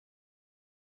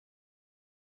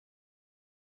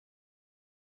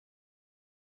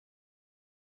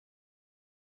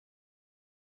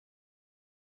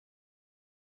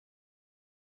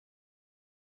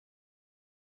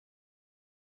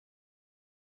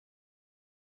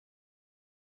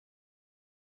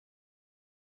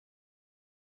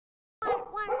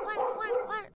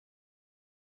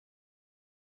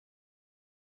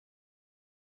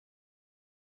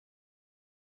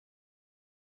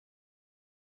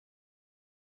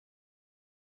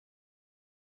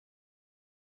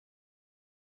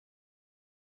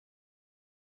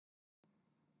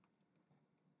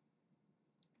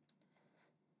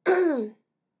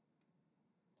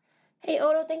Hey,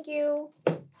 Odo, thank you.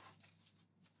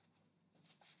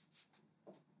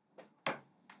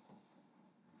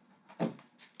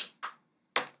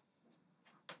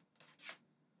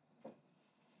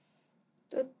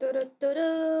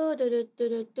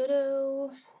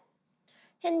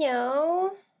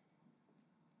 Hello.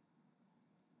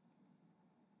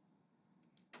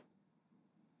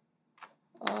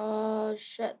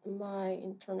 Shit, my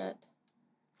internet.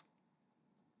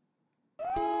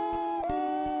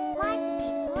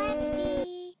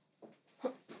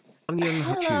 Onion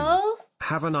Hello. HAchubby.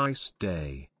 Have a nice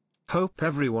day. Hope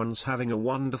everyone's having a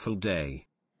wonderful day.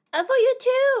 For you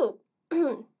too.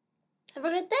 Have a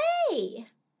good day.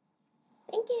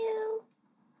 Thank you.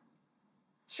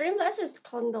 Streamless is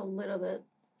kind of a little bit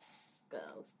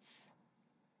scuffed.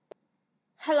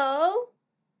 Hello?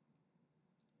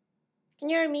 Can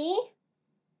you hear me?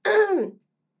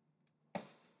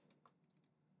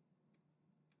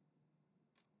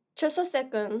 Just a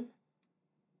second.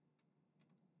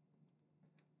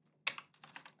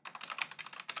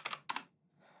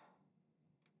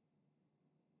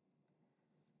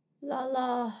 La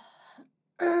la.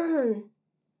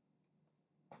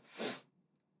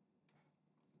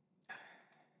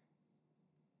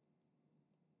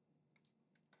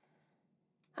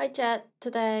 Hi chat.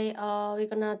 Today we're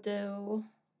gonna do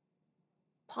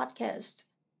podcast.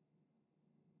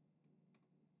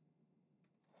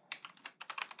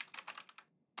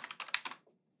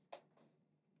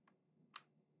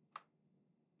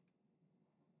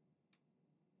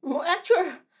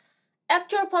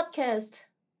 Actual podcast.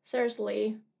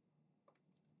 Seriously.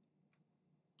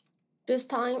 This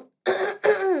time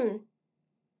it's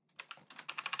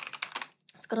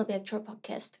gonna be actual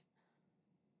podcast.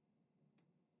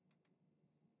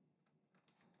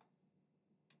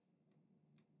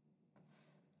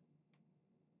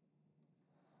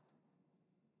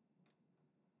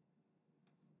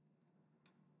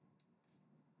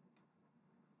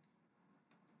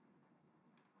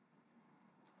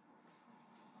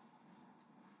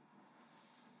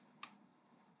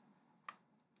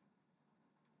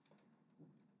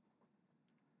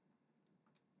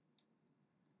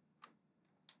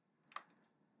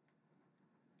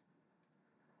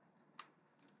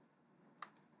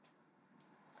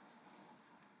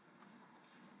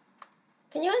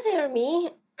 Can you guys hear me?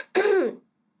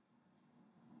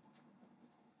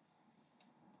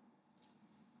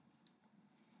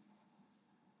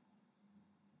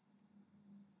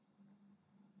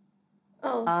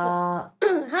 Oh.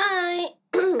 Hi.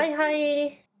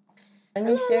 Hi. Let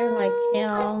me share my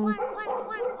cam.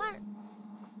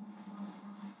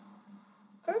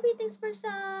 Kirby, thanks for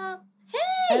sub. Hey.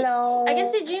 Hello. I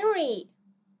can see Jinri.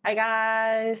 Hi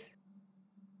guys.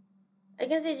 I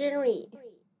can see Jinri.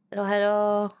 Hello,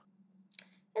 hello.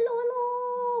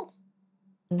 Hello.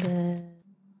 And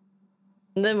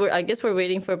then I guess we're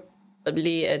waiting for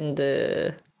Bubbly and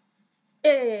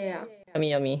Yeah.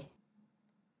 Yummy.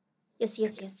 Yes.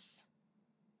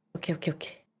 Okay.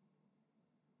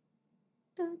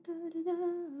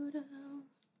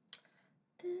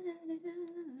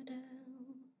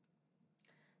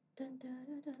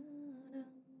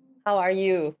 How are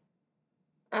you?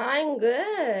 I'm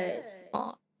good.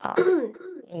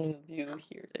 You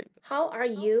here? How are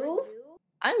you?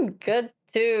 I'm good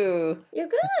too. You're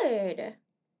good.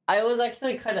 I was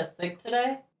actually kind of sick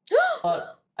today,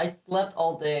 but I slept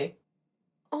all day.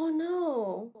 Oh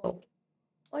no.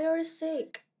 Why are you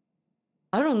sick?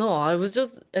 I don't know. I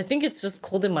think it's just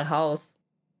cold in my house.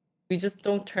 We just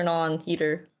don't turn on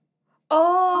heater.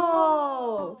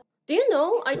 Oh. Do you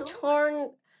know I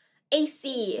turn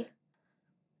AC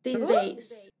these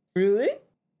days? Really?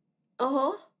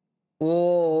 Uh-huh.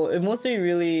 Whoa, it must be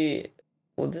really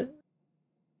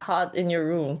hot in your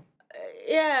room.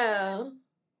 Yeah.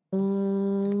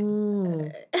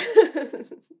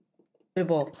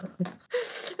 대박.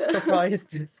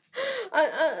 Surprised.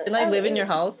 Can I live in your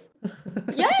house?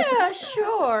 Yeah,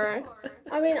 sure.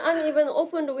 I mean, I'm even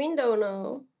open the window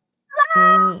now.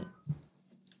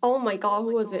 Oh my god,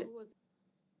 who was it?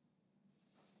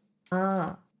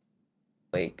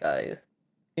 Wait, guys.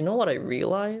 You know what I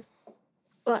realized?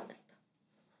 What?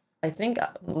 I think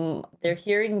they're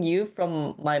hearing you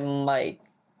from my mic.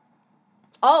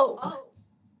 Oh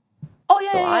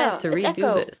yeah. So I have to it's redo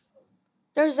echo. this.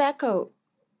 There's echo.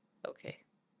 Okay.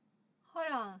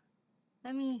 Hold on.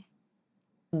 Let me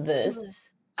This. do this.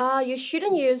 You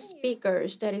shouldn't use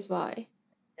speakers. That is why.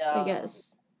 I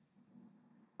guess.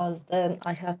 Because then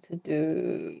I have to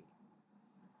do.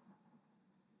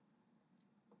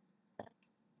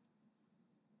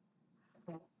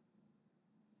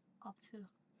 Up to.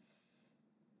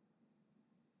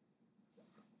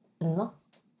 No.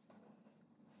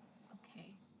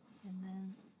 Okay. And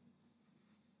then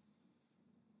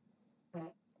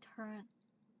turn.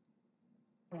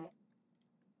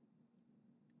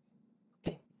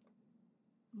 Okay.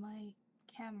 My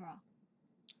camera.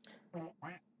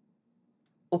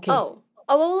 Okay. Oh,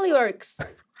 Bubbly works.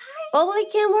 Bubbly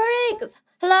can work.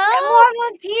 Hello. I'm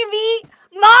on TV.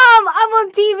 Mom, I'm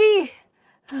on TV.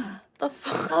 The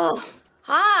fuck. Oh,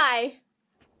 Hi.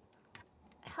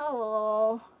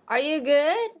 hello. Are you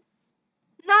good?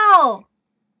 No.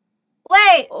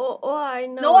 Wait. Oh, I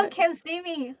know. No one can see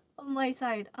me on my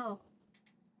side. Oh.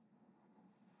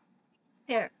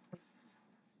 Here.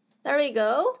 There we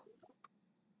go.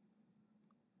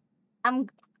 I'm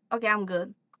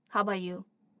good. How about you?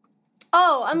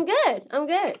 Oh, I'm good. I'm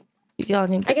good. Yeah,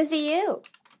 I can see you.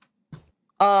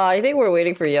 I think we're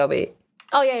waiting for Yummy.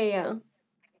 Oh yeah.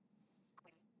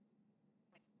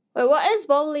 Wait, what is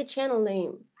Bubbly channel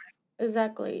name?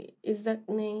 Exactly. Exact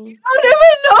name. I don't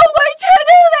even know my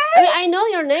channel I mean, I know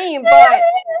your name, but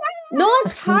no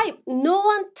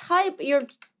one type your,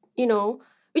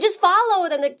 we just follow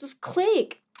it and then just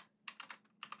click.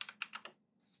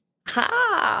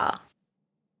 Ha!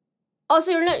 Oh,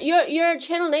 so your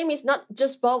channel name is not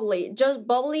just Bubbly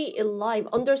live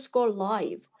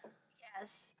 _live.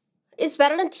 Yes. It's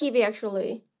better than TV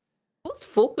actually. Who's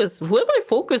focused? Who am I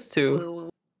focused to?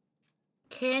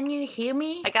 Can you hear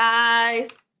me? Hi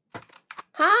guys.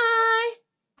 Hi.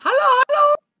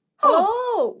 Hello.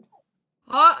 Hello.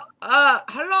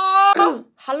 Hello.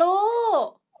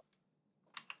 Hello.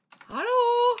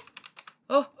 Hello.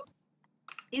 Oh.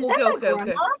 Is Okay, that my okay.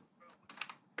 grandma?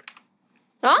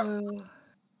 Huh?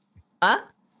 Huh?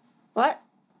 What?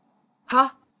 Huh?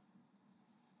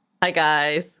 Hi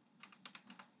guys.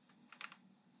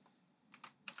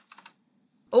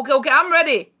 Okay. I'm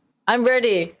ready. I'm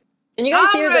ready. Can you guys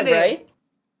I'm hear ready. them, right?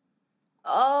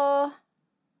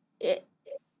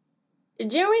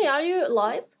 Jinri, are you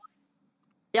live?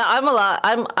 Yeah, I'm alive.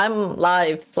 I'm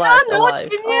live / I don't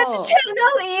alive. know Oh.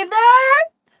 channel either.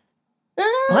 No.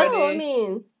 What? I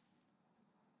mean,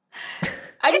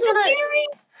 I just It's wanna. a Jinri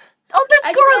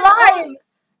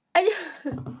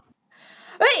 _live.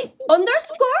 Wait,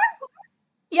 underscore?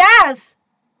 Yes.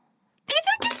 Did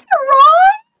you get it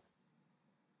wrong?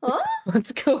 Huh?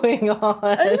 What's going on?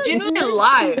 Jinri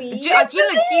live. TV?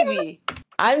 Jinri TV.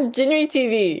 I'm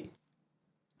JinriTV.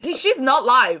 She's not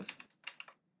live.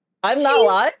 I'm not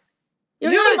live?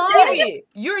 You're You're not live. TV.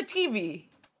 You're TV.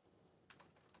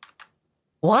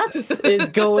 What is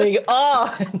going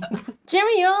on?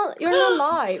 Jerry, you're not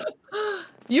live.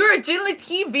 You're Jinri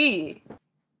TV.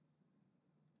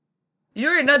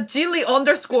 You're not Jinri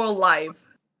 _live.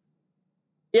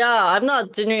 Yeah, I'm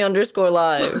not Jinri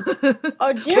 _live.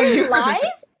 Oh, Jerry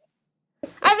live?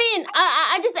 I mean,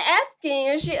 I just asking.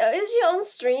 Is she on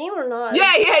stream or not?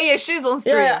 Yeah. She's on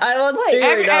stream. Yeah, I'm on stream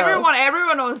right now.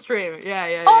 Everyone on stream.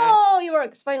 Yeah. Oh, it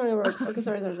works. Finally works. Okay,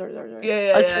 sorry.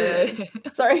 Yeah.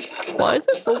 Sorry. Why is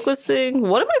it focusing?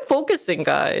 What am I focusing,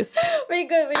 guys? We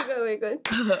good.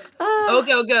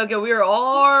 Okay. We are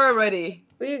all ready.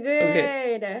 We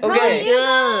good. Okay. How are you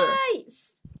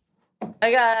guys?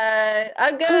 Hi guys,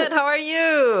 I'm good. How are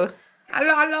you?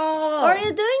 Hello. How are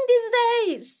you doing these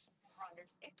days?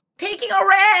 Taking a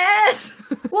rest.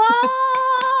 Wow!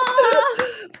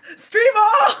 Stream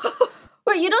off.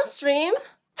 Wait, you don't stream?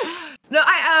 No,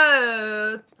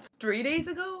 I 3 days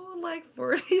ago, like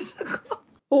 4 days ago.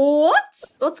 What?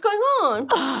 What's going on?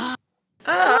 I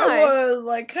Why? was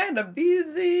like kind of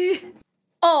busy.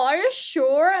 Oh, are you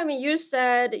sure? I mean, you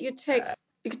said you took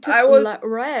I was-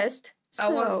 rest. I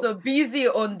was so busy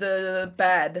on the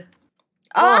bed.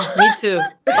 Oh, me too.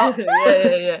 Oh,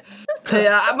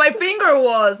 Yeah, my finger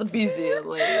was busy.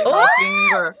 Like, my What?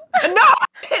 finger. No,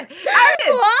 I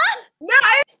mean, What? no,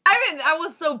 I mean, I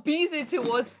was so busy to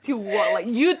watch like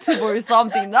YouTube or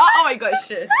something. No, oh my god,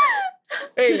 shit.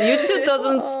 hey, YouTube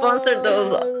doesn't sponsor those.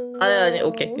 no.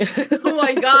 Okay. Oh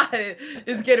my god,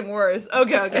 it's getting worse.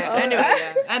 Okay.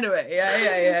 Anyway,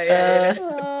 yeah.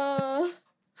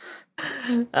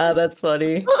 That's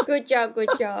funny. Good job. Good.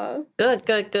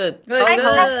 Good.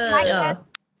 Yeah.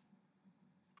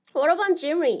 What about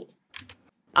Jinri?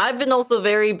 I've been also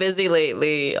very busy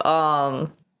lately.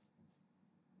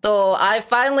 So I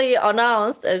finally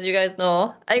announced, as you guys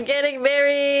know, I'm getting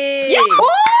married. Yeah!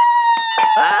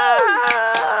 Ah!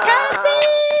 Happy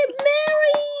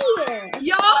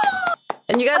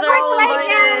And you guys are all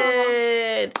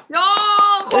invited. Yo,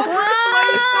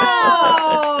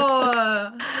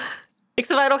 congratulations!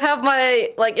 Except I don't have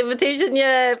my like invitation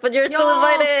yet, but you're still Yo.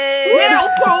 invited. Yeah,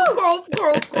 of course.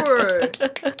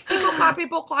 People clap,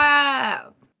 people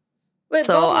clap. Wait,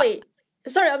 So, Bubbly.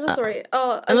 Sorry, I'm so sorry.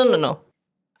 I No, mean, no.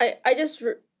 I just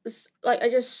I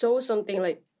just saw something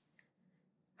like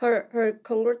her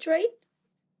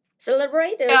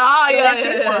celebrate.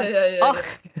 Yeah. Oh.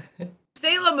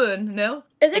 Sailor Moon, no?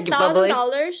 Is it Thank you, Bubbly.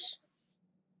 $1,000?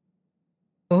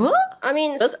 What? I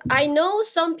mean, I know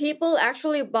some people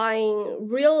actually buying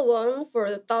real one for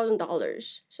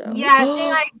 $1,000. So Yeah, I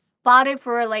think I bought it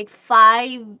for like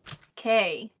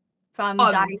 5K from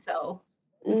Daiso.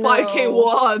 5K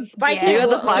one. 5K. You got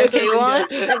the one. 5K one?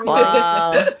 Never mind.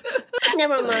 Wow.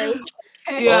 Never mind.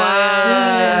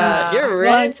 Yeah. You're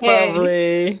rich, Okay.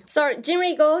 probably. Sorry,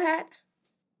 Jinri, go ahead.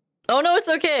 Oh no, it's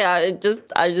okay. I just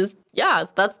yeah,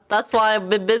 that's why I've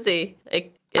been busy. It's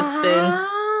been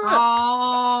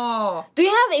Oh. Do you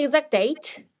have the exact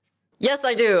date? Yes,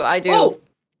 I do. Oh,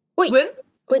 Wait, when?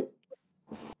 when?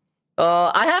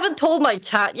 I haven't told my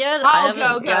chat yet. I Oh, haven't,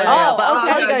 okay. yeah, but I'll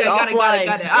tell you guys got offline. it.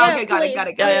 Yeah, Okay, got it.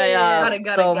 please. Yeah.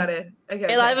 Got it. Okay.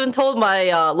 And I haven't told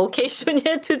my location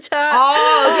yet to chat.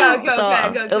 Oh, okay.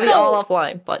 So it'll be So- all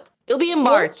offline, but it'll be in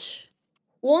March.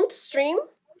 Won't stream?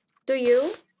 Do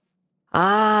you?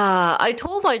 I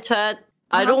told my chat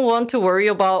I don't want to worry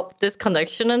about this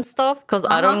connection and stuff because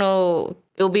I don't know.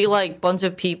 It'll be like bunch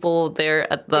of people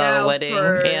there at the Yeah, of wedding,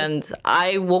 course. and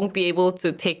I won't be able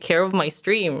to take care of my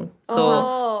stream. So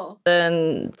Oh.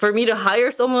 then, for me to hire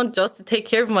someone just to take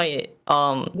care of my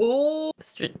Ooh.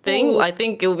 thing, Ooh. I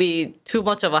think it'll be too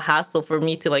much of a hassle for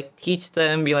me to like teach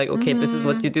them, be like, okay, this is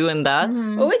what you do and that.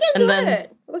 Well, we can And do then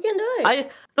it. We can do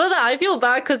it. I feel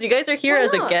bad because you guys are here Why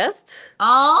as a not? guest.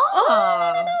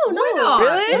 Oh, no. Why not?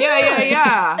 Really?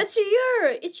 Yeah. It's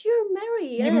your Mary.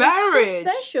 Your And it's so marriage.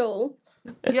 special.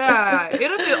 Yeah,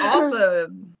 it'll be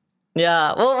awesome.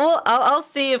 Yeah, well, I'll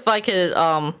see if I could.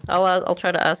 I'll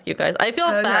try to ask you guys. I feel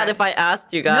bad Okay. if I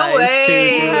asked you guys No way.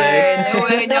 to do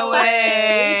it. No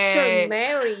way. It's your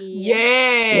Mary.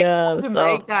 Yeah. Yeah, To so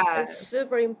make that. It's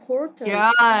super important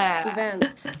Yeah. event.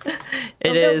 it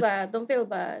Don't feel is bad. Don't feel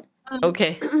bad.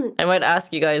 okay. I might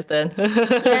ask you guys then.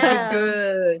 Yeah.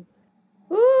 Good.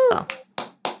 Woo! Oh.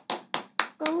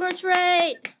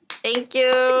 Congratulate. Thank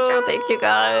you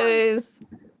guys.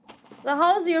 So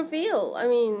how's your feel? I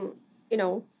mean,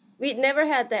 we never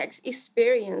had that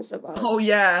experience about Oh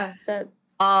yeah. that.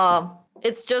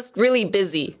 It's just really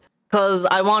busy because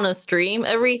I want to stream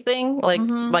everything, like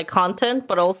my content,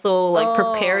 but also like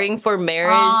preparing for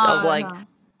marriage of like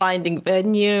finding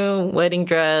venue, wedding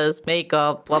dress,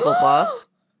 makeup, blah blah blah.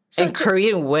 So And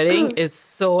Korean wedding is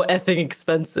so effing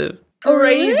expensive.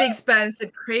 Crazy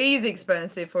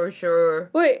expensive for sure.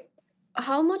 Wait,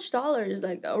 how much dollars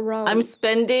like around? I'm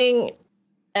spending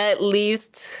at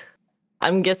least,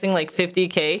 I'm guessing like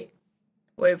 50K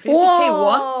Wait, 50K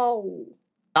what? Whoa.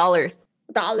 dollars.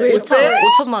 Dollars. Wait, of course.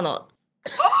 5천만 원.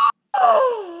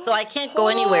 So I can't go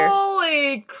anywhere.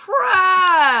 Holy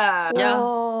crap! Yeah.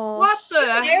 Whoa. What the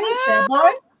Very heck?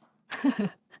 trouble.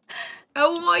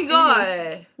 Oh my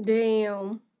god!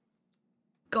 Damn.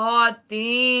 God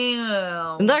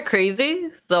damn! Isn't that crazy?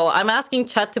 So I'm asking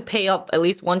chat to pay up at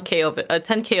least 1K of it,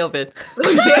 10K of it.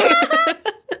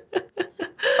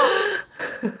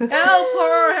 Help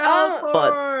her!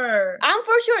 But- I'm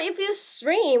for sure if you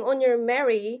stream on your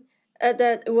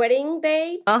that wedding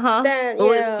day, then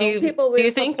Well, people will do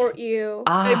you think? support you.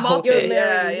 They Ah, mock okay. it.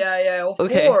 Yeah, of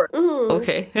Okay. course. Mhm.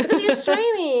 Okay. Because you're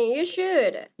streaming, you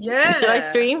should. Yeah. Should I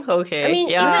stream? Okay. I mean,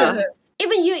 yeah.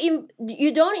 even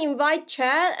you don't invite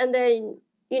chat, and then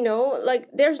like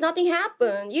there's nothing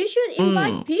happen. You should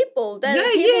invite people. Then Yeah,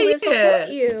 people will yeah. support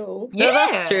you. No,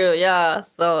 that's true. Yeah.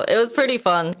 So it was pretty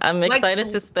fun. I'm Like-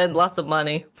 excited to spend lots of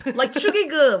money. Like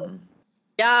축의금.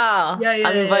 Yeah. Yeah,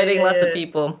 I'm inviting yeah, lots of yeah.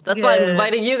 people. That's why I'm Yeah.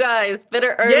 inviting you guys.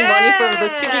 Better earn money from the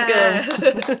축의금.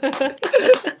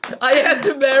 I have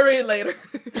to marry later.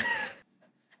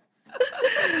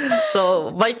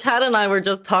 So my chat and I were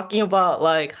just talking about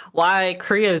like why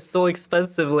Korea is so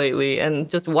expensive lately, and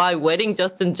just why wedding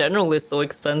just in general is so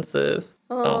expensive.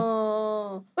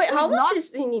 Oh, wait, how It's much not-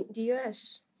 is in the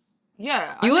US?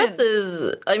 Yeah. US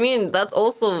is, I mean, that's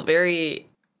also very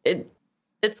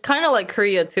it's kind of like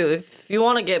Korea too. If you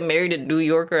want to get married in New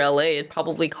York or LA, it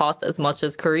probably costs as much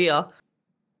as Korea.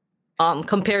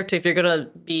 Compared to if you're gonna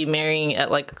be marrying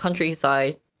at like a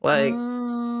countryside, like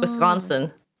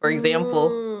Wisconsin, for example.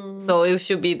 Mm. So that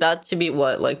should be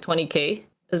what, like 20K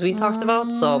as we talked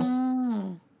about. So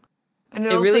And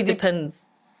it really depends.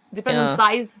 Depends Yeah. on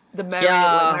size, the marriage,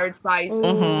 Yeah. like marriage size.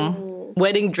 Mm-hmm. Ooh.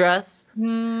 wedding dress.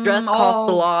 Dress costs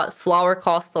a lot. Flower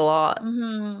costs a lot.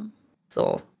 Mm-hmm.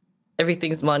 So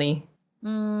everything's money.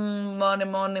 Money.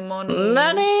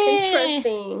 Money.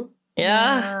 Interesting.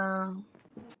 Yeah.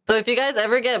 So if you guys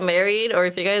ever get married, or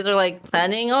if you guys are like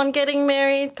planning on getting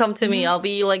married, come to me. I'll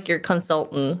be like your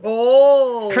consultant.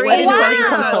 Oh, Korean wedding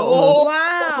consultant. Oh,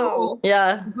 Wow.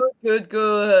 Yeah.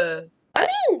 Good. I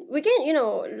mean, we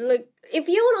can, like, if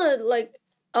you wanna like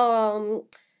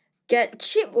get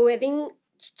cheap wedding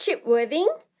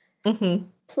Mm-hmm.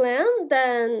 plan,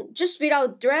 then just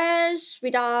without dress,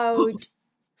 without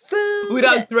food,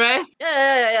 Without dress.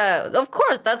 Yeah. Of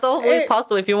course, that's always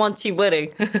possible if you want cheap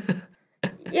wedding.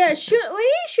 Yeah, should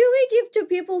we give to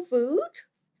people food?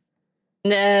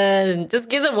 Nah, just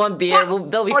give them one beer.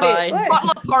 They'll be Party. fine. What?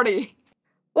 Potluck party.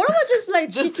 What about just like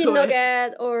Just chicken do it.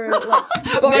 nugget or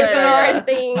like burger Yeah. or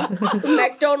something?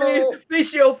 McDonald's.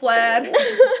 Visual flat.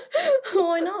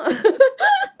 Why not?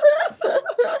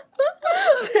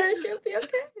 That should be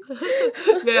okay.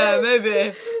 Yeah,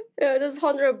 maybe. Yeah, just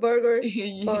 100 burgers.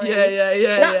 Fine.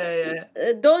 Yeah.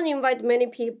 Don't invite many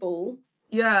people.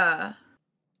 Yeah.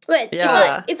 Wait,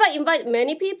 Yeah. if I invite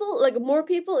many people, like more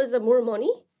people, is it more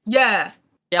money? Yeah.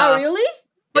 Oh, really?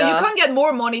 But you Yeah. can't get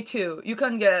more money too. You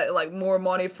can get like more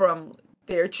money from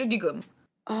their 축의금.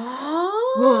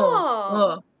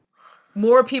 Oh.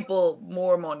 More people,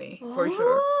 more money for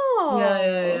sure. Oh.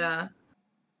 Yeah.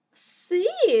 See.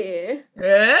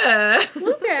 Yeah.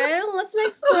 Okay, let's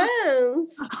make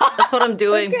friends. That's what I'm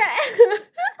doing. Okay.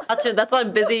 Actually, that's why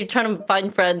I'm busy trying to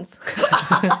find friends.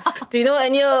 Do you know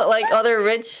any like other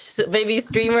rich baby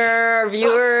streamer or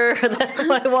viewer that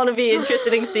might want to be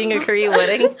interested in seeing a Korean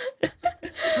wedding?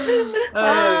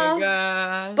 Oh my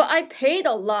god. But I paid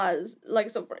a lot. Like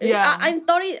so. Yeah. I'm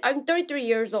 33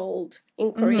 years old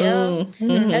in Korea,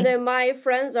 Mhm. and then my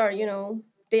friends are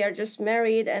they are just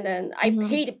married, and then I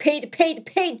paid.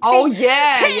 Oh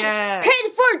yeah. Paid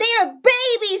for their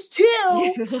babies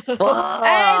too. Wow.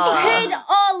 I paid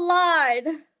a lot.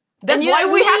 That's And you why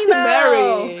have we me have to now.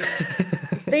 marry.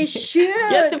 They should.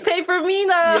 You have to pay for me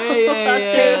now. Yeah.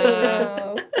 Pay me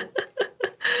now.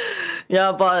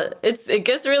 Yeah, but it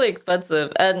gets really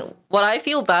expensive. And what I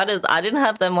feel bad is I didn't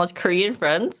have that much Korean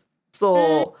friends.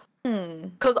 So,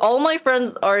 because all my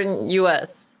friends are in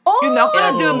US. Oh, You're not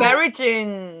gonna do Yeah. marriage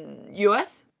in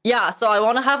US? Yeah, so I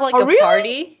want to have like Oh, a really?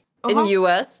 party in Uh-huh.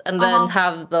 US and then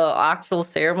have the actual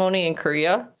ceremony in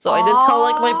Korea. So I did tell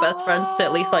like my best friends to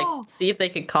at least like Oh. see if they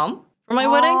could come for my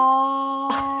wedding.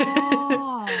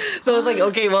 Oh. So I was like,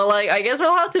 okay, well, like I guess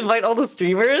we'll have to invite all the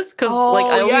streamers because like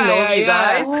I only know you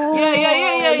guys.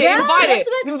 Yeah. Yeah, Invite let's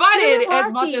it. make Invite it stream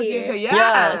as much as you party. can.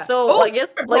 Yeah, so Oh, I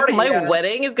guess streamer like party, my yeah.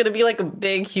 wedding is gonna be like a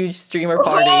big, huge streamer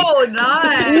party. Oh,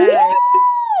 nice.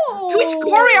 Twitch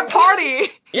Korea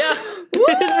party. Yeah,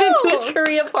 it's been Twitch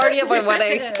Korea party at my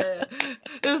wedding.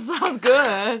 This sounds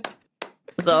good.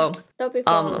 So that'll be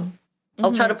fun.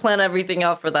 I'll try to plan everything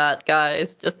out for that,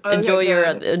 guys. Just Okay,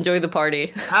 good. enjoy the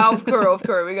party. Of course,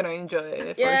 we're gonna enjoy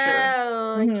it for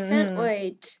Yeah, I can't Mhm.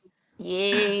 wait. sure.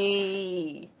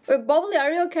 Yay! Wait, Bubbly,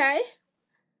 are you okay?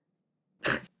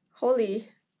 Holy.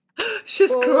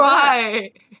 She's Well,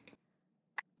 crying.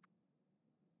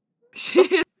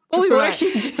 She Holy, what are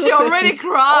you doing? she already Oh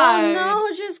cried. no,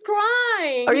 she's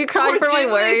crying. Are you crying for my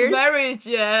Jinri's warriors? marriage,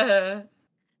 yeah.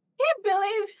 Can't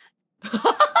believe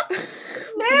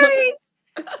married.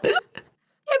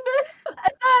 I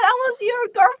thought I was your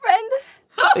girlfriend.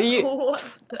 You-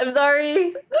 I'm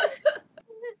sorry.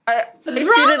 I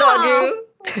cheated on you.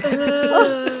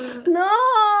 No.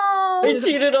 I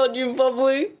cheated on you,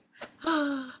 Bubbly.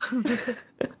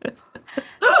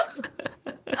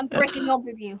 I'm breaking up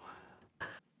with you.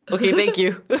 Okay, thank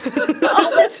you.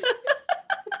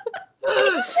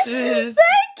 Jeez.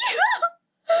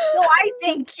 No, I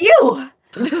thank you.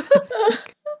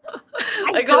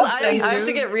 I have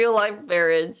to get real life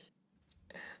marriage.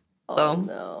 Oh So,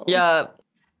 no. Yeah,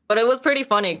 but it was pretty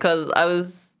funny because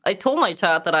I told my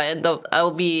chat that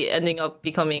I'll be ending up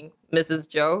becoming Mrs.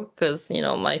 Joe because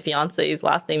my fiance's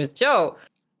last name is Joe,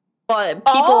 but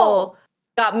people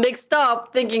got mixed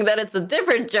up thinking that it's a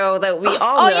different Joe that we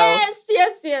all know.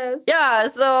 Yes. Yeah,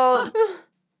 so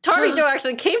Tari Joe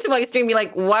actually came to my stream, be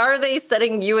like, "Why are they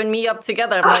setting you and me up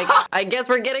together?" I'm like, "I guess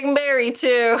we're getting married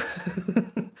too."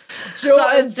 Joe So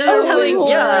I was and just Joe. telling,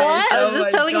 What? I was Oh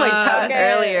just my telling my God. chat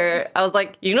Okay. earlier. I was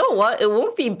like, you know what? It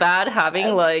won't be bad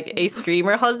having like a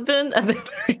streamer husband, and then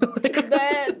like,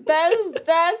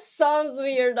 That sounds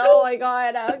weird. Oh my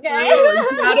god. Okay.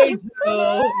 Not a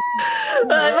Joe.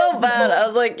 I felt bad. I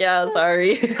was like, yeah,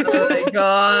 sorry. Oh my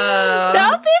god.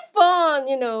 That'll be fun,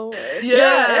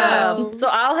 Yeah. So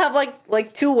I'll have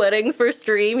like 2 weddings per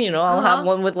stream. I'll have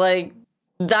one with like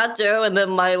that Joe and then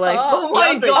my like. Oh my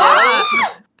fiance god! Joe.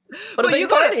 But a But big you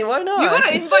gotta- party, why not? You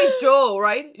gotta invite Joe,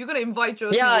 right? You gotta invite Joe.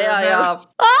 Yeah, to your yeah,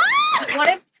 marriage.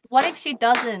 yeah. What if she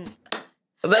doesn't?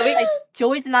 Then we, Like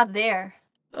Joey's not there.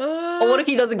 or what if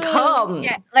he doesn't come?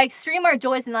 Yeah, like streamer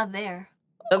Joey's not there.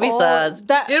 That'd be sad.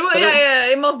 That, It, But yeah,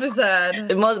 it must be sad.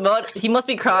 It must, but he must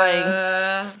be crying.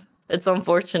 It's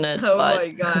unfortunate. Oh but... my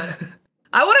god.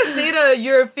 I want to see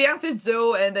your fiance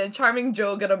Joe and then charming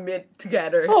Joe gonna meet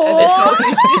together.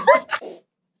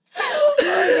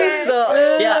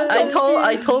 So yeah, I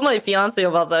told my fiance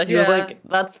about that. He was Yeah. like,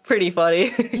 "That's pretty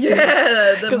funny."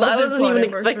 Yeah, Because I wasn't even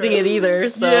expecting it either.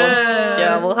 So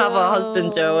yeah, we'll have a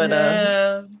husband Joe and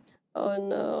a. Oh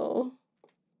no.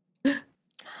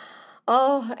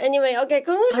 Oh, anyway, okay,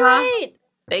 congratulate.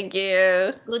 Thank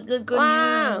you. Good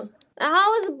Wow. news.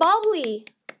 How is Bubbly?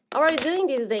 How are you doing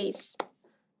these days?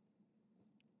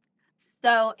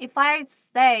 So if I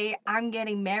say I'm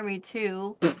getting married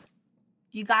too,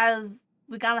 you guys,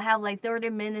 we gotta have like 30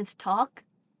 minutes talk.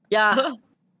 Yeah.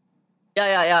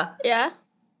 Yeah. Yeah.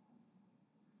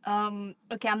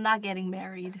 Okay, I'm not getting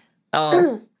married.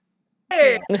 Oh.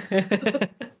 Hey.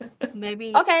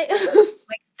 Maybe Okay.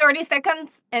 like 30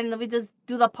 seconds and we just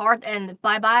do the part and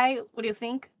bye bye. What do you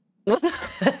think? What the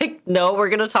heck? No, we're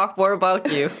gonna talk more about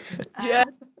you. Yeah.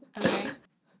 Okay.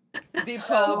 Deep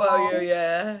talk about you,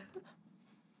 yeah.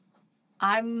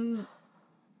 I'm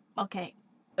okay.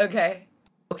 Okay.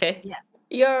 Okay.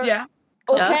 You're Yeah.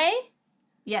 okay?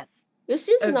 Yes. You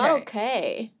seem not Okay.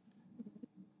 okay.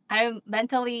 I'm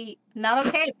mentally not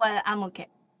okay, but I'm okay.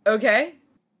 Okay.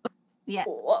 Yeah.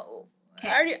 Whoa. Okay.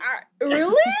 Are you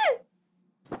really?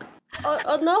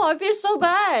 Oh no, I feel so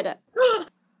bad.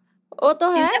 What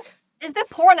the heck? Is that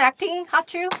porn acting,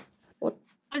 Hachu? What?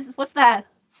 What's that?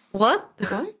 What?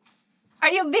 What?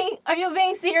 Are you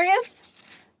being serious?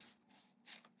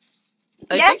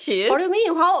 I Yes. think she is. What do you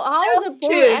mean? How is it She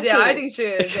porn is, yeah, I acting? think she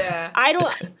is, yeah. I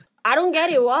don't get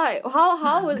it. Why?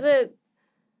 How is it?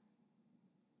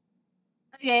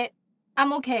 Okay.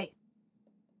 I'm okay.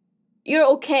 You're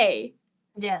okay.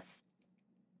 Yes.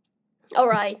 All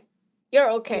right.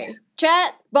 You're okay.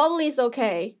 Chat. Bubbly is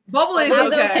okay. Bubbly is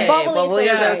Bubbly's okay. okay. Bubbly is Bubbly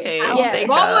is okay. okay. Yeah. Thank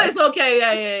Bubbly God. is okay,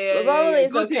 yeah. Bubbly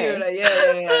is Good to hear okay.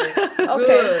 that, yeah. Okay.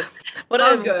 Good. What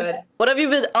Sounds have, good. What have you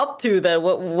been up to then?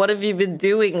 What have you been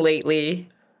doing lately?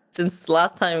 Since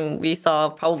last time we saw,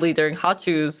 probably during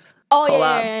HAchu's Oh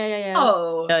collab. yeah.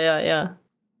 Oh. Yeah.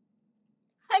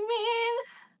 I mean,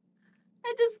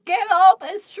 I just get up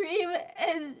and stream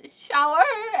and shower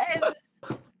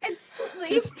and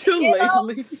sleep. It's too get up,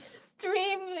 late.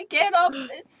 stream, get up, and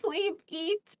sleep,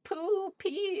 eat, poo,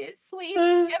 pee, sleep,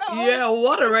 get up. Yeah,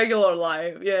 what a regular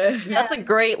life, yeah. That's a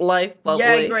great life, Bubbly.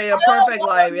 Yeah, great, a I don't know perfect what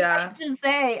life, else yeah. I should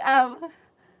say.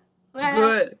 Well,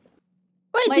 Good.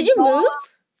 Wait, My did you dog- move?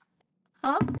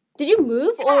 Huh? Did you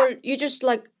move or you just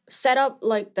like set up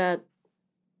like that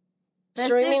This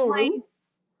streaming is my room?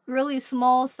 really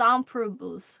small soundproof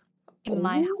booth in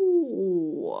my house.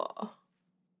 Ooh.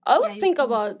 I would Yeah, you think can-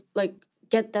 about like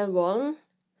get that one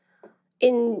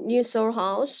in New Seoul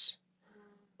house.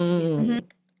 Mm.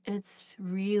 It's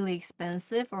really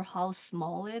expensive for how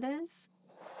small it is,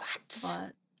 What?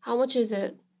 but How much is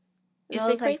it? it Is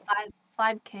was secret?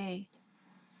 like 5K.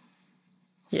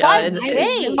 Yeah,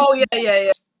 5K. Oh,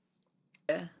 yeah.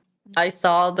 I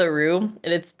saw the room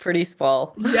and it's pretty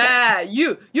small. Yeah,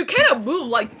 you cannot move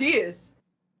like this.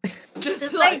 Just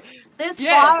It's like, This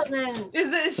Yeah. far then.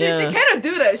 she Yeah. cannot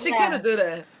do that. She Yeah. cannot do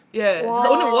that. Yeah, there's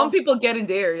only Wow. one people getting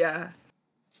there, yeah.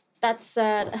 That's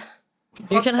sad.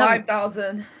 You can have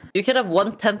 5,000.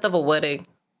 1/10 of a wedding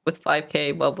with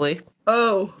 5K, Bubbly.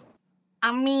 Oh.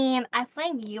 I mean, I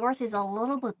think yours is a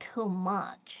little bit too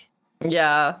much.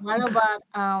 Yeah. What about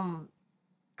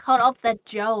cut off that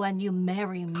Joe and you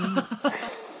marry me?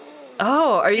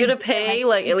 Oh, are you gonna It's pay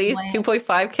like like at least way-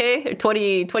 2.5K or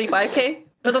 25K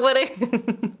for the wedding?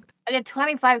 Okay,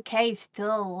 25K is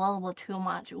still a little bit too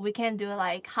much. We can do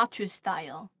like Hachu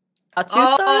style. Hachu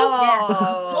style?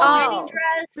 Oh. One wedding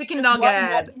dress. Chicken just one nugget.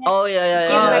 wedding. Oh yeah.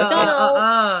 Give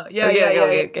McDonald's. Yeah,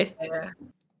 Okay. yeah.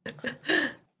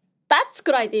 That's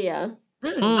good idea.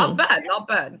 Not bad.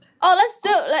 Oh, let's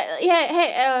do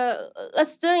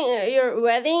let's do your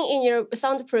wedding in your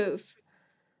soundproof.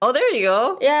 Oh, there you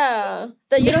go. Yeah,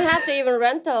 that you don't have to even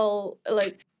rental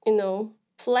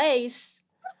place.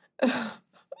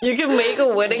 You can make a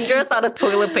wedding dress out of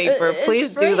toilet paper. It's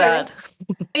Please free. do that.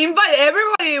 Invite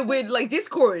everybody with like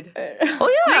Discord. Oh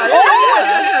Yeah.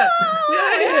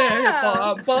 Yeah.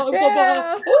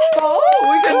 Oh,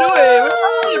 we can do it.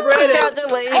 We're ready.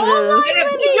 Congratulations.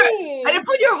 Oh, And then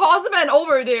put your husband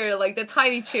over there, like the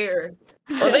tiny chair.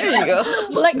 Oh, there you go.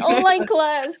 Like online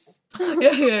class.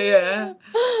 Yeah.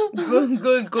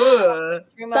 Good.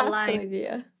 Stream That's a live. good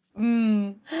idea.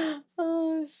 Mm,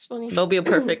 Oh, it's funny. It'll be a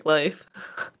perfect life.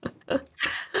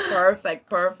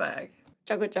 perfect.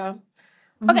 Good job.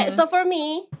 Okay, so for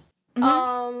me,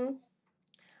 Mhm.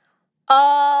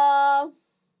 I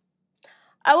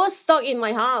was stuck in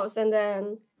my house and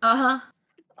then Uh-huh.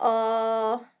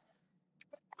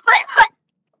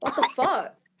 what the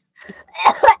fuck?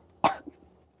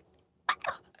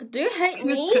 Do you hate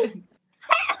me?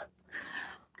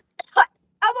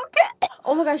 I'm okay.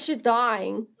 Oh my god, she's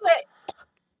dying. Wait.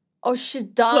 Oh, she's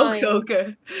dying.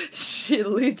 Okay. She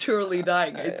literally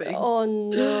dying, I think. Oh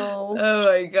no. Oh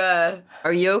my god.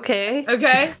 Are you okay?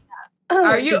 Okay.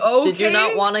 Are you okay? Did you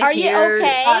not want to Are you hear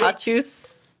okay?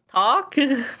 Hachu's talk?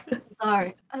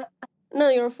 Sorry. No,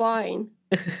 you're fine.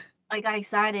 I got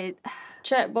excited.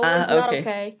 Chat, but it's not okay.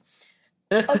 okay.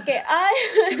 Okay,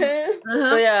 I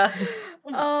So yeah.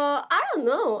 I don't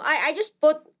know. I just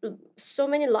bought so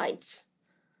many lights.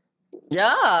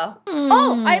 Yeah.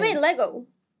 Oh, I made Lego.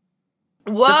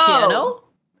 Whoa. The piano?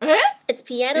 Eh? It's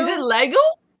piano. Is it Lego?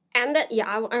 And that, yeah,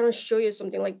 I'm gonna show you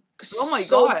something like. Oh my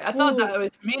so god. I thought cool. that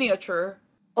was miniature.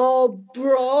 Oh,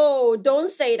 bro, don't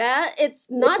say that.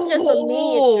 It's not just a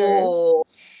miniature. Oh.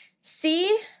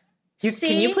 See?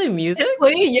 Can you play music?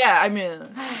 Play? Yeah, I mean.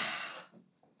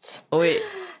 Oh wait.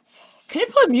 Can you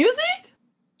play music?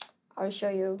 I'll show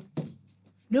you.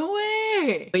 No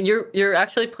way. Wait, you're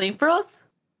actually playing for us?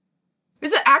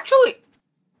 Is it actually?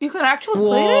 You can actually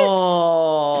play it?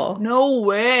 Whoa. No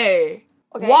way.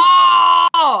 Okay.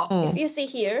 Wow. If you see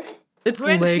here, It's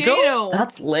Grand Lego? piano.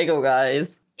 That's Lego,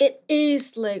 guys. it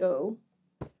is Lego.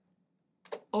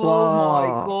 Oh Wow. my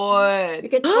god. You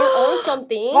can turn on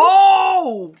something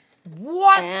Oh!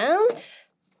 What? and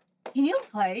Can you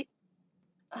play?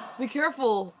 Be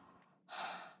careful.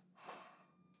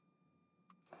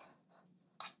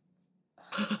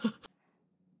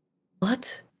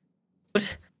 What?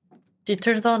 She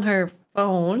turns on her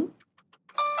phone.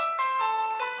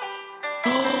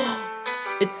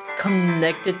 It's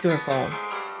connected to her phone.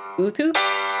 Bluetooth?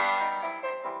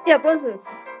 yeah,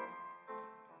 Bluetooth.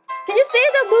 Can you see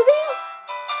the moving?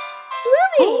 It's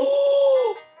moving.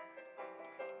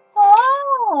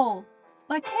 Oh!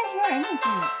 I can't hear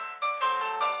anything.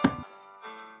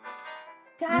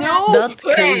 No That's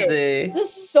way. crazy.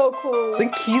 This is so cool. The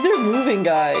keys are moving,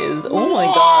 guys. Oh my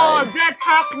Whoa, god. that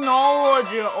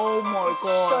technology. Oh my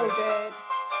god. So good.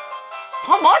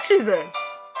 How much is it?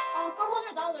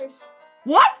 $400.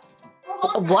 What?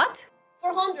 What?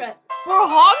 400. For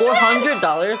 $100?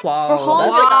 $400? Wow. For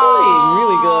That's actually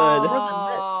really good.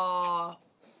 Wow.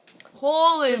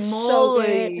 Holy This is so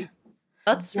moly. good.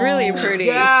 That's really pretty.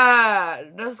 Yeah,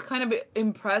 that's kind of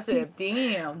impressive.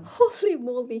 Damn. Holy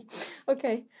moly.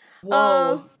 Okay.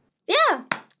 Whoa. Yeah.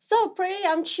 So pretty.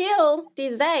 I'm chill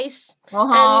these days.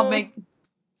 Uh-huh. and-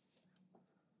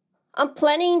 I'm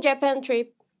planning Japan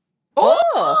trip. Oh.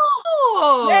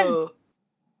 Oh.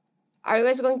 Are you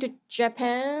guys going to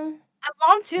Japan I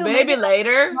want to. Maybe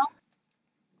later.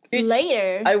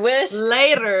 later? I wish.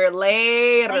 Later.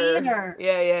 Later.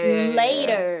 Yeah.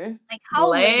 Later. Like how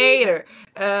Later.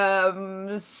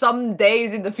 Some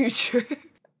days in the future.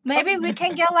 Maybe we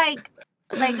can get like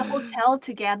a hotel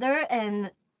together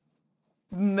and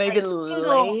Maybe like,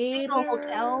 later. single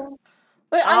hotel,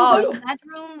 Wait, Oh. I'm going.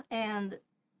 bedroom, and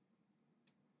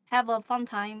have a fun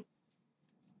time.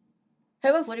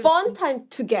 Have a What do you fun think? time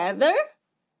together.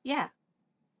 Yeah.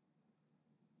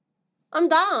 I'm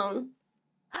down.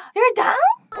 You're down?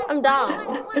 I'm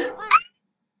down.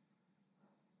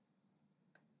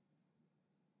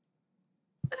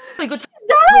 We go to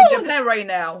Japan right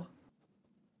now.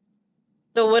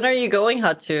 So when are you going,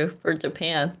 Hachu, for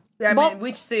Japan? I But- mean,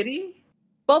 which city?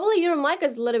 Bubbly, your mic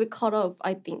is a little bit cut off,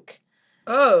 I think.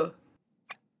 Oh.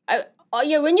 Oh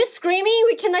yeah, when you're screaming,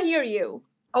 we cannot hear you.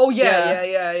 Oh yeah. Oh, I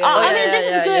yeah, mean, this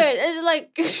yeah, is good. It's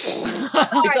like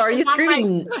So are you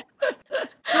screaming?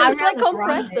 it's like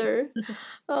compressor.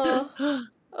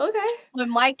 Okay. When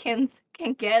Mike can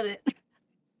get it.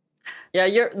 Yeah,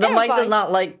 the mic does Terrifying.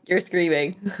 not like you're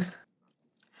screaming.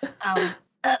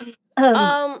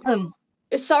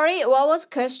 Sorry, what was the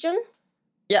question?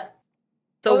 Yeah.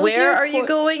 So What was where your are you que-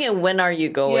 going and when are you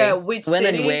going? Yeah, which when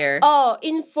city? and where? Oh,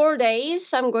 in 4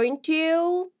 days, I'm going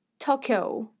to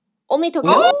Tokyo. Only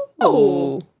Tokyo.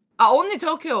 Oh. Only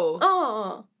Tokyo.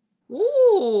 Oh.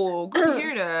 Ooh, good to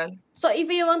hear that. So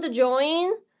if you want to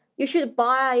join, you should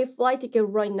buy a flight ticket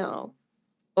right now.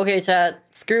 Okay, chat.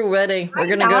 Screw wedding. We're Right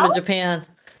gonna go now? to Japan.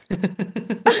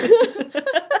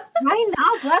 Right now?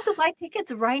 Do I have to buy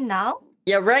tickets right now?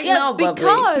 Yeah, right Yes, now, Bubbly.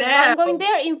 because Now. I'm going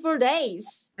there in 4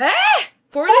 days.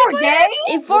 4 4 days? days?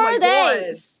 In Oh 4 my God.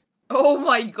 days. Oh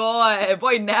my God!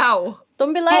 Why now?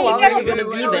 Don't be How like. long get are a you gonna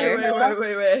be there?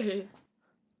 Wait.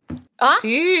 Huh? Dang. How Did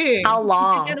you get a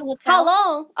long? hotel? How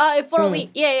long? For a Hmm.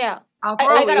 week. Yeah. For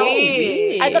I a got a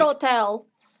week. I got a hotel.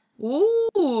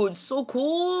 Ooh, it's so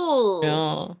cool.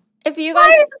 Yeah. If you Why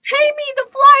guys, is pay me the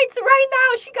flights right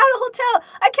now? She got a hotel.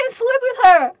 I can sleep with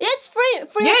her. it's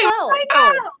free Yeah, hotel. I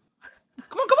Oh. know.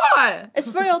 Come on. It's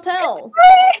free hotel.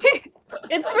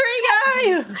 It's free,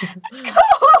 guys. Let's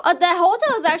go. The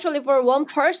hotel is actually for one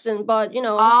person, but you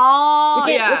know, Oh,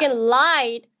 we yeah. can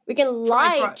lie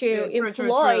try. to Yeah, true.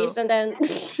 employees and then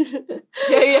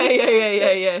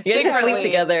Yeah. You guys can sleep Secretly.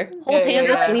 together. Hold Yeah, hands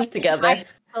yeah. and sleep together. Right,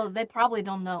 so they probably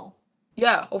don't know.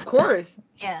 Yeah, of course.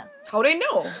 Yeah. How they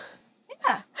know?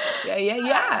 Yeah.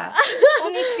 Yeah.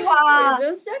 Konnichiwa.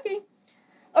 just checking.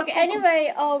 Okay.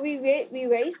 Anyway, we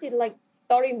wasted like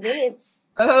 30 minutes.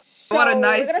 Oh, So what a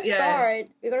nice- we're gonna yeah. start.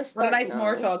 We're gonna What start. a nice now.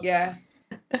 small talk, yeah.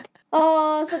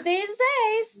 So these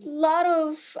days,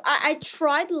 I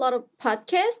tried a lot of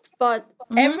podcasts, but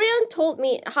Mhm. everyone told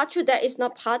me, Hachu, that is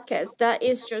not podcast. That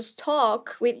is just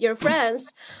talk with your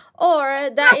friends, or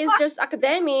that is just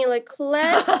academy, like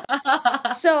class.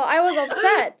 So I was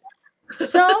upset.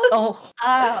 So Oh,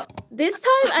 this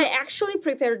time I actually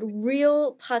prepared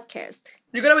real podcast.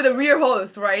 You're gonna be the real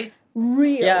host, right?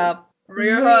 Real. yeah.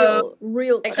 Real host.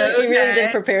 Real. Actually, she really did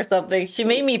Okay. prepare something. She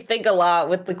made me think a lot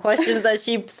with the questions that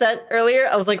she sent earlier.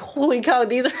 I was like, holy cow,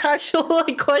 these are actual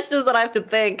like questions that I have to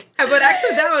think. Yeah, but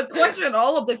actually, that was question.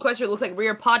 All of the question looks like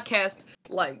real podcast,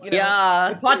 like you know,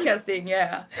 Yeah. podcasting.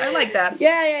 Yeah, I like that.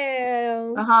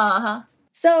 Yeah. Uh-huh.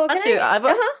 So can Actually, I have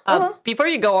a, before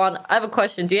you go on, I have a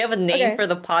question. Do you have a name Okay. for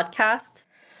the podcast?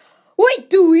 Wait,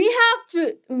 do we have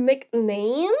to make a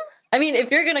name? I mean,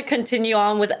 if you're gonna continue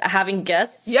on with having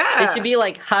guests, Yeah. it should be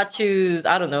like Hachu's,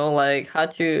 I don't know, like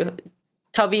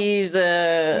Chubby's,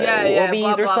 Yeah, Wobbies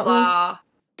blah or blah something. blah.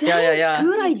 That's yeah.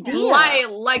 good idea.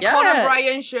 Like Yeah. Conan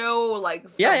Bryan show, like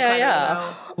some Yeah. kind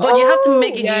of, But you have to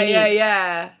make you it know. unique.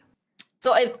 Yeah.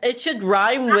 So it should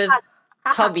rhyme with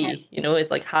Chubby. You know,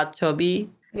 it's like Hot Chubby.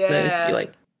 Then it should be Yeah.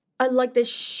 like, I like the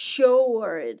show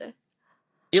word.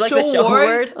 you like the Show show word?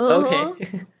 word? Uh-huh.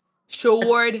 Okay. Show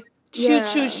word. Choo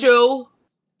Yeah. choo show.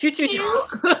 Choo choo show.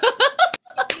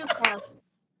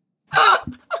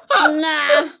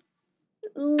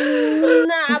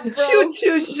 Nah, bro. Choo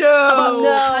choo show.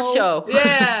 No. Ha show.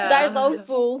 Yeah. That is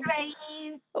awful.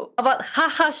 How about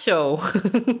ha show?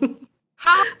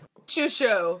 Ha choo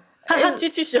show. Ha ha choo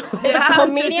choo show. It's Yeah, a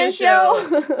comedian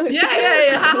choo-choo show.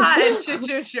 Yeah. Haha and choo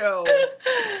choo show.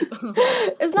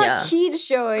 It's not Yeah. kids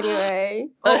show anyway.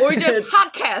 Or just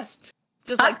hotcast.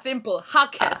 Just like simple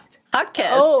hotcast. Podcast.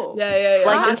 Oh. Yeah.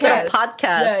 Like instead of hotcast.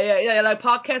 podcast. Yeah, like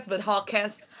podcast, but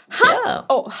hotcast. Yeah.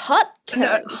 Oh, hot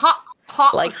No, cast.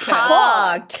 hot, Like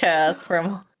hot, podcast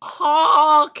from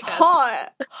hotcast.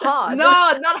 Hot.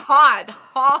 No, not hot.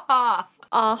 Ha ha.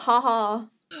 Haha.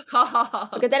 Ha ha.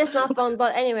 Okay, that is not fun,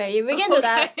 but anyway, we can do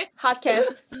that. Okay.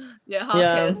 Hotcast. Yeah,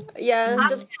 hotcast. Yeah,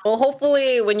 just Well,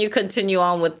 hopefully, when you continue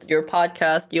on with your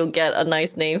podcast, you'll get a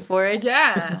nice name for it.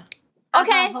 Yeah.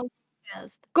 okay.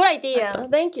 Good idea.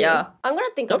 Thank you. Yeah. I'm gonna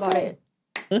think No about problem. it.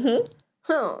 Mm-hmm.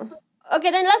 Huh.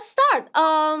 Okay, then let's start.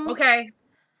 Okay.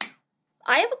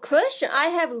 I have a question. I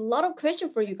have a lot of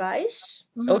questions for you guys,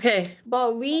 Okay.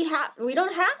 but we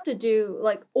don't have to do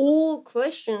like all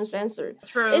questions answered.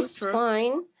 True. It's true.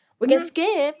 fine. We can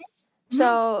skip.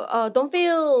 So don't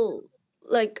feel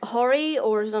like hurry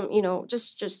or some.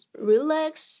 Just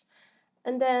relax,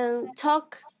 and then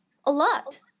talk a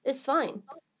lot. It's fine.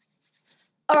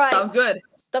 All right. Sounds good.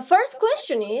 The first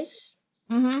question is,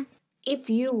 Mm-hmm. if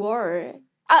you were,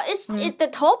 the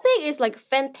topic is like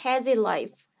fantasy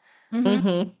life.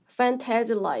 Mm-hmm.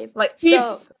 Fantasy life. Like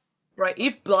So- if, right?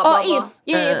 If blah blah blah. if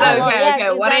yeah, Uh, blah, blah, Okay.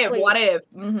 yes, What exactly. if? What if?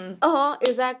 Mm-hmm.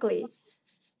 Exactly.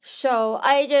 So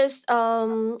I just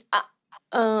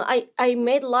I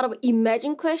made a lot of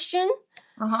imagine question.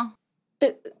 Uh-huh.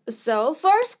 So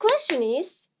first question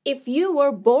is, if you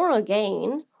were born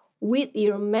again with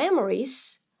your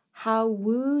memories, how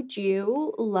would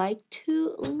you like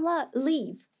to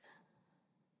live?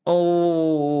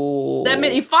 Oh. That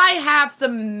means if I have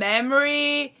some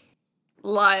memory,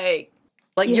 like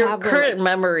like You your have current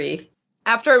memory.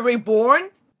 after reborn,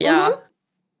 Yeah.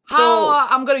 how So-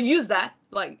 I'm gonna use that?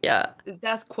 Like, Yeah. is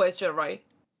that question right?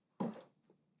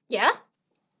 Yeah.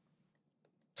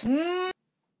 Mm,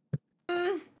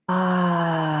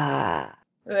 Ah.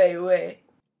 wait.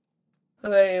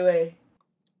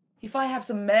 If I have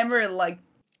some memory, like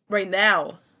right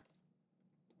now.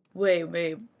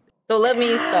 Wait. So let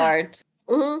me start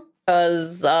Mm-hmm.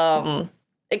 because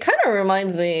it kind of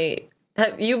reminds me.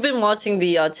 have you been watching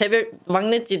the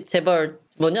막내집 재벌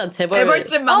뭐냐 재벌?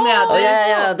 재벌집 막내 Oh 아들.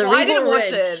 yeah. The Oh, I didn't Reborn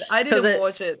watch Rich. it. I 'Cause didn't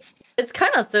watch it. It's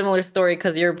kind of similar story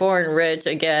because you're born rich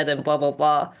again and blah blah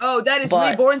blah. Oh, that is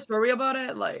But- Reborn story about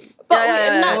it. Like, But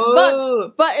Yeah.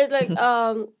 oh, but it's like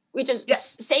we just Yeah.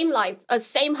 same life,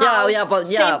 same Yeah, house,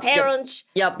 same parents,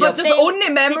 Yep. But just same only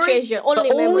memory? situation, only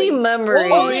The only memory.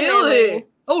 memory. Oh, Only really? memory.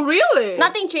 Oh, really?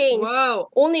 Nothing changed. Whoa.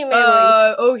 Only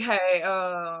memories. Okay.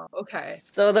 Okay.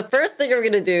 So the first thing you're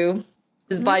gonna do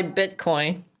is buy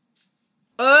Bitcoin.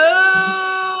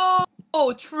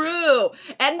 Oh, true.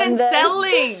 And then And then-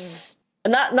 selling.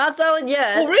 Not selling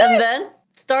yet. Oh, really? And then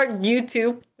start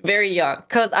YouTube very young.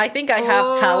 Cause I think I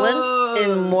have talent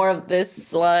in Oh. more of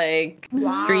this like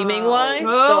streaming Wow. wise.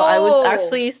 So I would Oh.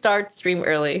 actually start stream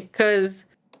early. Cause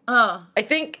I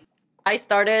think I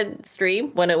started stream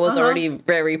when it was Uh-huh. already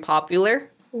very popular.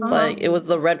 Like it was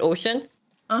the Red Ocean.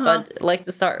 But I like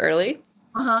to start early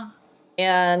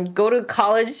and go to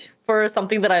college for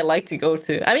something that I like to go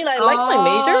to. I mean, I like my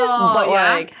major, Oh, but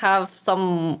yeah? like have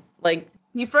some like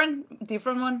Different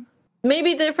one?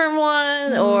 maybe different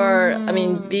one, or I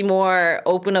mean, be more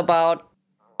open about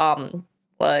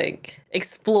like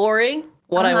exploring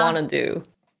what I want to do.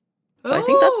 I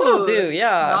think that's what I'll do. Ooh,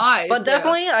 Yeah, nice, but yeah.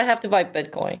 definitely I have to buy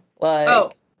Bitcoin. Like,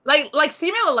 Oh, like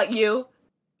similar like you.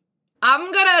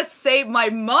 I'm gonna save my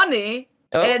money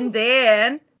oh, and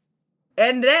then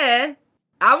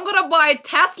I'm gonna buy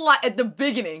Tesla at the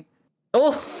beginning.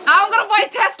 oh, I'm gonna buy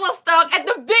Tesla stock at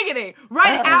the beginning,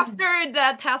 right Uh-oh. after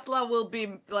that Tesla will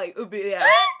be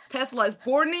Tesla is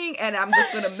burning, and I'm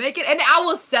just gonna make it, and I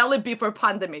will sell it before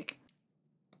pandemic.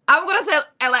 I'm gonna sell,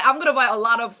 and like I'm gonna buy a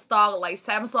lot of stock like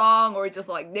Samsung or just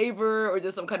like Naver or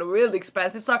just some kind of really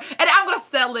expensive stock, and I'm gonna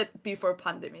sell it before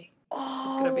pandemic.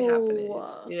 It's gonna be happening.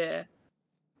 Yeah.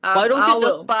 why don't I you will.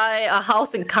 just buy a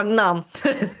house in Gangnam?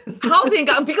 Housing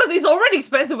because it's already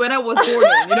expensive when I was born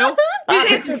in, you know?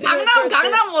 It's True, Gangnam, true.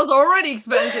 Gangnam was already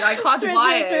expensive. I can't True,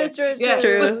 buy true, it. true, Yeah,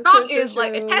 true. but stock True, is true,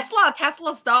 like true.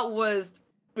 Tesla stock was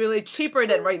really cheaper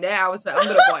than right now, so I'm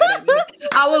gonna buy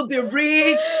it. I will be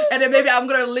rich, and then maybe I'm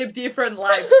gonna live different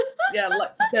life. Yeah,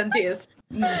 like than this.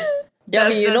 Yeah, but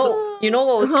That's- you know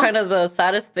what was Uh-huh. kind of the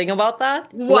saddest thing about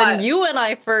that? What? When you and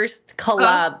I first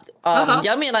collabed, Uh-huh.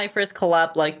 Yummy and I first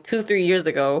collabed like 2-3 years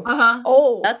ago. Uh-huh.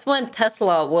 Oh. That's when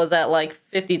Tesla was at like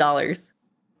 $50.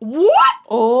 What?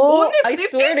 Oh. Only I 50?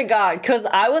 swear to God, because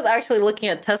I was actually looking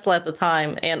at Tesla at the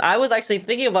time, and I was actually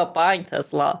thinking about buying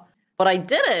Tesla, but I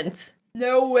didn't.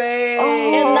 No way.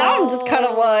 And now I'm just kind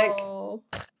of like- Oh.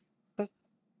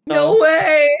 No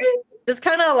way. Just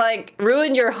kind of like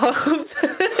ruin your hopes.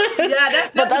 Yeah,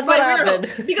 that's but that's my what weird-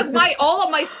 happened. Because all of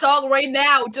my stock right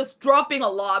now just dropping a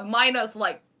lot, minus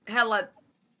like hella.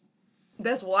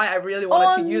 That's why I really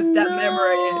wanted to use that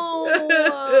memory.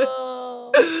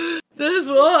 That's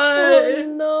why. Oh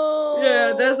no.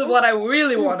 Yeah, that's what I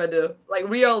really want to do. Like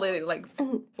really, like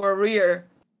for real.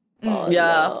 Oh,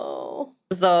 Yeah. no.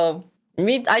 So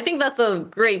I think that's a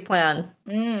great plan.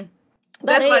 Mm.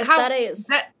 That That's like is, how- that is.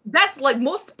 That's like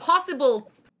most possible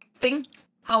thing.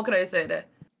 How can I say that?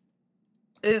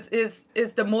 Is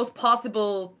the most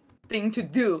possible thing to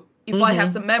do if I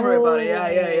have some memory about it.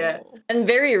 Yeah. And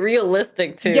very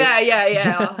realistic too.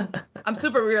 Yeah. I'm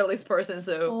super realist person,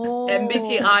 so Oh.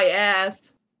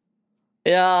 MBTIS.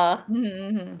 Yeah.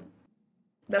 Mm-hmm.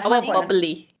 That's How my about plan.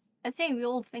 bubbly? I think we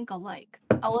all think alike.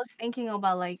 I was thinking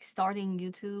about like starting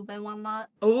YouTube and whatnot.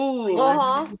 Ooh.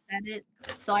 Uh-huh. You said it.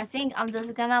 So I think I'm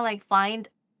just gonna like find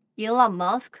Elon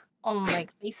Musk on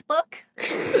like Facebook.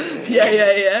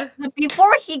 Yeah. But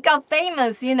before he got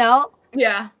famous, you know?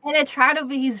 Yeah. And I try to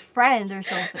be his friend or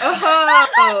something.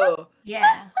 Oh.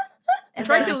 Yeah. And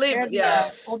Try then to I live, share the, yeah.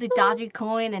 all the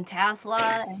Dogecoin and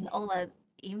Tesla and all the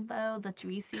info, the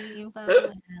juicy info.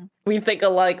 And We think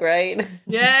alike, right?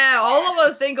 Yeah, all of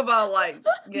us think about like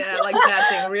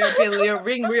that thing,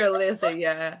 being realistic,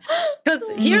 yeah. Because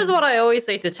here's what I always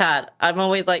say to Chad. I'm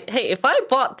always like, hey, if I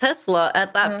bought Tesla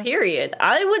at that Uh-huh. period,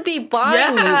 I would be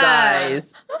buying you Yeah.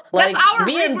 guys like our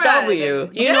BMW.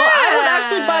 regret. You know, I would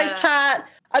actually buy Yeah. Chad.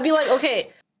 I'd be like, okay,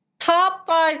 top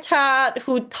 5 Chad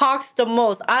who talks the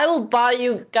most. I will buy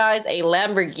you guys a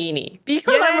Lamborghini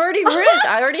because I'm Yeah. already rich.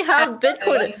 I already have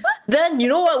Bitcoin. Okay. Then you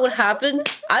know what would happen?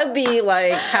 I'd be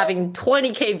like having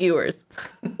 20K viewers.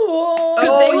 Oh.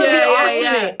 Oh, They would be yeah,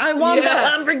 auctioning. I want Yeah.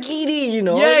 that Lamborghini, you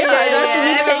know? Yeah, I'd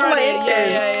actually be paying my everybody,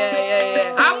 interest.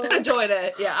 yeah. I'm gonna join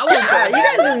it. Yeah, I will Yeah, join you it.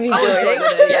 guys would be I will joining.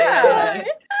 join it. Yeah.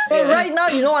 But Yeah. right now,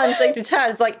 you know what I'm saying to Chad?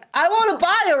 It's like, I want to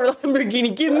buy a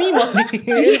Lamborghini. Give me money.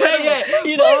 Yeah.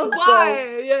 You know? Please buy.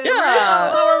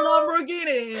 yeah. Our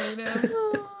Lamborghini. You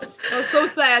know? Oh, so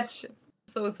sad.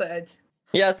 So sad.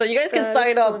 Yeah, so you guys can That's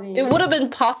sign up. funny. It would have been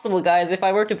possible, guys, if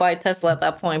I were to buy a Tesla at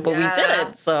that point, but we Yeah.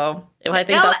 didn't. So if I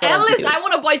think At, that's what at I'll least do. I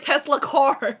want to buy Tesla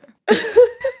car.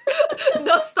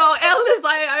 The stock. At least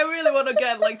I really want to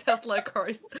get like Tesla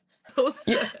cars. So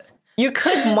sad. You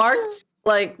could mark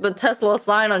like the Tesla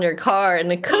sign on your car,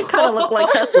 and it could kind of look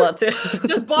like Tesla too.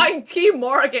 Just buying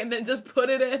T-Mark and then just put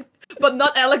it in, but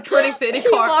not electronic city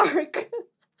car. Mark.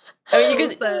 I mean, you So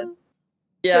could, sad.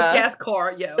 yeah, Just gas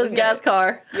car. Yeah. just okay. gas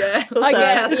car. Yeah. So I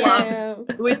sad. guess. Tesla.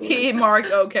 Yeah. With T-Mark.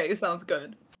 Okay, sounds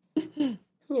good.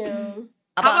 Yeah.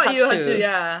 How about you, Hachu? Hachu?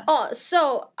 Yeah. Oh,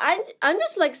 so I'm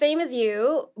just like same as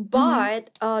you, but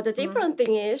the different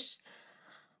thing is,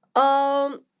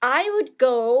 I would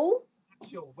go.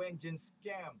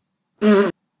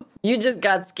 You just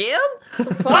got scammed?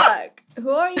 Fuck. Who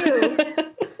are you?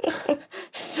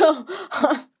 So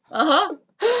Uh-huh.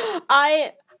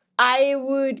 I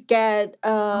would get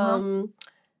the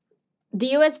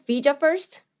US visa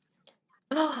first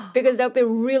because that would be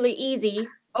really easy.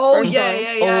 Oh Or yeah, so.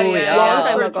 yeah, yeah, Oh, yeah. yeah. Long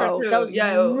time True, ago, true, that was true.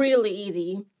 Yeah. really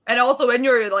easy. And also when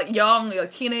you're like young,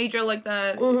 like teenager like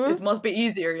that, Mhm. it must be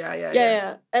easier. Yeah, yeah,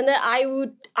 Yeah. And then I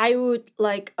would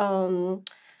like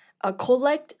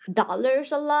collect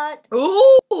dollars a lot,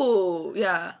 Ooh,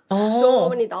 yeah, so Oh.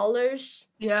 many dollars,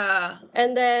 yeah.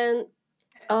 and then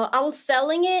I was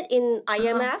selling it in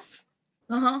IMF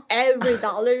Uh-huh. every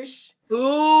dollars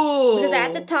Ooh. because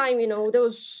at the time, there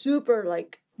was super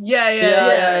like Yeah, Yeah,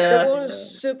 the yeah. one was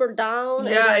super down,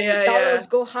 and Yeah, then yeah, dollars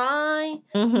go high.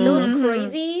 Mhm. That was Mhm.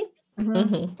 crazy. Mhm.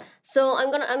 Mhm. So I'm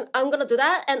gonna do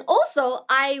that, and also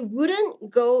I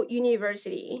wouldn't go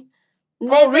university.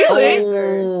 Never, really?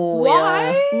 ever. Oh,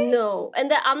 Why? yeah. No, and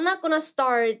then I'm not gonna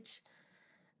start.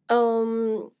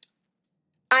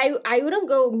 I wouldn't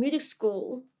go music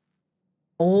school.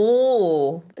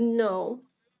 Oh. No,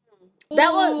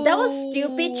 that was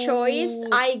stupid choice.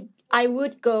 Ooh. I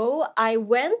would go. I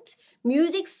went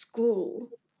music school.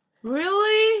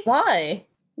 Really? Why?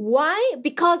 Why?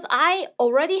 Because I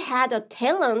already had a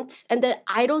talent, and then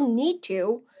I don't need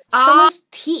to. Ah. Someone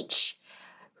teach.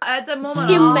 At the moment.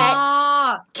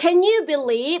 Ima- Can you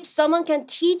believe someone can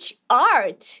teach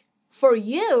art for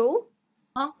you?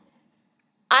 Huh?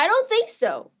 I don't think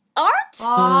so. Art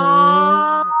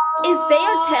Ah. is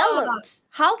their talent.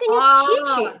 How can you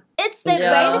teach it? It's the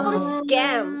Yeah. basically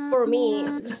scam for me.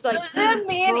 Just like Does that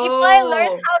mean if I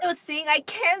learn Bro. how to sing, I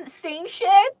can't sing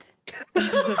shit?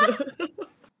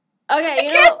 okay,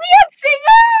 you Can't know, be a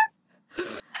singer?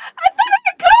 I thought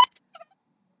I could.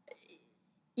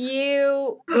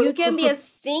 you can be a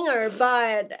singer,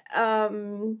 but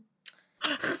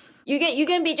you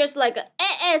can be just like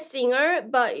a singer,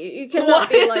 but you cannot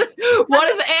be like What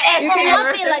is you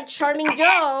cannot be like Charming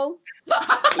Joe.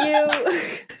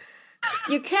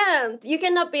 You can't. You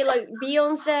cannot be like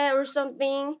Beyonce or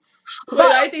something.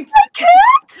 But I think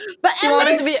But She at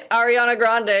wanted least, to be Ariana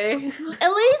Grande.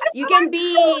 at least you can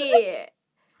be.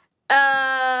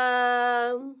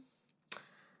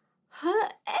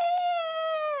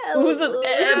 Who's an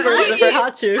person for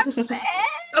Hachu?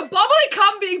 a bubbly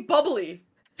can't be bubbly.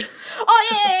 Oh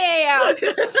yeah.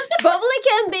 Bubbly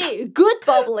can be good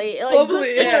bubbly, like Bubbly, good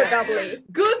singer yeah. bubbly.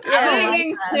 Good Yeah.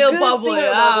 singing, still Good bubbly.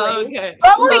 singer Ah, bubbly. okay.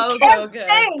 Bubbly Oh, can't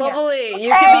sing. Bubbly, you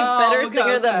can be Oh, better okay,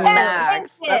 singer than okay.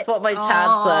 Max. That's what my chat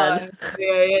said.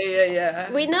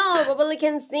 Yeah. We know Bubbly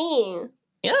can sing,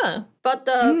 Yeah. but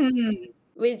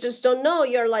we just don't know.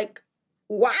 You're like,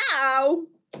 wow.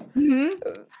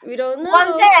 We don't know.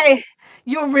 One day,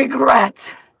 you'll regret.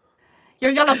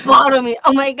 You're gonna bother me.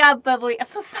 Oh my god, Bubbly, I'm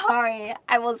so sorry.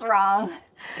 I was wrong.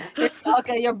 You're so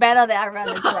good. You're better than I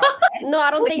really thought. No,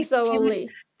 I don't think so, Bubbly.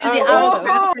 Do the I don't think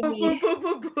so. opposite for me.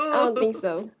 I don't think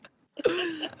so.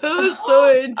 That was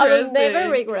so interesting. I will never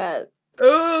regret.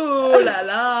 Ooh la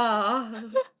la.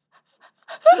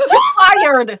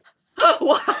 Fired.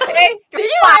 What? Okay? Did you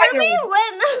You're hire me? fired.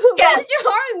 When? When Yes. did you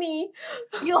hire me?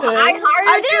 I hired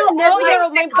I you didn't know as you're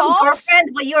my second boss. girlfriend,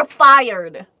 but you're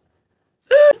fired.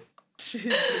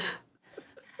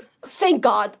 Thank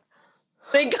God.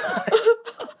 Thank God.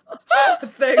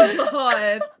 Thank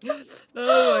God.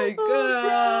 Oh my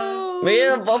god. Me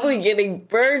and Bubbly getting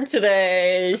burned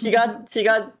today. She got,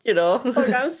 Look,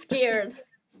 I'm scared.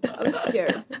 I'm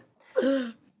scared.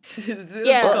 This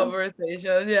Yeah.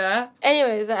 conversation, yeah.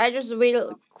 Anyways, I just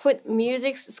will quit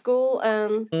music school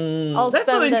and Mm. I'll That's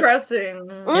so spend that. interesting.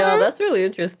 Yeah, that's really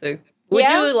interesting. Would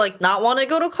Yeah. you like not want to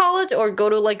go to college or go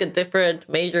to like a different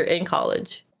major in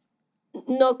college?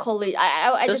 No college.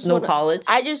 I Just just no want. college.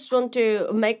 I just want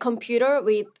to make computer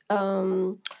with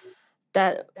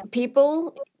that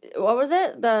people. What was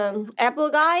it? The Apple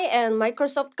guy and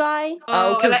Microsoft guy.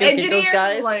 Oh, okay, like okay, those engineer,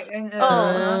 guys? like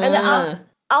Oh, and then Ah.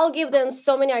 I'll give them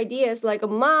so many ideas like a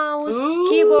mouse, Ooh.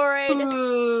 keyboard.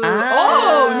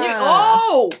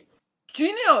 Oh,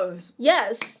 genius.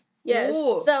 Yes.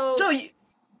 Ooh. So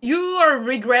you are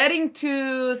regretting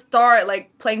to start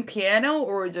like playing piano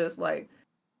or just like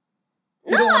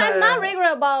you no, don't I'm not wanna-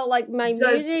 regret about like my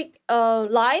Just- music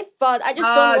life, but I just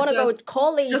don't want to go to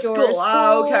college just or school.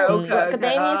 school Okay, or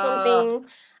academia or something.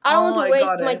 I don't want I to waste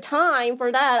got my it. time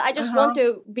for that. I just want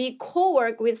to be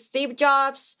co-work with Steve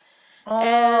Jobs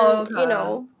and you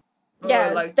know,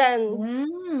 yes. like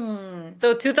Then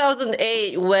So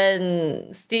 2008,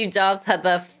 when Steve Jobs had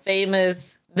that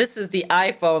famous "This is the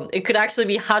iPhone," it could actually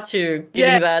be Hachu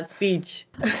giving Yeah. that speech.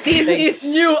 this Like, is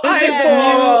new This is the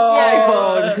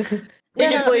iPhone. new iPhone. You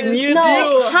can play music.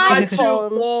 No, Hachu iPhone,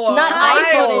 phone. not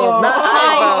iPhone, not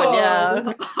iPhone, iPhone.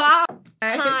 yeah.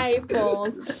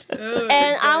 iPhone.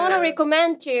 And I want to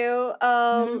recommend you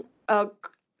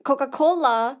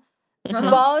Coca-Cola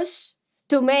boss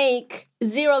to make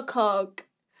zero Coke.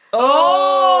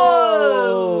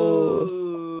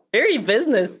 Oh. Very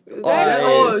business. There's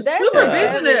Oh, there's super my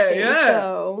business, everything, yeah.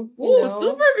 So, you Oh, know.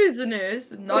 super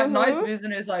business. Nice Mhm.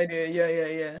 business idea.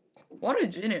 Yeah. What a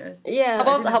genius. Yeah.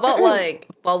 How about like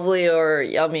Bubbly or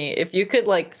Yummy? If you could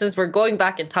like, since we're going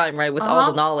back in time, right, with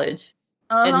all the knowledge,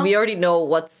 and we already know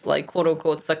what's like quote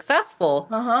unquote successful,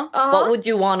 what would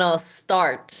you want to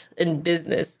start in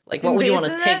business? Like, what In would you want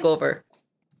to take business? over?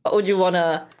 What would you want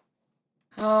to?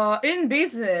 In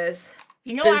business.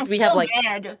 You know, Since I'm we so have, like-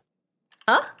 mad.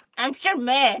 Huh? I'm so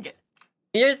mad.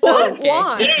 You're still okay.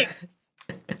 Why?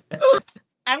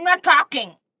 I'm not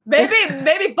talking.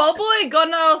 Maybe Bubbly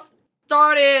gonna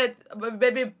start it.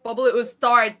 Maybe Bubbly will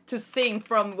start to sing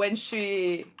from when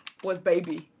she was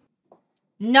baby.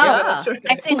 No, Yeah.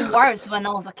 I sing worse when I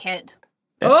was a kid.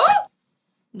 Oh?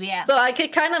 Yeah. So I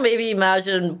could kind of maybe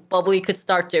imagine Bubbly could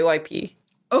start JYP.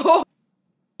 Oh,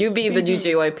 You be the new BB.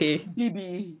 JYP.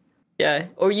 BB. Yeah.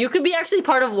 Or you could be actually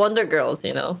part of Wonder Girls,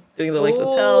 you know? Doing the like the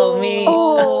Oh. tell me.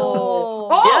 Oh.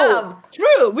 Oh,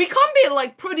 true. We can't be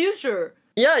like producer.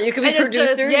 Yeah, you could be And it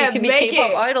just- producer, yeah, you could be make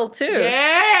K-pop it. idol too.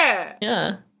 Yeah.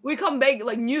 Yeah. We can make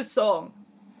like new song.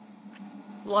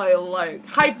 Like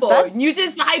hypo. That's- New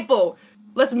just hypo.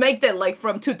 Let's make that like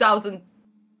from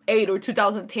 2008 or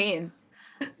 2010.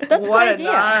 That's a What good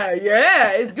idea. Yeah,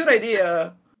 it's good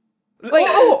idea. Wait.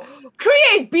 Oh,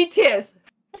 create BTS.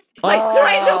 Like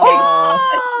straight to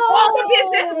all the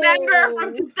business members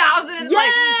from 2000. Yeah.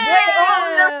 Like they're all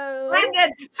there. And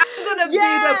then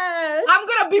I'm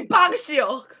gonna be Bang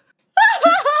Seok.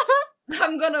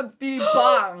 I'm gonna be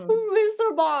Bang.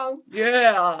 Mr. Bong.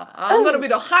 Yeah, I'm gonna be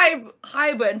the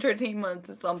Hype Entertainment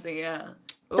or something. Yeah,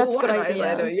 That's what good a nice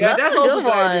idea. Yeah, That's that's a also good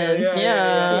good idea. one.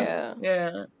 Yeah.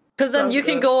 Yeah. Because then Sounds you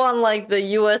can good. go on like the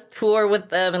US tour with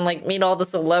them and like meet all the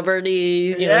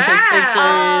celebrities, you know, take Yeah. pictures.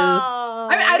 I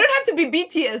mean, I don't have to be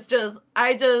BTS.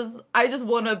 I just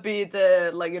wanna be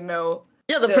the like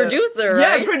Yeah, the the- producer,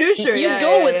 yeah, right? producer, You yeah,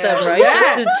 go yeah, with yeah. them, right?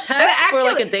 Yeah. Just to check for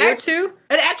like a day or actually- two.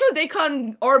 And actually, they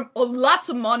can earn lots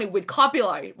of money with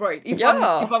copyright, right? If Yeah.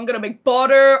 I'm gonna make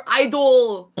Butter,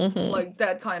 Idol, Mhm. like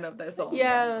that kind of that song.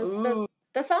 Yes, Ooh.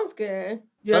 that sounds good.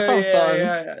 Yeah, That sounds yeah, fun.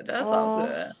 Yeah, that sounds Oh.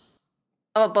 good.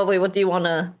 How about Bubbly? What do you want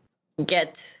to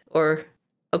get or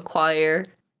acquire?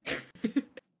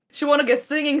 She wanna get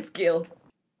singing skill.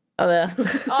 Oh, yeah.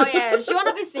 Oh yeah, she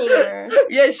wanna be singer.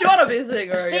 Yeah, she wanna be a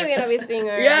singer. She yeah. wanna be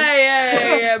singer.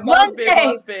 Yeah. One Must be.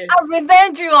 day, I'll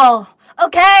revenge you all.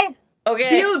 Okay?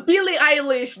 Okay. Billie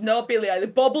Eilish, no Billie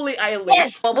Eilish, Bubbly Eilish.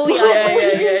 Yes. Bubbly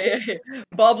Yeah.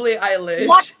 Bubbly Eilish.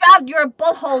 Watch out your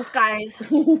buttholes, guys.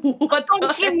 What Don't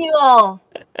the- chim you all.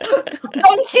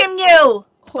 Don't chim you.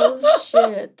 Oh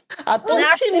shit. I I'm don't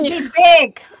actually see be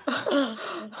big.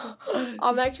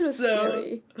 I'm actually So-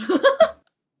 scary.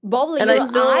 Bubbly, And I your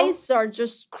still- eyes are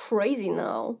just crazy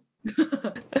now.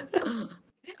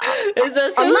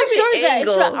 It's I'm not sure if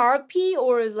it's an RP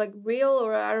or is like real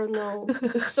or I don't know.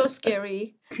 It's so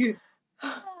scary.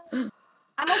 I'm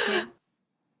okay.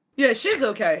 Yeah, she's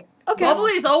okay. Okay.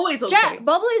 Bubbly is always okay. Jack,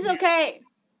 Bubbly's okay.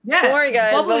 Yeah. Don't worry,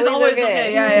 guys. Bubbly is Bubbly's always okay.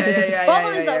 okay. Yeah.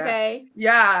 Bubbly's yeah. okay.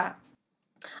 Yeah.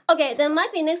 Okay, then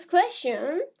might be next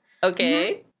question.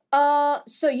 Okay.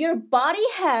 So your body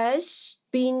has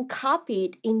been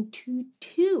copied into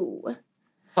two.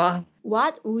 Wow.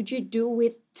 What would you do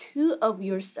with two of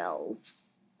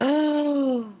yourselves?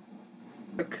 Make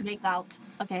out.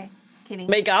 Okay. Kidding.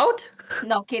 Make out?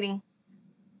 No, kidding.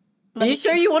 Are you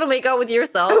sure you want to make out with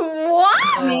yourself?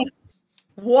 What? Me.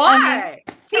 Why?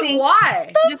 Kidding.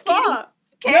 Why? Just kidding. Fuck.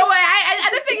 Okay. No way. I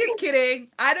don't think he's kidding.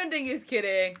 I don't think he's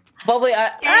kidding. Bubbly, No.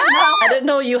 I didn't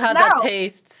know you had that No.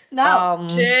 taste. No. I don't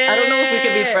know if we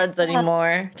can be Shit. friends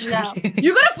anymore. No.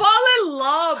 You're gonna fall in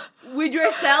love with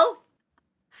yourself.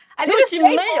 I No, didn't she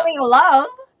say may- falling in love.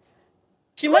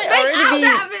 She might Like, already how be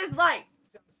that is like.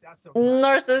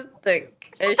 narcissistic.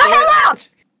 And she The hell might-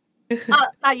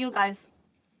 up! Not you guys.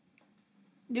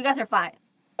 You guys are fine.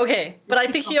 Okay, but I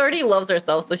think she already loves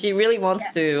herself, so she really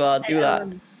wants to do that.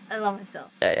 I love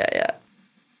myself. Yeah.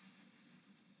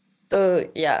 So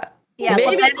yeah. Yeah,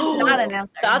 Maybe but that is not an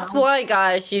answer. that's no. why,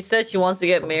 guys, she said she wants to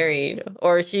get married,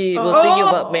 or she was thinking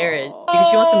about marriage Oh. because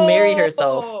she wants to marry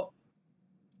herself.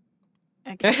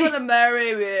 Okay. She's gonna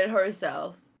marry with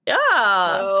herself. Yeah.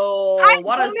 So I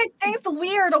what don't is? make things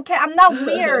weird, okay? I'm not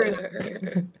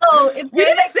weird. So if We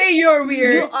there's didn't say you're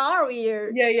You weird. are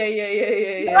weird.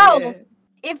 Yeah. No.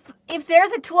 if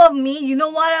there's a two of me, you know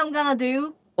what I'm gonna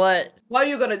do? What? What are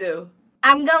you gonna do?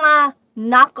 I'm gonna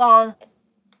knock on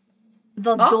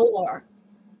the Huh? door.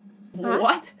 Huh?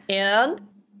 What? And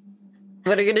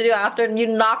what are you gonna do after you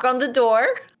knock on the door?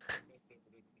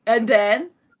 And then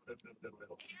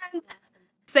And,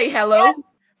 say hello.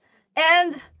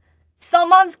 and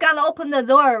someone's gonna open the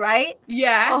door, right?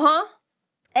 Yeah. Uh-huh. Uh-huh.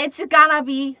 It's gonna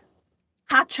be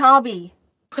HAchubby.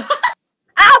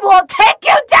 I will take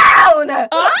you down!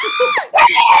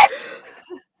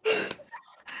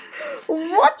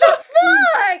 What the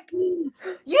fuck? You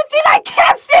think I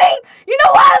can't sing? You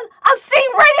know what? I'll sing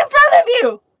right in front of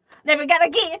you. Never gonna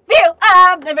give you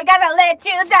up. Never gonna let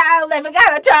you down. Never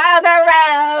gonna turn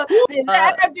around.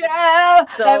 Never do.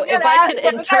 So if I could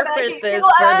interpret this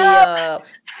for the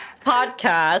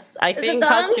podcast, I it think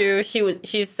done? Hachu,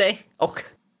 she's saying, oh,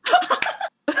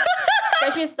 Yeah,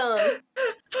 she's done.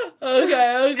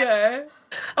 Okay.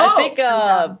 I think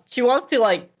done. she wants to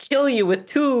like kill you with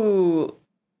two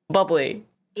bubbly.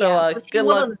 So but she good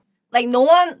luck. wouldn't- Like no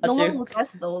one Hachu. will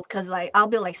guess though, cause like I'll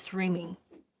be like streaming.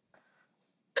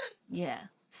 Yeah,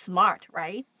 smart,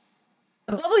 right?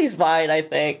 Bubbly's fine, I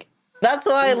think. That's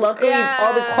why luckily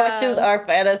all the questions Yeah. are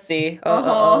fantasy.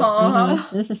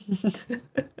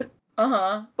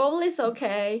 Uh-huh. Bubbly's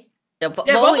okay. Yeah,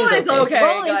 Yeah, Bubble is okay,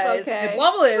 Bubbly's guys. okay. Yeah,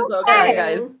 Bubble is okay. Alright,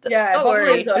 guys. Yeah, Don't Bubble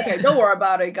worry. is okay. Don't worry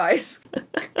about it, guys.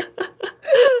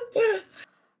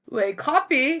 Wait,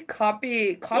 copy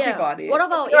Yeah. body. What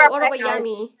about You're what about right, guys.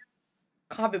 Yummy?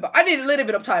 Copy body. I need a little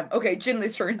bit of time. Okay,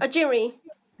 Jinli's turn. Jinri.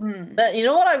 But you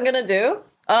know what I'm gonna do?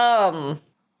 I'm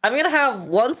gonna have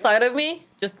one side of me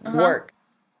just work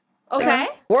Okay.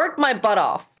 my butt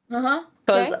off Uh-huh.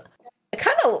 because Okay. I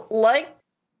kind of like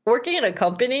working in a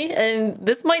company, and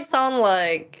this might sound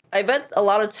like I bet a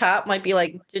lot of chat might be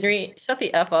like, Jinri, shut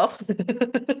the f up,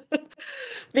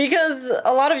 because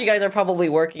a lot of you guys are probably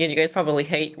working and you guys probably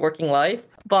hate working life.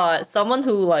 But someone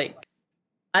who like,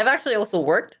 I've actually also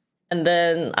worked, and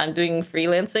then I'm doing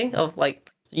freelancing of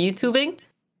like YouTubing.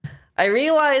 I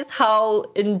realized how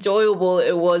enjoyable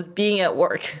it was being at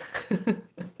work.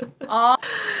 Oh.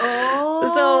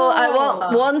 Oh. So I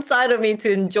want one side of me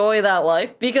to enjoy that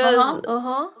life because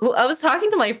Uh-huh. I was talking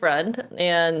to my friend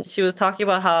and she was talking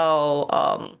about how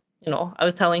I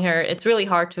was telling her it's really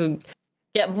hard to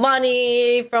get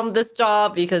money from this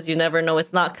job because you never know,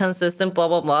 it's not consistent, blah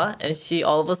blah blah. And she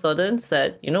all of a sudden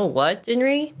said, "You know what,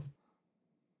 Jinri?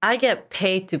 I get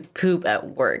paid to poop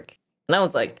at work." And I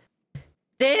was like,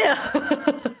 damn.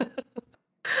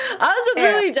 I was just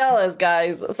really jealous,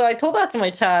 guys. So I told that to my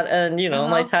chat, and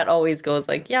my chat always goes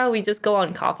like, "Yeah, we just go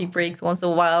on coffee breaks once in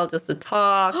a while just to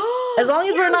talk. As long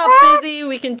as we're not busy,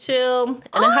 we can chill."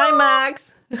 And then, hi,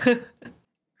 Max.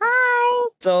 Hi.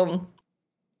 So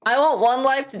I want one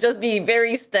life to just be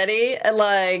very steady and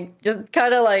like just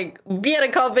kind of like be at a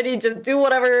company, just do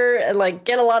whatever and like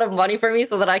get a lot of money for me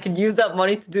so that I can use that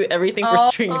money to do everything for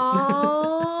stream.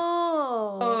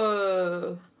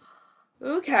 Oh.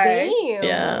 Okay. Damn.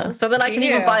 Yeah. So then I can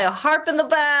even Damn. buy a harp in the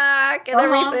back and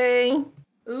everything.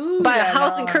 Ooh, Buy a yeah,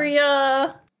 house in no.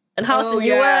 Korea and house Oh, in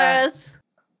yeah. US.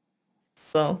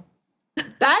 So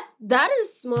That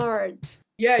is smart.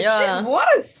 Yeah, Yeah. shit, what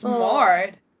is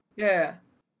smart? Yeah.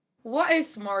 What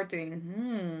is smart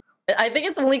thing? I think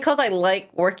it's only because I like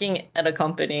working at a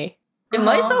company. It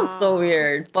might sound so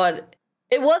weird, but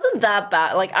it wasn't that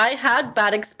bad. Like I had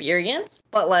bad experience,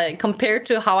 but like compared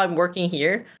to how I'm working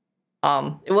here,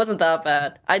 it wasn't that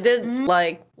bad. I did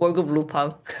like 월급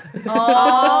루팡.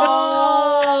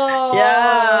 Oh.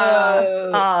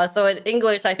 Yeah. So in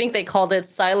English, I think they called it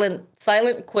silent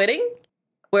quitting,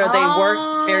 where they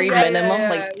work very minimum.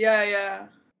 Like yeah.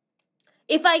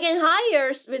 If I can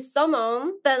hire with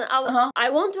someone, then I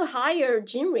want to hire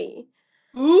Jinri.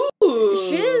 Ooh.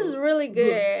 She's really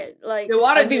good. Like Yeah,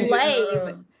 what is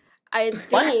slave. I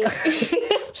What? think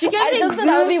she I can be just said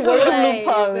I'll be good working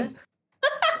slave.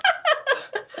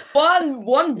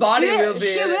 One body will be.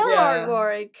 She will yeah. hard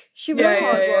work. She will Yeah,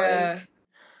 hard yeah, work.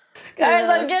 Guys,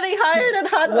 Yeah. I'm getting hired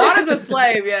at HAchubby. What a good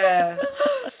slave, yeah.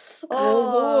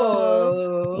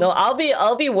 Oh. No, I'll be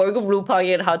월급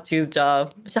루팡이 at Hachu's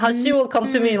job. Hachu will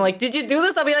come to me and like, did you do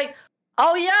this? I'll be like,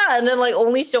 oh yeah, and then like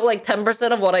only show like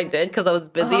 10% of what I did because I was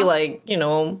busy like, you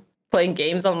know, playing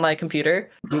games on my computer.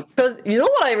 Because you know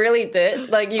what I really did?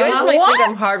 Like you guys might think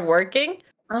I'm hardworking,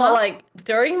 but like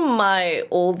during my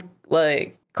old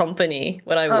like company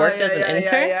when I worked as an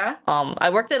intern, I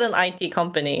worked at an IT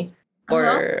company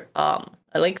for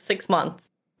like 6 months.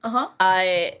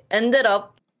 I ended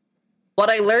up what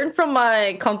I learned from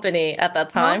my company at that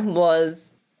time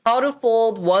was how to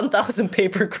fold 1,000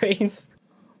 paper cranes.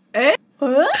 Eh?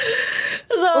 Huh?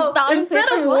 So 1,000 instead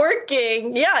papers, of what?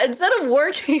 working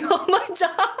on my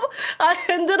job, I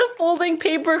ended up folding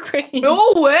paper cranes.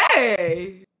 No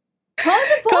way. How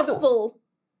is it possible?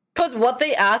 Because what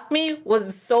they asked me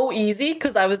was so easy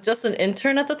because I was just an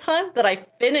intern at the time that I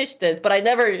finished it, but I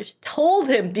never told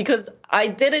him because I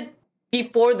did it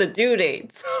before the due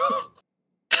date.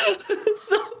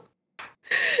 So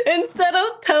instead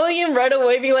of telling him right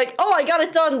away, be like, oh, I got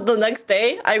it done the next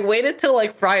day, I waited till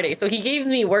like Friday. So he gives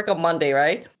me work on Monday,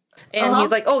 right? And he's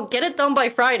like, oh, get it done by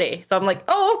Friday. So I'm like,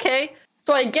 oh, okay.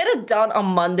 So I get it done on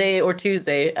Monday or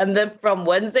Tuesday. And then from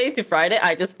Wednesday to Friday,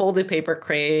 I just folded paper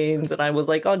cranes and I was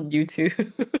like on YouTube.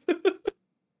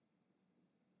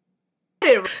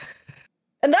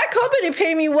 And that company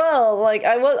paid me well. Like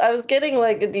I was getting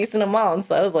like a decent amount,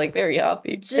 so I was like very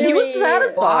happy. And he was Jinri,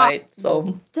 satisfied.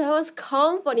 So that was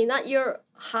company, not your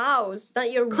house,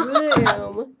 not your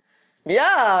room.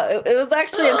 yeah, it was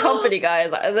actually a company,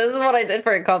 guys. This is what I did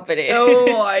for a company. Oh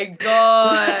my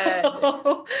god.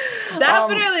 So,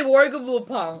 Definitely workable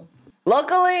pang.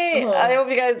 luckily, I hope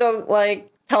you guys don't like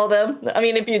tell them. I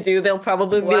mean, if you do, they'll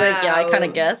probably be like, "Yeah, I kind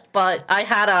of guessed." But I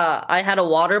had a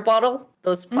water bottle,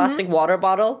 those plastic water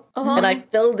bottle, and I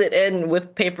filled it in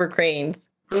with paper cranes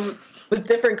with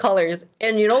different colors.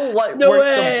 And you know what works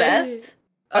the best?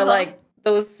 Are like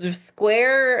those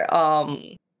square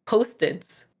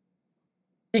Post-its.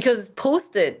 Because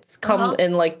Post-its come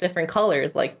in like different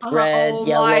colors, like red,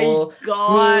 yellow, blue,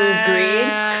 green.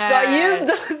 So I used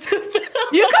those.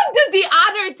 You can do the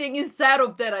other thing instead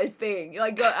of that, I think.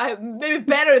 Like, maybe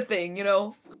better thing, you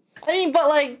know? I mean, but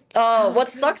like,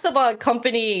 what sucks about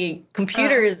company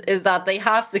computers is that they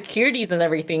have securities and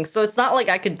everything. So it's not like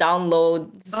I could download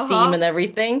Steam and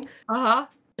everything.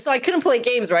 So I couldn't play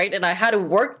games, right? And I had to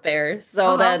work there.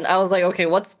 So then I was like, okay,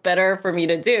 what's better for me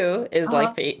to do is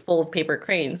like fold paper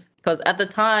cranes. Because at the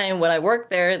time when I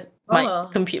worked there,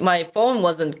 my phone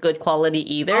wasn't good quality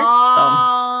either.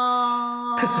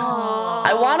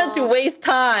 I wanted to waste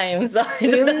time, so I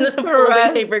just ended up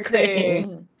folding paper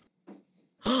cranes.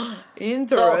 Interesting.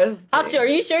 So, Hachi, are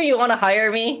you sure you want to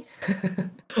hire me?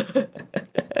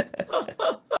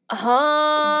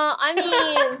 I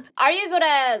mean, are you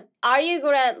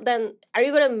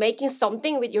good at making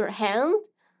something with your hand?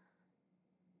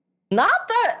 Not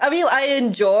that. I mean, I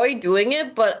enjoy doing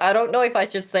it, but I don't know if I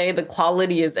should say the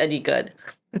quality is any good.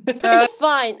 It's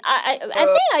fine. I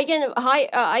think I can hire.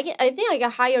 I think I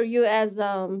can hire you as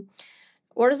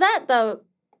what is that? The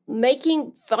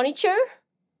making furniture.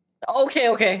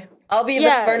 Okay. I'll be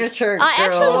the furniture girl. I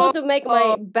actually want to make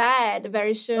my bed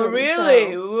very soon.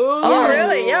 Really? So. Oh,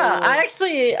 really? Yeah. I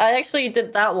actually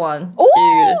did that one.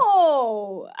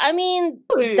 Oh, I mean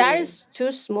that is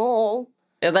too small.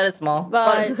 Yeah, that is small.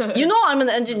 But you know I'm an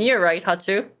engineer, right,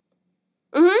 Hachu?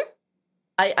 Mm-hmm.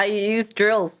 I use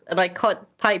drills and I cut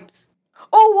pipes.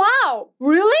 Oh wow!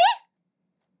 Really?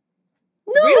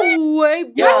 No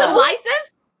way! You have a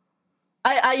license?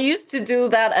 I used to do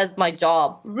that as my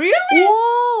job. Really?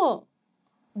 Whoa!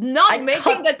 Not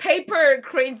making the paper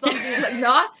crane something like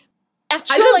not.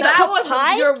 Actually, like that was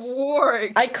pipes? your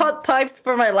work. I cut pipes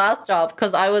for my last job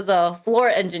because I was a floor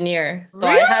engineer. So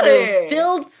Really? I had to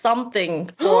build something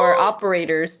for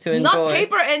operators to enjoy. Not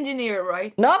paper engineer,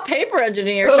 right? Not paper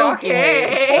engineer, shockingly.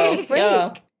 Okay. So,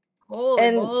 yeah.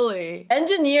 Holy moly.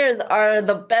 Engineers are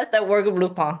the best at work of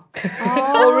Lupin.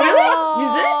 Oh, really?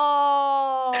 Is it?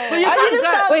 But you I can't need to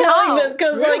stop Wait, telling how? this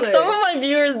because like some of my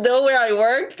viewers know where I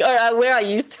work or where I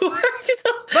used to work.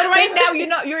 So. But right now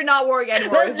you're not working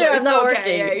anymore. That's true, I'm not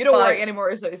working. Yeah, you don't work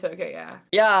anymore, so it's okay. Yeah.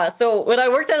 Yeah. So when I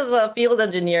worked as a field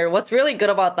engineer, what's really good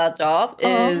about that job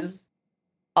is,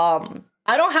 I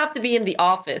don't have to be in the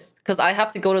office because I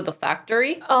have to go to the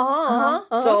factory.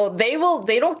 So they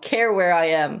don't care where I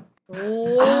am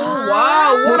Oh,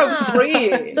 wow, what a Ah.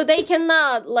 free. So they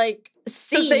cannot like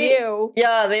see they- you.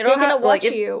 Yeah, they They don't cannot have like watch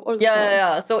if, you. All the yeah, time.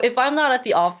 yeah, yeah. So if I'm not at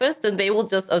the office, then they will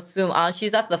just assume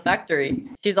she's at the factory.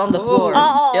 She's on the Oh. floor.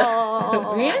 Oh,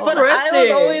 Yeah. But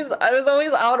Interesting. I was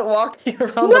always out walking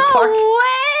around no the park.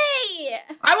 way!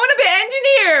 I want to be an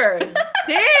engineer.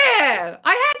 Damn,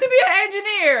 I have to be an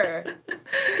engineer.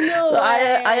 No So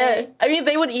way! I mean,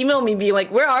 they would email me, be like,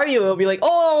 "Where are you?" I'll be like,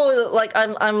 "Oh, like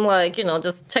I'm like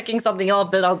just checking something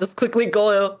up. Then I'll just quickly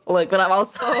go like when I'm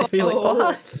outside." Be like,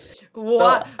 "Oh, hi."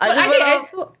 What? I But just I went think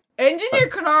off. engineer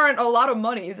can earn a lot of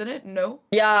money, isn't it? No.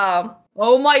 Yeah,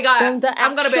 Oh my god, I'm the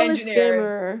I'm gonna be actual engineer.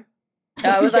 scammer.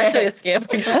 yeah, I was Yeah. actually a scammer.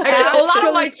 Actually, a lot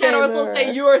of Actual my channels will say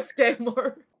scammer. you're a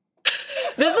scammer.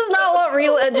 This is not what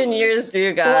real engineers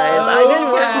do, guys. Wow.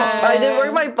 I did work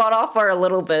Okay. my butt off for a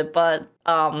little bit, but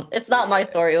it's not my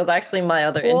story. It was actually my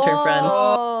other intern friends.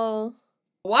 Whoa.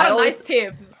 What I a always- nice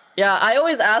tip. Yeah, I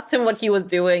always asked him what he was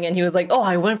doing, and he was like, "Oh,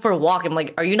 I went for a walk." I'm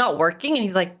like, "Are you not working?" And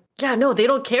he's like, "Yeah, no, they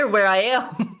don't care where I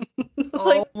am." It's Oh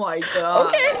like, my god.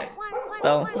 okay.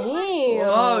 So Damn.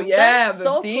 Oh, yeah, That's but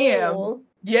so damn. cool.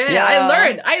 Yeah,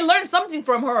 Yeah. I learned something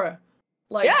from her.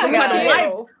 Like Yeah, some me kind of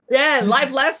too. life,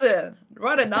 life lesson.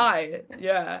 Rather nice.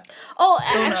 Yeah. Oh,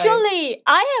 So nice. actually,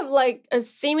 I have like a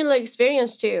similar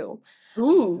experience too.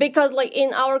 Ooh. Because like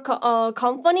in our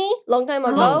company, long time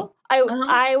ago,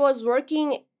 I was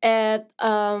working at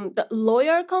the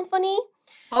lawyer company,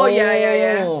 Oh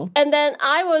yeah. Oh. and then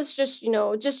I was just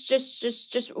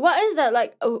just what is that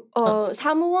like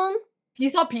사무원?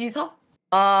 Pizza. like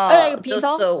a Just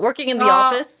pizza? working in the Uh,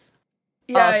 office.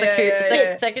 Yeah,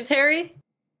 Secretary.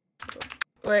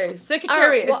 Wait,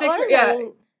 secretary. What is yeah. that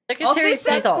mean? Secretary.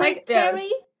 Assistant, Pizza. right? Yes.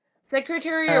 Secretary?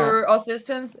 Secretary Uh. or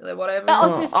assistants, like whatever.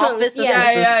 Assistants, office yes.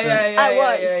 assistant. I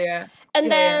was. Yeah. And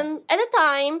Yeah, then at the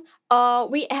time,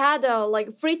 we had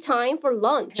like free time for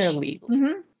lunch. Paralegal.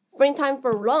 Mm-hmm. Free time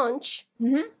for lunch.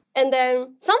 Mhm. And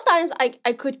then sometimes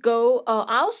I could go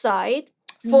outside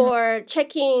for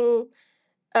checking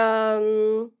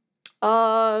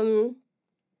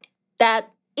that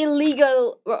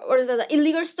illegal what is that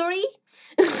illegal story?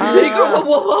 Illegal?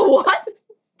 What?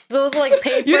 So it was like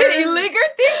paper. You did illegal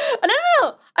thing?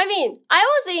 No. I mean, I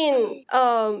was in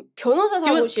변호사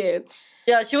She was- 사무실.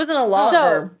 Yeah, she was in a law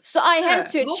firm. So I had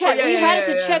Yeah. to check. Yeah, we yeah, had yeah,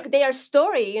 to yeah. check their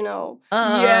story. Yeah.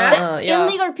 Yeah.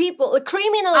 Illegal people, the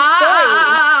criminal story.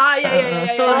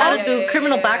 Yeah. So I had to do yeah,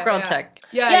 criminal yeah, background yeah. check.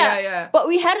 Yeah. But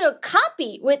we had a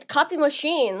copy with copy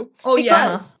machine Oh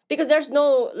yeah. because there's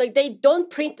no like they don't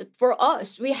print it for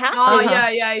us. We have Oh to.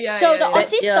 yeah. So the yeah.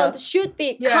 assistant should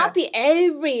be Yeah. copy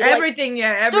every like, Everything,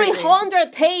 yeah, everything.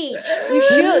 300 page. You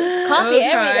should copy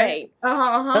every day.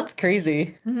 That's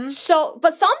crazy. So,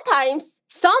 but sometimes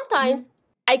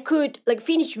I could like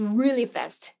finish really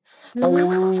fast.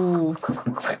 Oh.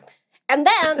 And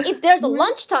then if there's a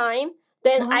lunchtime,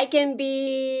 then I can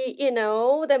be,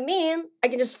 I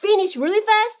can just finish really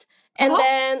fast and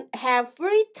then have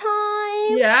free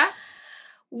time Yeah.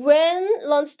 when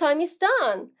lunchtime is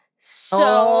done. So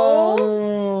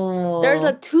Oh. there's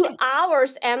a 2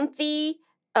 hours empty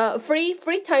free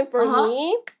time for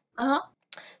me.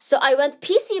 So I went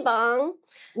PC bang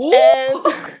Ooh. and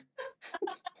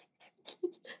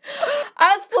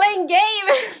I was playing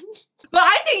games. But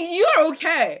I think you're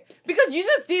okay because you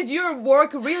just did your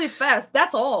work really fast.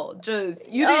 That's all. Just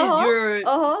you did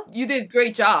you did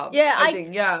great job. Yeah, I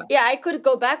think. Yeah. Yeah, I could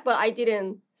go back, but I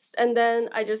didn't. And then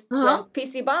I just went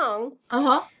PC bang.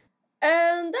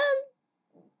 And then,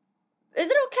 is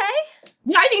it okay?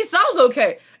 Yeah, I think it sounds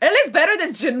okay. At least better than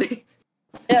Jinri.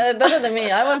 Yeah, better than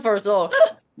me. I went for a solo.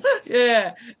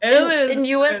 Yeah. In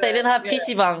US, they didn't have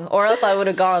PC방, or else I would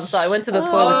have gone. So I went to the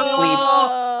toilet to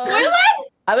sleep. Really?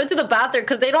 I went to the bathroom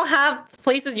because they don't have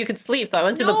places you could sleep. So I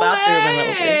went to the bathroom and that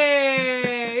was it.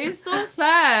 Way. It's so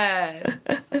sad.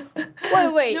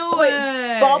 Wait, No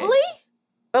way. Bubbly?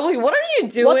 Bubbly, what are you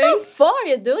doing? What the fuck are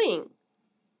you doing?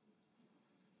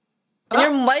 And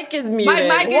your mic is muted.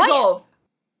 My mic is What? off.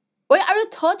 Why are you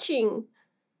touching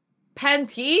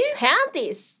Panties?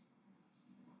 panties?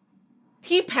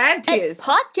 T panties.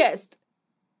 Podcast.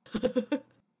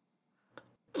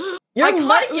 Your I mic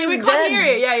can't, is we can't dead. hear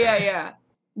it. Yeah.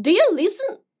 Do you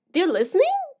listen? Do you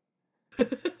listening?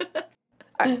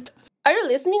 Are you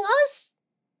listening us?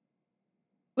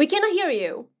 We cannot hear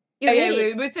you. You're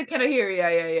muted. We still cannot hear it.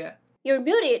 Yeah. You're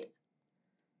muted.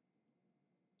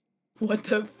 What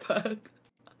the fuck?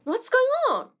 What's going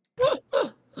on?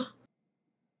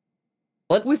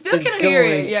 What We still is can hear it,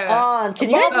 going yeah. on? Can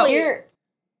you guys Bubbly. hear?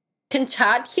 Can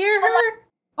Chad hear her?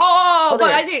 Oh, but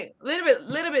there. I think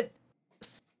little bit.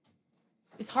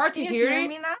 It's hard to Can you hear hear it.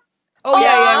 me now? Oh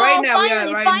yeah, right now,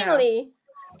 finally, right finally.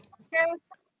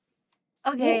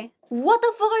 Okay. What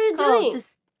the fuck are you Cool. doing?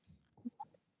 Just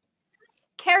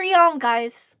carry on,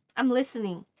 guys. I'm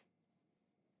listening.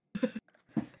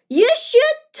 You should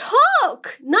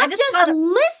talk, not just just gotta-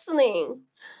 listening.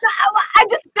 I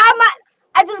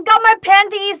just got my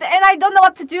panties and I don't know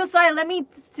what to do, so let me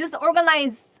just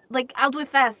organize. Like, I'll do it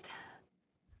fast.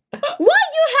 Why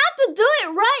you have to do it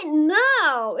right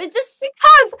now? It's just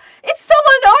Because it's so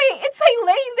annoying. It's like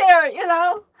laying there, you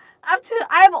know. I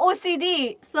have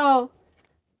OCD, so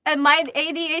and my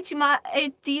ADMI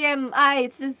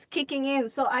it's just kicking in.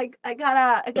 So I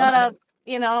gotta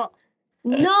you know.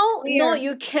 no, Weird.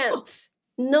 you can't.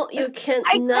 No, you can't.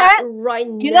 I Not can't. right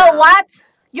now. You know what?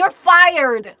 You're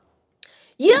fired.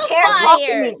 You can't talk to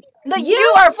fired. me. No,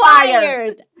 you are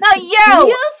fired. No, you.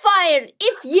 You fired.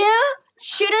 If you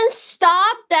shouldn't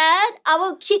stop that, I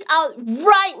will kick out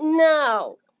right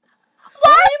now.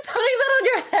 Why are you putting that on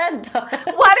your head?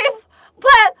 What if?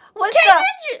 But what's Can the?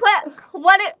 But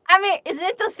what if? I mean, is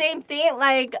it the same thing?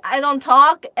 Like I don't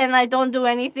talk and I don't do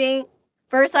anything,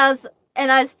 versus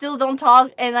and I still don't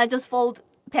talk and I just fold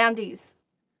panties.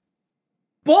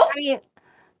 Both?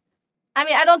 I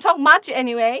mean, I don't talk much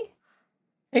anyway,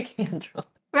 I can't draw.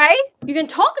 right? You can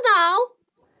talk now.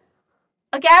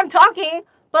 Okay, I'm talking,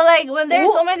 but like when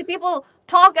there's so many people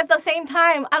talk at the same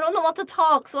time, I don't know what to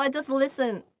talk, so I just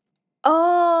listen.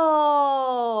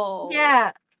 Oh.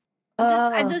 Yeah.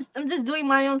 I'm just doing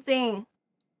my own thing.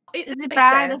 Is it makes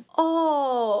bad? sense.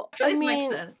 Oh. This I mean,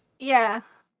 makes sense. Yeah.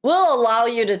 We'll allow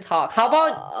you to talk. How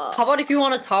about if you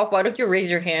want to talk, why don't you raise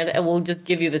your hand and we'll just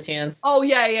give you the chance? Oh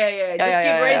yeah. Yeah, Just yeah, keep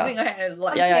yeah, raising a hand.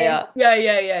 Like, Yeah.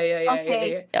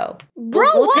 Okay. Yo. bro,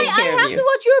 we'll why take I care of have you. to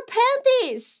watch your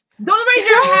panties? Don't raise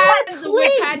your hands with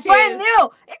please. panties. Brand new.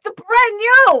 It's a brand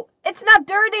new. It's not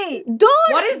dirty. Don't.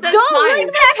 What is that Don't sign? ring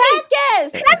my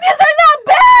panties. Panties are not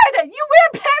bad. You wear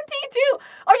panty too.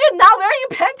 Are you not wearing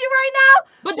a panty right now?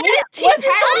 But that is What teen is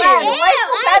panties. that? Why is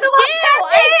I that about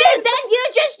do. panties? Then you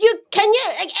can you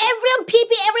like everyone pee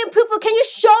everyone poo can you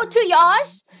show to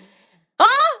yours?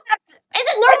 Huh? It's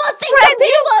a normal thing for brand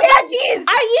new people. panties.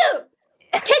 Are you?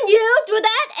 Can you do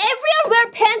that? Everyone wear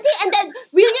panty and then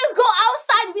will you go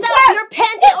outside without your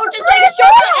panty or just like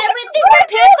show everything for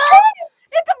people?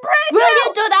 It's a brand new. Will you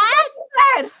do that?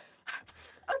 Bad.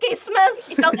 Okay, smells.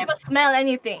 It doesn't even smell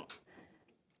anything.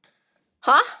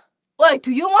 Huh? Wait,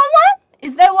 do you want one?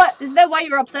 Is that why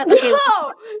you're upset? Okay,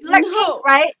 No. you like No. pink,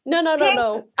 right?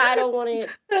 No. I don't want it.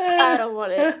 I don't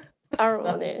want it. I don't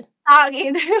want it.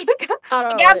 Talking. I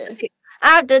don't want it.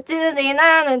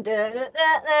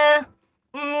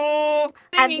 I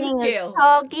Singing think skill. it's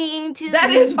talking to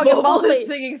That is Okay, vocal Bubbly.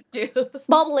 singing skill.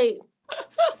 Bubbly.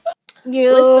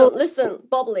 you. Listen,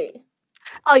 Bubbly.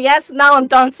 Oh yes, now I'm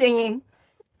done singing.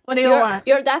 What do you want?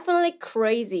 You're definitely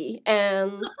crazy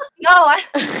and No, I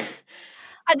just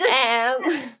and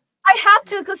I have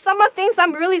to because someone thinks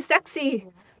I'm really sexy.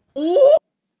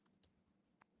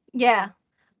 Yeah.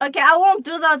 Okay, I won't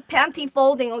do the panty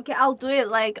folding. Okay, I'll do it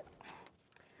like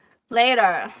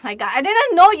later. I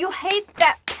didn't know you hate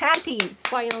that panties.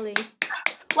 finally.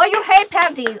 Why you hate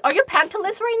panties? Are you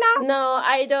pantless right now? No,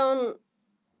 I don't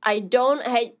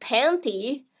hate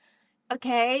panty,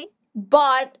 Okay.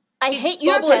 but I hate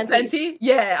your Bubbly's panties. panty?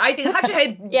 Yeah, I think Hachu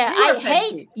hate Yeah, your I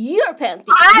hate panty. your panties.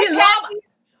 My You love- panties?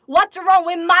 What's wrong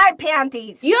with my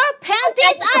panties? Your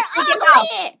panties are Figure it out.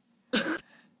 ugly.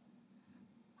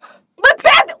 My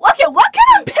pant. Okay, what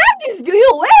kind of panties do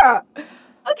you wear?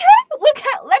 Okay,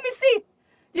 let me see.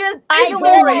 I you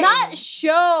will wearing? not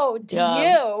show to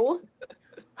Yeah. you.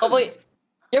 Oh wait,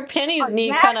 your panties need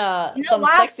yeah. kind of You know some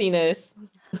what? sexiness.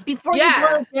 Before Yeah. you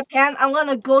go to Japan, I'm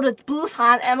gonna go to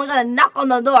Busan and I'm gonna knock on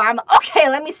the door. Okay,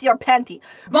 let me see your panty.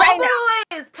 Right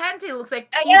now. Bubbly's panty looks like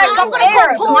And Kiwi you're I'm gonna gonna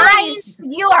compare call mine police. to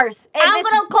yours. And I'm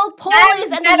this gonna call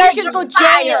police and then better you should go you're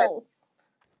fired. jail.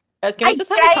 Guys, can we I just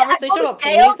have say- a I conversation go to about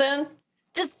jail. panties then?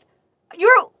 just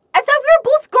I thought we were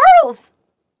both girls.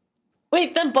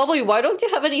 Wait, then Bubbly, why don't you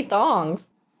have any thongs?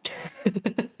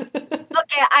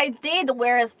 Okay, I did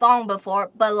wear a thong before,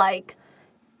 but like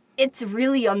it's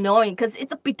really annoying because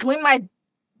it's between my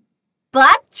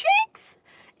butt cheeks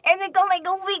and it go like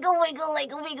a wiggle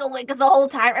the whole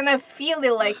time, and I feel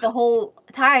it like the whole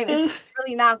time. It's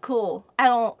really not cool. I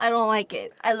don't like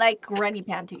it. I like granny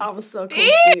panties. I'm so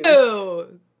confused.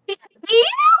 Ew!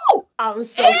 Ew! I'm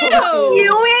so Ew.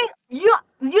 confused.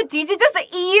 You did you just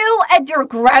ew at your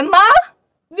grandma?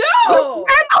 No! Your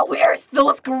grandma wears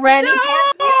those granny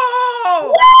panties. No!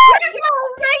 What? You're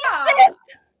racist.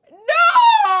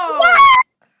 No! What?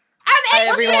 Hi,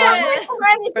 Asian! everyone.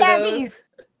 Granny For panties.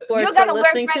 those who are You're still gonna wear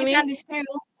listening to granny me, panties too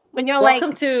when you're welcome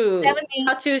like to 70.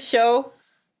 Hachu's show.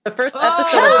 The first Oh.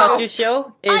 episode of Hachu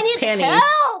show is I need panties.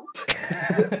 help.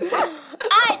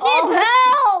 I need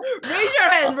help. Raise your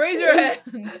hand. Raise your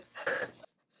hand.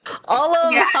 All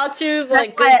of Yeah. Hachu's That's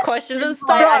like why- good questions and that's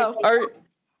why stuff I- are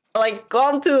like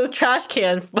gone to the trash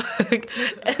can,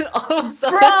 and all of a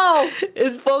sudden Bro.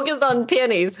 is focused on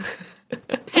panties.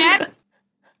 Pan.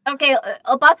 Okay,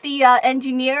 about the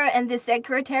engineer and the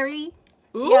secretary.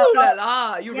 Ooh Yeah. la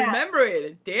la. You Yeah. remember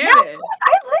it. Damn Yeah, of it. course,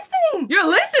 I'm listening. You're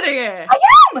listening it. I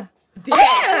am.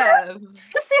 Damn.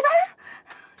 You see that?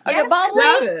 Okay, Yeah. Bubbly.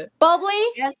 Love it. Bubbly.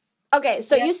 Yes. Okay,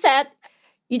 so Yes. you said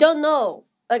you don't know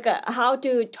like how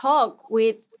to talk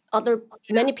with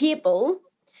many people.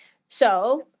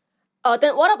 So,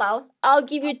 then what about I'll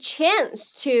give you a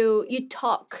chance to you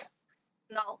talk.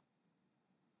 No.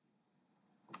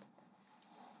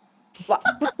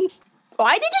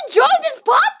 Why did you join this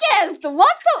podcast?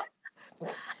 What's the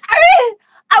I mean,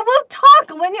 I will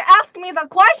talk when you ask me the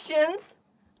questions.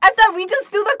 I thought we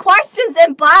just do the questions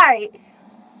and bye.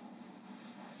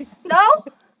 No?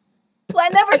 Well, I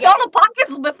never done a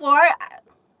podcast before.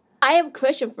 I have a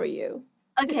question for you.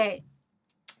 Okay.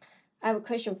 I have a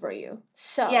question for you.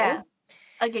 So, Yeah.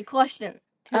 Okay, question.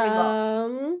 Here we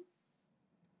go.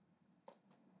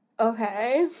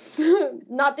 Okay.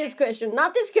 Not this question.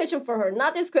 Not this question for her.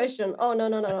 Not this question. Oh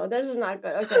no. This is not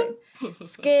good. Okay.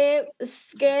 Skip.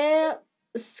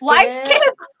 Why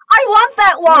skip? I want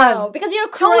that one. No, because you're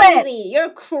Do it. crazy. You're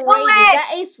crazy. it.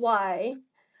 That is why.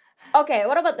 Okay,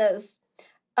 what about this?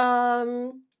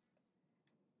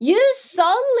 You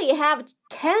suddenly have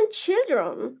 10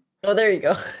 children. Oh, there you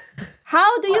go.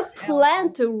 How do you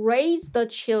plan to raise the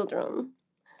children?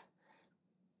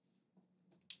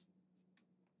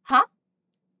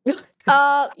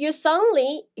 Huh? You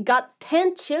suddenly got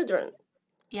 10 children.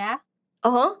 Yeah.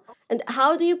 Uh-huh. And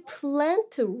how do you plan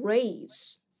to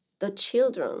raise the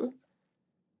children?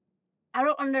 I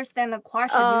don't understand the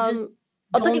question. You just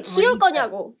어떻게 don't 키울 raise them.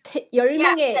 거냐고.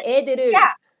 10명의 애들을.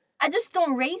 Yeah. I just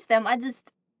don't raise them. I just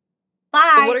So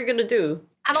bye. what are you gonna do?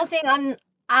 I don't think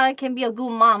I can be a good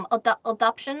mom.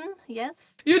 Adoption?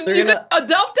 Yes. You They're you gonna- got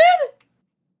adopted?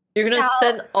 You're gonna Yeah,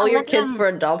 send all I'll your let kids them- for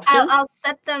adoption?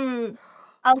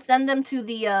 I'll send them to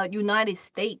the United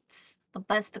States, the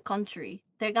best country.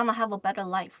 They're gonna have a better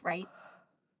life, right?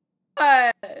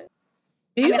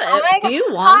 Do you, I mean, how am I do you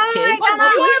how want am I kids? gonna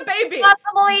But you're a baby.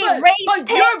 possibly But raise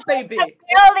 10 you're a baby. I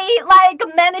barely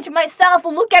like manage myself.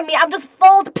 Look at me, I'm just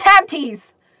fold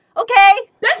panties. Okay?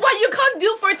 That's why you can't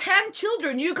do for 10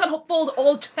 children. You can fold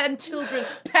all 10 children's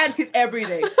panties every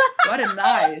day. What a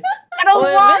nice. I don't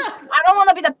Well, want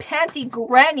to be the panty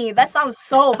granny. That sounds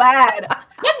so bad.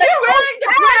 But you're wearing the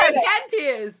bad. granny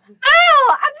panties. No,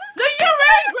 I'm just No, you're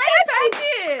wearing granny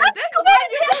panties. That's That's too why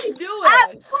many you panties. can do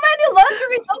it. too many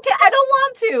laundries. Okay, I don't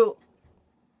want to.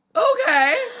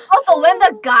 Okay. Also, when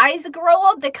the guys grow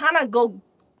up, they kind of go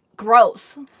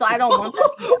gross. So I don't want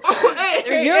that. Hey,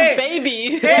 They're hey, your hey.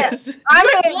 babies. Yes. I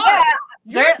Your mean, blood. yeah.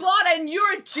 Your They're- blood and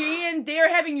your gene, they're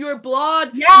having your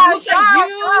blood. Yeah, It looks like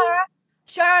you.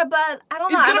 Sure, but I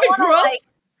don't know. It's I gonna don't be wanna, gross. like,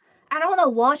 I don't want to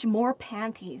wash more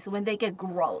panties when they get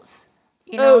gross.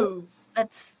 You know, Oh.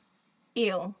 that's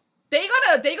ew. They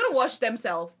gonna wash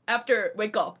themselves after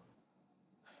wake up.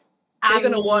 I They're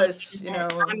gonna mean, wash, you know.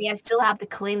 I mean, I still have to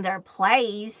clean their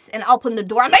place and open the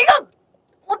door. I'm like, "Ugh,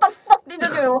 what the fuck did you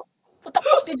do? What the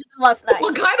fuck did you do last night?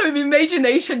 What kind of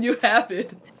imagination you have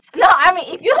it? No, I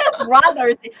mean, if you have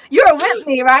brothers, you're with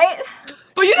me, right?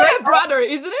 But you don't have brother,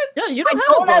 isn't it? Yeah, you I don't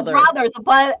don't have have a brother. brothers,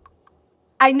 but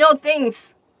I know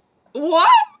things. What?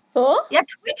 Huh? Yeah,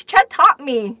 Twitch chat taught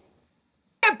me.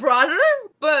 You have brother?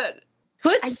 But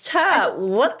Twitch chat,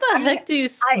 what the heck do you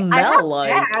I smell have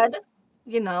like? dad,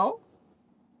 you know.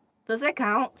 Does that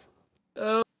count?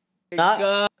 oh my Not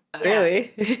god.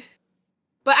 really.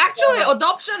 But actually,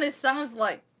 adoption sounds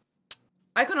like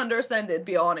I can understand it.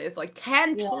 Be honest, like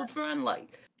 10 Yeah. children,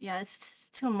 like Yeah, it's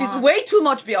too much. it's way too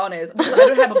much. Be honest, because I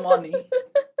don't have the money.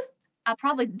 I'll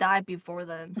probably die before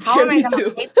then. How am I Me gonna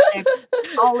too. pay for this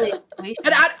college tuition?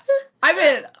 And I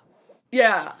mean,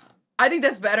 yeah, I think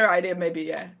that's better idea. Maybe,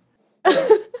 yeah.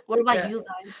 What about Yeah. you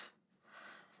guys?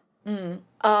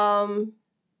 Mm.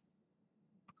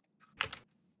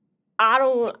 I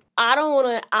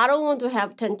don't want to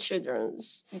have 10 children.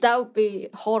 That would be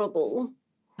horrible.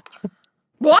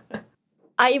 What?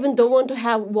 I even don't want to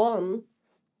have one.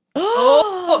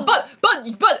 Oh,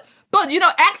 but you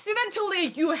know, accidentally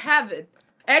you have it.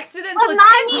 Accidentally,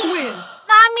 Nani! win.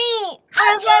 Nami!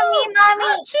 Nami!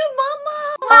 Hachu, mama.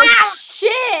 Oh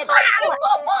shit!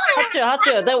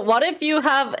 Hachu, then what if you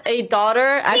have a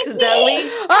daughter accidentally?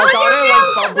 A daughter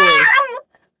like Bubbly.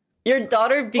 Your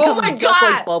daughter becomes my just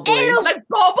like God. Bubbly. Like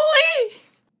bubbly.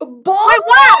 Boy, Wait,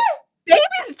 what?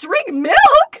 Babies drink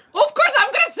milk? Of course, I'm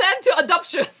gonna send to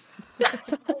adoption.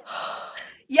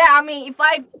 Yeah, I mean, if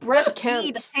I breastfeed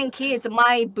Can't. 10 kids,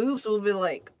 my boobs will be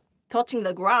like touching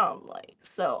the ground, like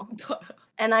so.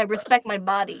 And I respect my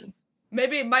body.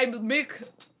 Maybe my milk,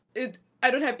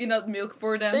 I don't have enough milk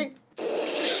for them. I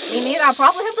mean, I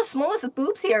probably have the smallest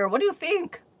boobs here. What do you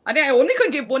think? I think I only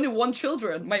can give only one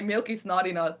children. My milk is not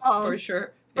enough for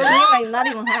sure. For me, like not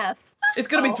even half. It's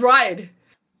gonna be dried.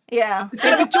 Yeah. It's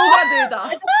gonna be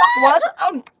쪼가들다. What?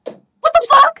 What the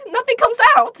fuck? Nothing comes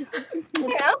out.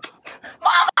 Yeah.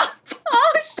 Mama!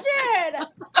 Oh shit!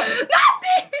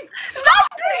 Nothing!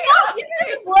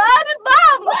 What?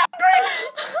 Mom!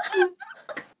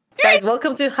 Guys,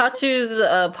 welcome to HAchu's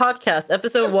podcast,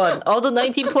 episode 1. All the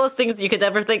 19 plus things you could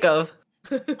ever think of.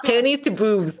 Panties to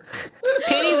boobs.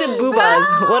 Panties and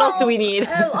boobas. What else do we need?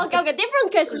 Okay.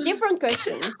 Different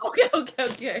question.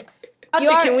 Okay.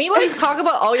 Hachu, can we like talk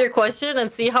about all your questions and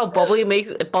see how Bubbly makes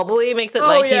it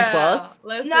 19 plus?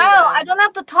 Let's No, do that. I don't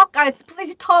have to talk, guys.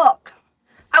 Please talk.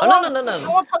 No. I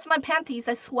won't touch my panties,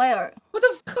 I swear. What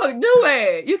the fuck? No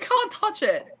way! You can't touch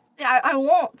it. Yeah, I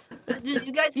won't. You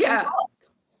guys can Yeah. talk.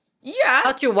 Yeah.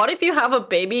 Hachu, what if you have a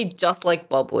baby just like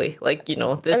Bubbly? Like, you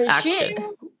know, this I mean,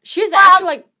 action. she's actually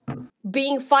like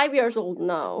being 5 years old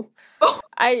now. Oh.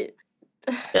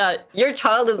 Yeah, your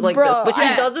child is like this, Bro, but she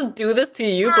I- doesn't do this to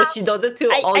you, but she does it to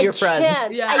all your friends.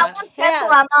 Can't. Yeah. I I want can't.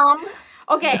 Tesla, Mom.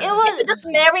 Okay, it was. Just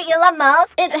marry Elon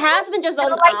Musk. It has been just an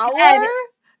like hour, that.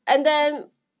 and then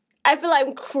I feel like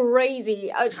I'm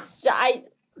crazy.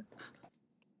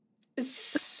 It's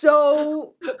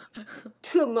so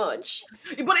too much.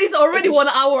 But it's already 1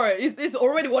 hour. It's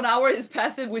already 1 hour. It's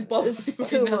passing with both. It's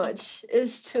too much.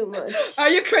 It's too much. Are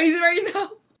you crazy right now?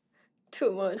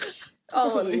 Too much.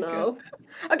 Oh, Oh my no.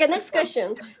 Okay, next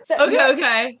question. So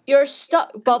Okay. you're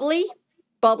stuck. Bubbly.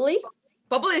 Bubbly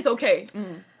is okay.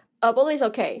 Bubbly is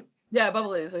okay. Yeah,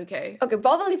 bubbly is okay. Okay,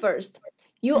 bubbly first.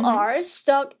 You Mhm. are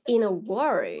stuck in a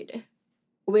world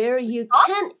where you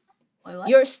can't. Wait, what?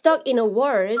 You're stuck in a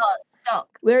world Stuck.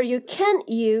 where you can't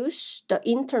use the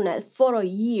internet for a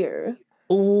year.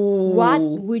 Ooh. What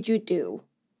would you do?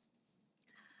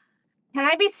 Can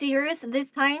I be serious this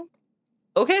time?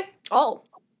 Okay. Oh,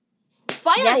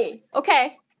 finally.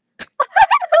 Okay.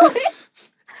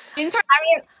 Inter- I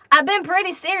mean, I've been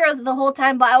pretty serious the whole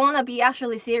time, but I want to be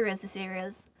actually serious.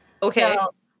 Okay. So,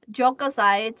 joke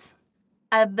aside,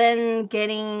 I've been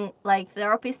getting like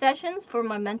therapy sessions for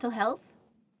my mental health,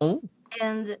 Oh.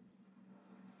 and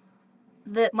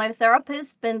my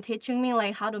therapist been teaching me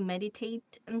like how to meditate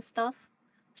and stuff.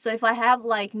 So if I have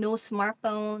like no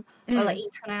smartphone or like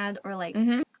internet or like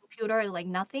Mhm. computer, like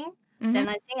nothing, Mhm. then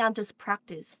I think I'll just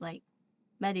practice like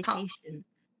meditation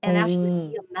and actually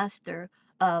be a master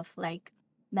of like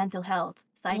mental health,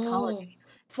 psychology.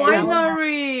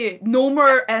 Finally, no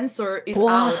more answer is out.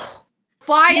 Wow.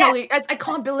 Finally, I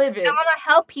can't believe it. I want to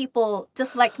help people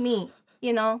just like me,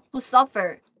 you know, who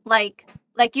suffer like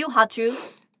you, Hachu.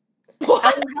 I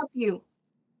What? will help you,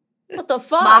 What the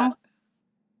fuck? Mom.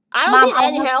 I don't Mom, need I'll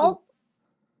any help you. help.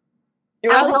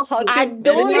 You I'll want help Hachu you. I to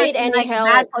don't meditate? need any like help.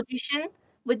 bad position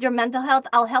with your mental health.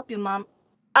 I'll help you, Mom.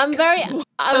 I'm very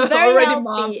Already,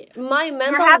 healthy. My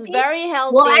mental is happy? very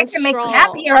healthy Well, I and can make you strong.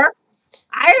 happier.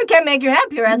 I can make you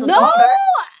happier as a No! daughter.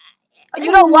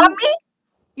 You don't want me?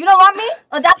 You don't want me?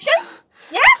 Adoption?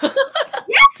 Yes?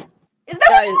 Yes? Is that what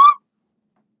Guys, you want?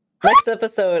 next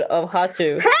episode of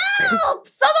Hachu. Help!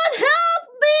 Someone help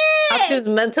me! Hachu's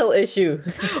mental issue.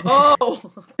 Oh.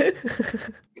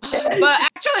 But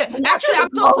actually, I'm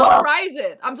so surprised.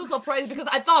 I'm so surprised because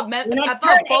I thought When I I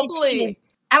thought turn Bubbly. 18,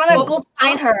 I'm gonna Bub- go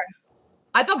find her.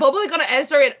 I thought Bubbly gonna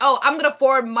answer it. Oh, I'm gonna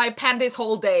form my panties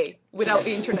whole day without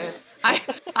the internet.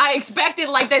 I expected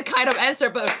like that kind of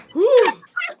answer, but whew,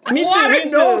 Me what too, a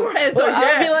me no too. answer. I'll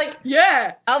Yeah. be like,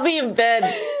 yeah, I'll be in bed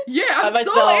I'm by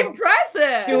so myself,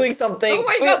 impressive. doing something. Oh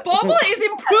my god, Bubbly is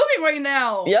improving right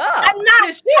now. Yeah. I'm not.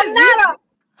 Yeah, she is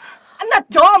I'm not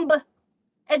dumb.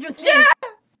 As you think. Yeah.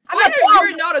 I'm not Finally, dumb.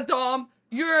 you're not a dom.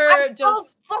 You're I'm so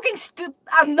just fucking stupid.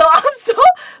 I'm so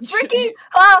freaking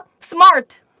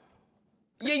smart.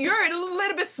 yeah. You're a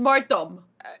little bit smart dumb.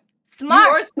 Smart.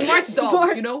 You're smart dumb.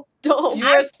 Smart. You know. Don't.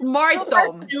 You're smart Super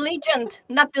dumb. diligent.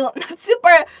 Not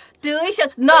super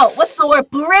delicious. No. What's the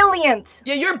word? Brilliant.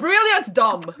 Yeah, you're brilliant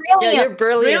dumb. Yeah, Brilliant. you're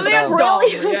brilliant. Brilliant though. dumb.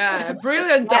 Brilliant. Yeah,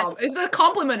 brilliant dumb. It's a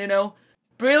compliment, you know.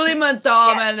 Brilliant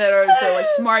dumb and then also like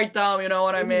smart dumb. You know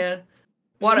what I mean?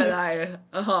 What are they?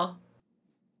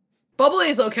 Bubbly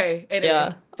is okay. Anyway.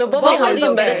 Yeah. So, Bubbly, how Bubbly's do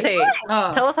you okay. meditate?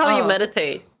 Tell us how you uh.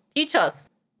 meditate. Teach us.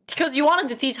 Because you wanted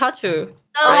to teach Hachu.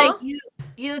 So Right. like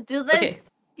you do this. Okay.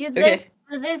 You Okay.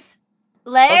 do this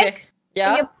leg. Okay.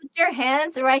 Yeah. you put your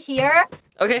hands right here.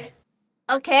 Okay.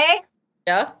 Okay.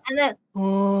 Yeah. And then.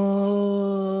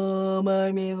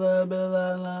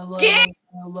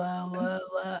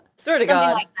 Swear to Something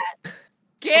God. like that.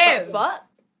 Give. Fuck.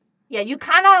 Yeah, you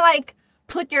kind of like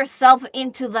put yourself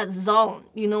into that zone.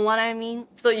 You know what I mean?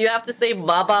 So you have to say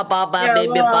ba ba ba ba Yeah,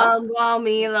 baby ba.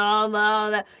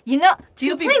 You know, do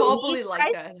you To be play bubbly League, like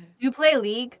guys? that. Do you play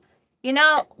League? You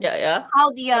know Yeah. how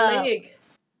The league.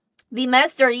 the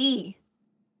Master E.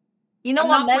 You know I'm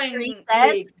what not Master playing E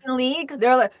says League. in League?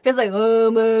 They're like, he's like,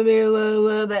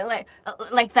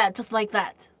 like that, just like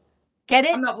that. Get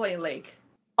it? I'm not playing league.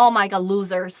 Oh my god,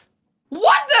 losers.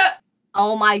 What the?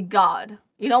 Oh my god.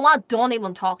 You know what? Don't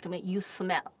even talk to me. You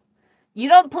smell. You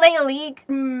don't play a League?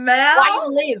 Mel? Why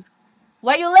you live?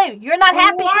 Where you live? You're not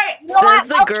happy. Why? You know what? Says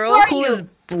the I'll girl show who you. is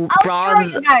I'll show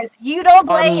bronze you guys. You don't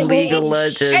play on League of League.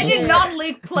 Legends. Any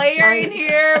non-league player in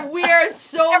here? We are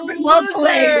so Everyone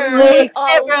plays losers. League.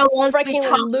 Everyone's freaking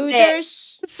become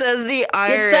losers. Says the said-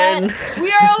 iron.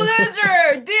 We are a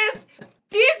loser. This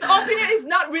opinion is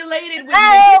not related with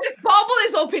No. me. This is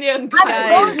Bubbly's opinion, I'm Guys,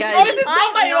 going guys. This is not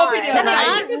I'm my not. opinion. Can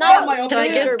I- This is not not my a Can I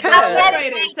opinion. just leader,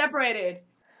 kind of Separated.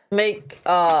 make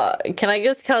can I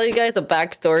just tell you guys a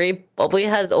backstory? Bubbly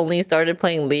has only started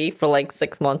playing League for like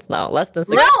 6 months now. Less than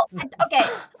 6 No. months. Okay.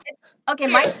 Okay.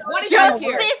 My What is Just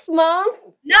your tier? 6 months.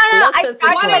 No. Less I than 6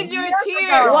 started What months. is your years tier?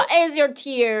 ago. What is your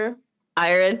tier?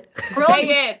 Iron. Bronze,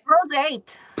 Say it. bronze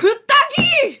 8.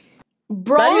 Putagi!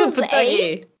 Not even Bronze 8?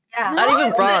 Putagi. Yeah. Not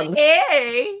even bronze.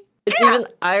 A. It's even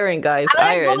iron, guys. I'm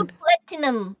gonna go Iron. to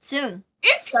platinum soon.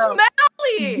 It's So-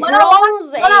 smelly.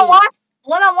 Bronze 8.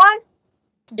 One-on-one?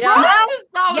 Yeah. Bronze is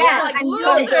not Yeah, like I'm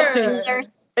good. loser. Losers.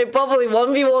 Hey, Bubbly,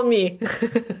 1v1 me.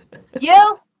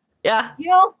 You? Yeah.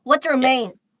 You? What's your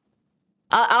main?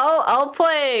 I'll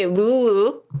play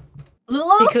Lulu.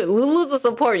 Lulu? Because Lulu's a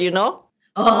support, you know?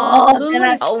 Oh, Lulu then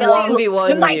I is I'll sell you 1v1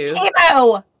 with my you.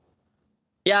 chemo.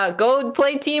 Yeah, go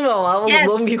play Teemo. I will Yes.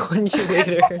 1v1 you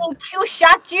later. Fucking Q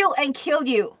shot you and killed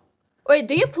you. Wait,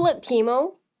 do you play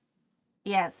Timo?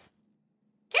 Yes.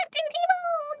 Captain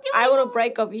Timo. I want to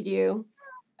break up with you.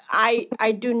 I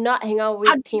do not hang out with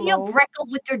How do you Timo. break up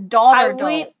with your daughter,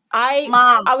 Mom.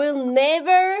 I will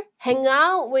never hang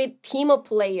out with Timo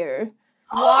player.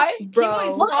 Why? Bro. Timo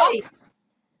is Why? soft.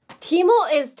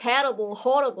 Timo is terrible,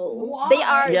 horrible. Why? They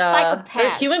are Yeah, psychopaths.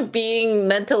 they're human being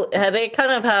mental. They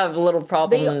kind of have a little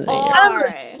problem. They in are.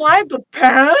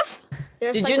 Psychopath?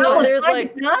 They're Did you know psychopaths. there's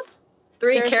like Psychopath?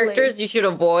 3 Seriously. characters you should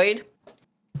avoid?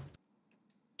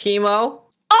 Teemo.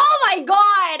 Oh my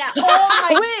god! Oh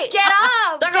my! Wait. Get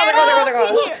up! There Get go, there up go, there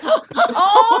go. here!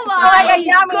 Oh my my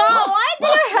God, god! Why do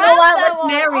you You know have what? that Let's one?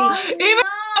 marry. Oh, Even no.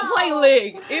 I'm playing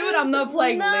League. Even I'm not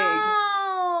playing no. League.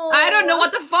 I don't know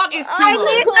what the fuck is I Timo.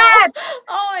 need that.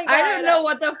 Oh my god! I don't know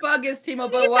what the fuck is Timo,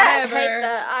 but I whatever. hate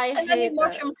that. I And I need hate that.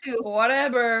 mushroom too.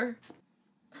 Whatever.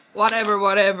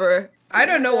 I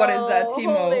don't know what is that, No,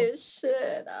 Timo. Holy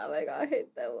shit! Oh my god! I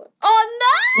hate that one. Oh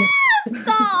no!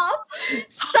 Stop!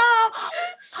 Stop!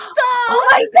 Stop! Oh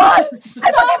my god!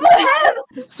 Stop!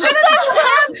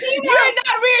 Stop! You're not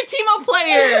a real Timo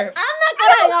player. I'm not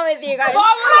gonna hang out with you guys.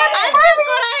 Why would I'm not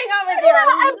gonna hang out with you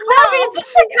guys. I'm Kirby. Does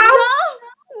it count? No.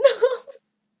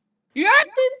 You're not a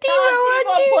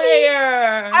Timo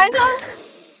player. I know.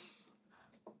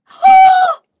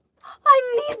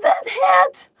 I need that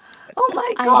hat. Oh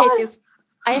my god. I hate this.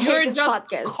 I You're hate this just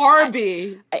podcast.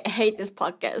 Corby. I hate this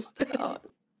podcast. Oh,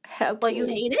 help But me. you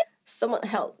hate it? Someone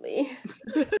help me.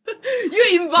 You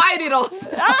invited us.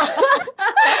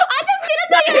 I just didn't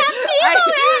know you have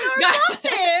Timo Guys, or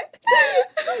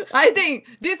something. I think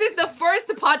this is the first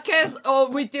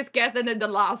podcast with this guest and then the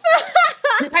last.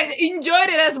 I enjoyed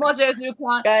it as much as you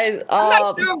can. Guys, I'm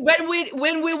not sure when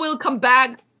we will come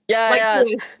back. yeah.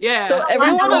 This. Yeah. So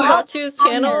everyone on HAchu's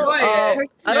channel, enjoy it.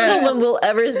 I don't know when we'll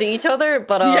ever see each other,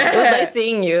 but it was Yeah. nice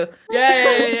seeing you.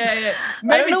 Yeah.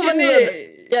 Maybe know when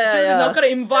Jinri Yeah, is yeah. not gonna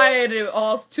invite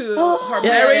us to her Yeah,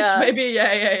 marriage. yeah. Maybe,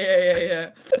 yeah.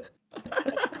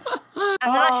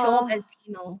 I'm gonna show up as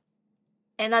Timo.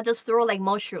 And I just throw like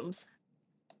mushrooms.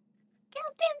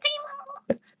 Captain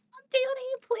Timo! Duty,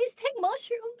 please take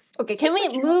mushrooms. Okay, can we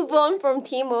move on from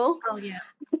Timo? Oh yeah.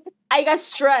 I got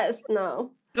stressed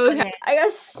now. Okay. I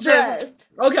got stressed.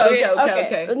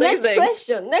 Okay.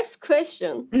 Next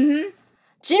question. Mm-hmm.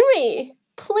 Jinri,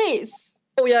 please.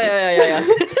 Oh yeah.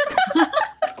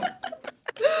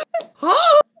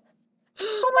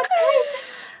 So much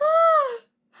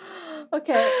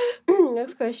Okay,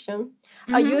 next question.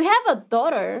 You have a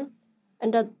daughter,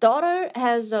 and the daughter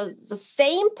has the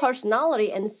same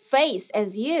personality and face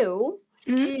as you.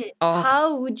 Oh.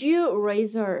 How would you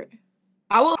raise her?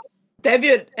 I will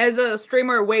debut as a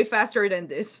streamer way faster than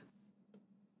this.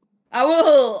 I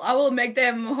will make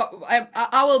them.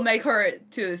 I will make her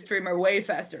to a streamer way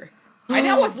faster. I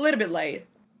know I was a little bit late.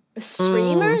 A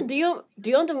streamer? Do you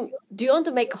want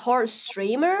to make her a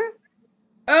streamer?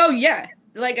 Oh yeah,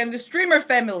 like I'm the streamer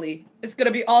family. It's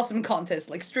gonna be awesome contest,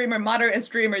 like streamer mother and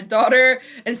streamer daughter,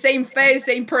 and same face,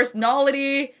 same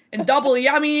personality, and double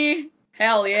yummy.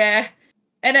 Hell yeah!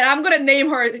 And then I'm gonna name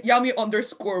her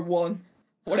Yummy_1,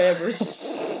 whatever.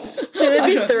 Can it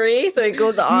be 3 so it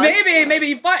goes on? Maybe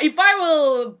if I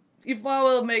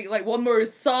will make like one more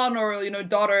son or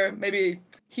daughter, maybe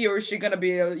he or she gonna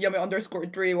be a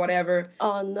Yummy_3, whatever.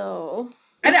 Oh no.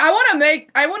 And I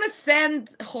want to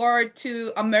send her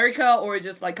to America or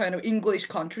just like kind of English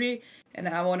country, and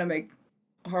I want to make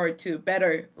her to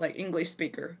better like English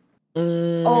speaker.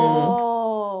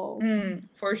 Oh.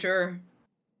 For sure.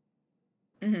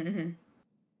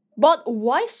 But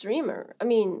why streamer? I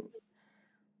mean,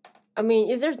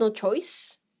 is there's no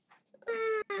choice?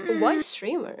 Why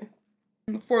streamer?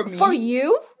 For me. For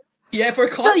you? Yeah,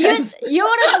 for So content. you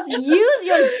wanna just use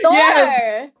your daughter?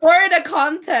 Yeah, for the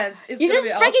content. It's You gonna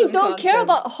just be freaking awesome don't care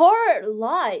content. about her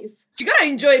life. She gotta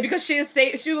enjoy it because she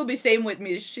will be same with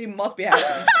me. She must be happy.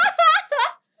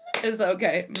 It's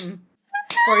okay.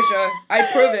 For sure. I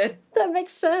prove it. That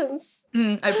makes sense.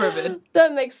 I prove it.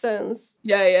 That makes sense.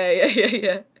 Yeah.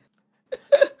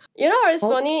 You know what is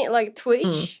funny? Like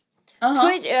Twitch.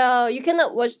 Twitch, you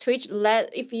cannot watch Twitch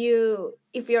if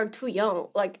you're too young,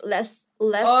 like less than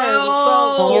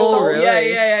 12 years old.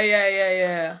 really?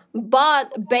 Yeah.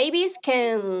 But babies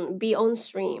can be on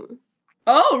stream.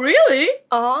 Oh, really?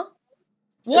 Uh-huh.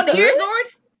 1 So- years old?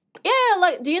 Yeah,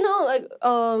 like do you know like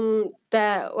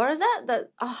that what is that?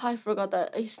 That I forgot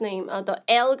his name. The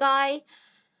L guy.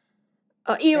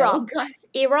 Erop. Okay.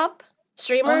 Erop.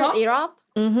 Streamer Erop.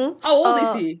 Mm-hmm. How old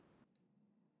is he?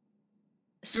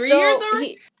 3 years old?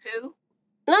 Who?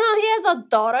 No, he has a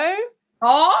daughter.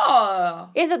 Oh.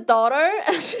 He has a daughter.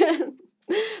 And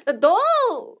the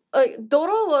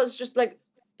daughter was just like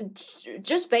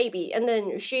just baby, and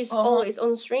then she's always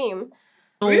on stream.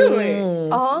 Really?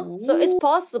 So it's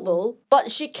possible,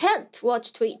 but she can't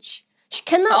watch Twitch. She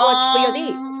cannot watch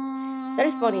VOD. That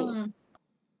is funny.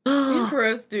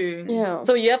 Interesting. Yeah.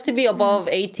 So you have to be above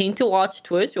 18 to watch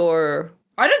Twitch, or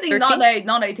I don't think 13?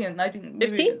 not 18, 19.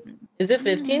 15? Is it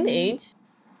 15 age?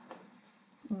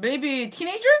 Maybe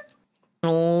teenager?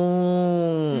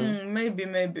 Oh.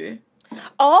 Maybe.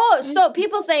 Oh, so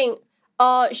people saying,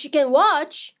 she can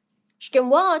watch,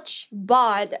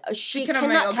 but she cannot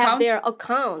make cannot have account? their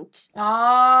account.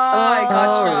 I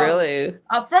gotcha. Oh, really?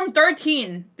 From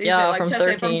 13. They Yeah, said, like from just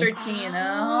say from 13. 13.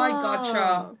 I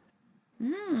gotcha.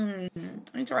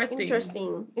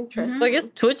 Interesting. Interesting. So I guess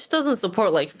Twitch doesn't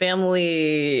support like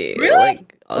family Really?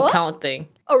 like What? account thing.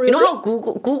 Oh, really? You know how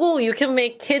Google you can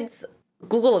make kids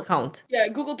Google account. Yeah,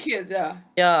 Google Kids, yeah.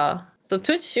 Yeah. So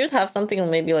Twitch should have something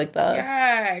maybe like that.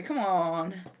 Yeah, come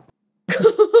on.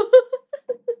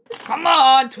 Come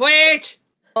on, Twitch!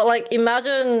 But like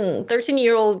imagine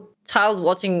 13-year-old child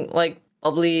watching like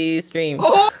Bubbly stream.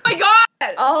 Oh my god!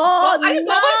 Oh, I think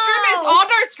Bubble stream is on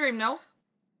our stream, no?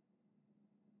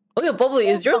 Oh yeah, Bubbly,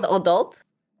 is yours adult?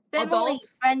 Family Adult?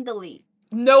 friendly.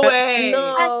 No way!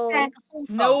 No. Hashtag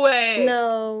wholesome. No way!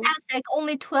 No. Hashtag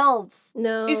only 12s.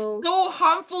 No. It's so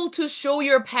harmful to show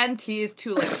your panties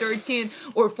to like 13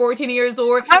 or 14 years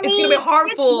old. I It's mean, gonna be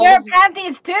harmful. Wear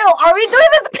panties too. Are we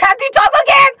doing this panty talk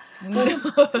again?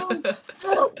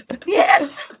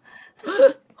 Yes.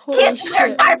 Holy Kids wear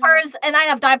shit. diapers, and I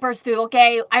have diapers too.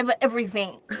 Okay, I have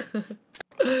everything.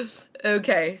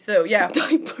 Okay, so yeah.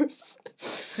 Diapers.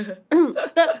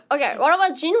 Okay, what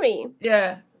about Jinri?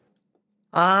 Yeah.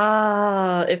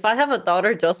 If I have a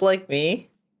daughter just like me,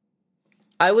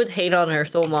 I would hate on her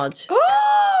so much.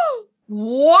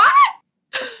 What?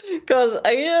 Because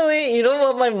actually, you know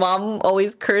what my mom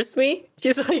always cursed me?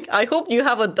 She's like, I hope you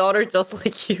have a daughter just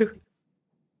like you.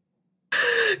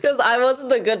 Because I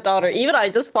wasn't a good daughter. Even I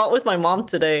just fought with my mom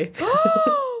today.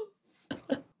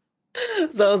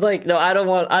 So I was like, no, I don't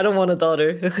want a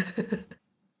daughter.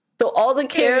 So all the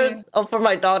care for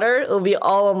my daughter will be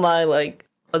all on my like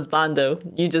husbando.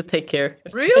 You just take care.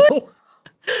 Really?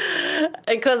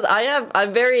 Because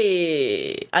I'm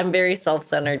very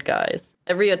self-centered, guys.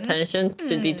 Every attention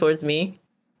should be towards me.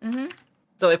 Mm-hmm.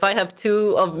 So if I have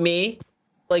two of me,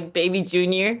 like baby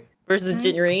Junior versus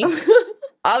Jinri,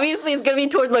 obviously it's gonna be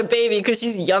towards my baby because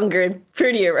she's younger and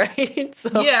prettier, right? So,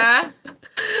 Yeah.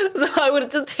 So I would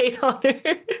just hate on her.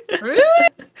 Really?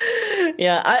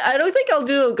 Yeah, I don't think I'll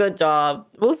do a good job.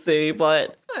 We'll see,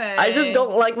 but I just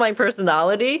don't like my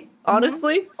personality,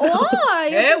 honestly. So Why?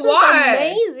 Your Eh, person's why?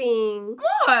 amazing.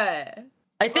 What? I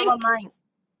What think about mine?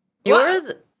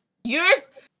 yours. Yours?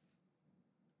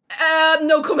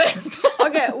 No comment.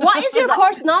 Okay, what is your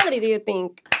personality, do you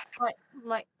think?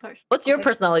 My person. What's your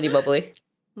personality, Bubbly?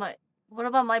 What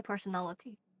about my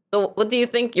personality? So, what do you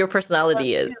think your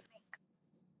personality is?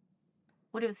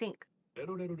 What do you think?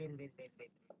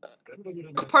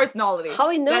 Personality. How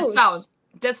he knows?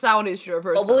 That sound is your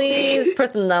personality. Bubbly's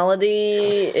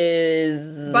personality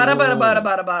is. Bada bada bada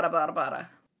bada bada bada bada.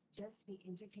 Just be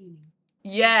entertaining.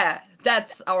 Yeah,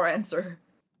 that's our answer.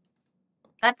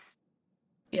 That's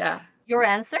Yeah. your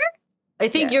answer? I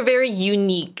think Yeah. you're very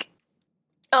unique.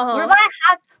 Uh-huh.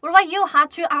 What about you,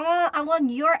 Hachu? I want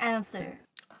your answer.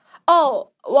 Oh,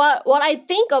 what I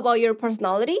think about your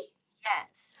personality?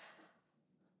 Yes.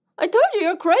 I told you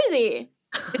you're crazy.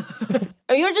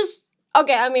 And you're just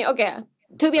okay. I mean, okay.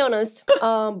 To be honest,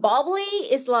 Bubbly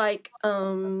is like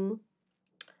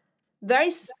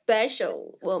very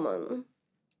special woman.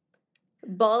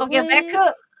 Bubbly. Okay,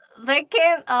 they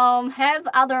can have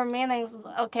other meanings.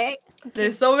 Okay.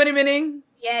 There's so many meaning.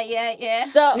 Yeah.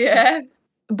 So Yeah.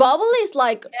 Bubbly is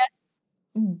like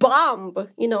bomb,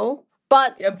 you know,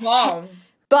 but Yeah, bomb.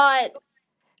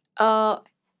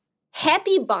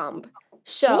 happy bomb.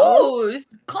 So Oh,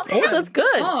 Oh, that's good.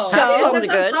 Oh, Happy So- bombs are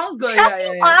that good. sounds good.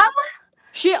 Yeah. Mom?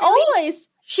 she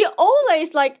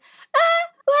always like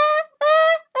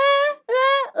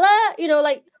you know,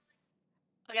 like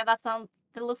Okay, that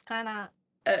looks kind of.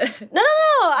 no,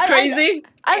 Crazy.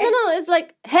 I don't know. It's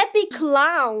like happy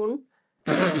clown.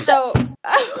 So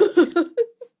it's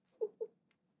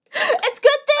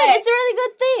good thing. It's a really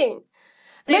good thing.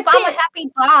 So if Make I'm a it-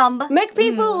 happy bomb, Make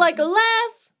people like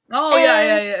laugh. Oh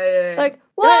yeah. Like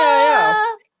Yeah.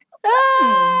 ah.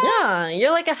 Yeah,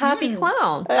 you're like a happy Mm.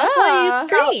 clown. That's why Yeah. you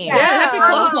scream. Yeah, happy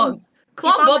clown. if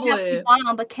Clown I'm a bubbly. happy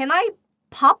bomb, but can I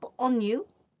pop on you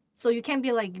so you can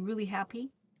be like really happy?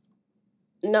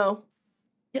 No,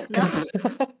 No,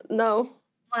 no.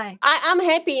 why? I'm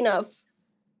happy enough.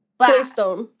 But Please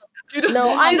don't. You don't- No,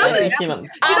 she I'm doesn't, good. she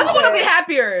doesn't want to be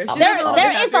happier. She There doesn't wanna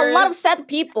be is a happier. lot of sad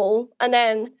people, and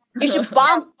then you should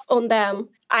bump on them.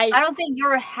 I don't think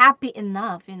you're happy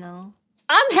enough.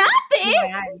 I'm happy.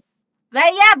 In my eyes.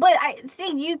 But yeah, but I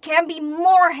think you can be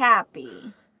more happy.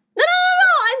 No,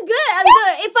 I'm good. I'm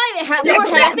good. If I'm more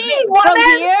Let happy me, from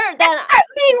woman. here, then At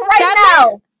me right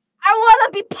now. I want to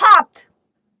be popped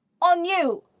on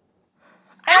you.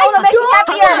 I want to make you don't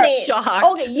want happier. it. Shocked.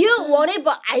 Okay, you want it,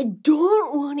 but I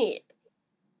don't want it.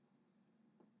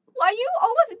 Why you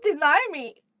always deny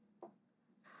me?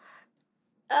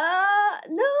 No,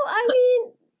 I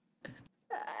mean,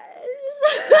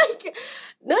 it's like,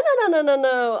 no.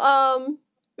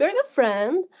 We're a good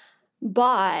friend,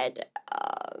 but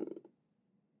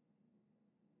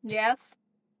Yes.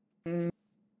 Mm.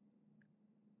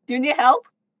 Do you need help?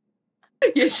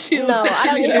 Yeah, she No, looks I don't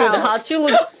happy. need Dude, help. Hachu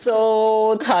looks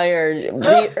so tired.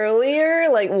 Earlier,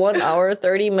 like 1 hour,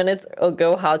 30 minutes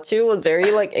ago, Hachu was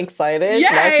very like excited.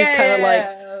 Yeah, now she's kind of like,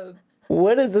 yeah.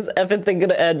 when is this effing thing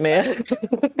gonna end, man?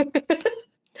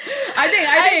 I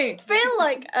think. feel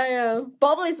like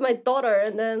Bubbly is my daughter,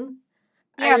 and then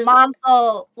Yeah, I- mom.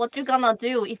 So what you gonna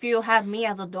do if you have me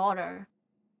as a daughter?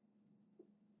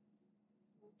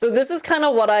 So this is kind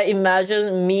of what I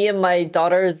imagine me and my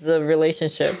daughter's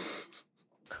relationship.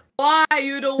 Why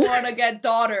you don't want to get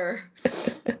daughter?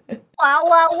 Wow.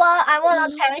 I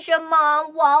want attention,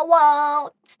 mom. Wow.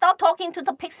 Stop talking to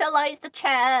the pixelized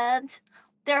chat.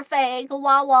 They're fake.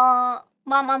 Wow.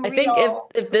 Mom, I'm I real. think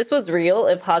if this was real,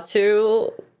 if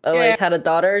Hachu Yeah. like had a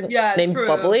daughter Yeah, named true.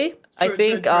 Bubbly, I True,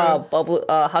 think true.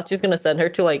 Hachu's gonna send her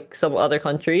to like some other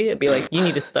country and be like, you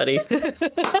need to study.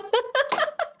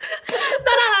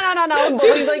 no.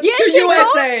 Bubbly's like, You To should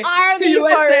USA. go army To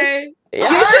USA. first. yeah.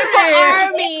 You should go Army.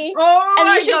 army, Oh and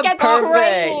my you should God, get perfect.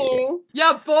 training.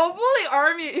 Yeah, Bubbly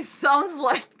Army. It sounds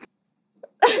like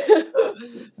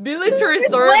military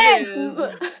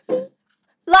service.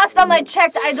 Last time I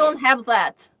checked, I don't have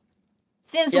that.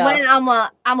 Since Yeah. when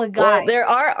I'm a guy. Well, there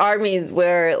are armies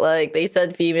where like they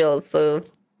send females, so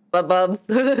bubs.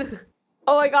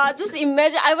 Oh my god, just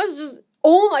imagine. I was just,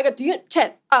 oh my god, do you,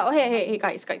 chat? Oh, hey,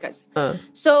 guys.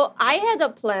 So I had a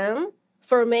plan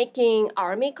for making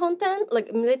army content,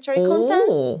 like military content,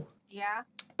 Oh. Yeah.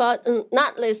 but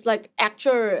not less like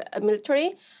actual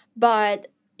military. But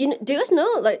do you guys know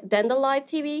like Dandelion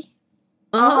TV?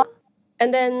 Uh-huh.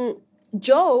 And then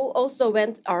Joe also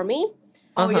went army.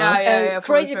 Oh Uh-huh. yeah. And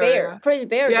For Crazy sure, Bear, Crazy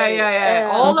Bear. Yeah. they,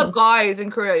 All the guys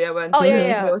in Korea went Oh, to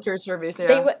yeah. military service.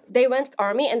 Yeah. they went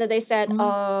army, and then they said,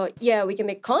 Mhm. yeah, we can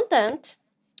make content,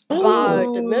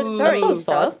 about the military That sounds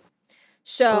fun. stuff.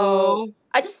 So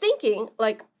I just thinking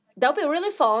like that'll be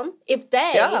really fun if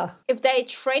they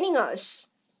training us.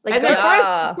 Like And the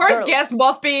Yeah. first guest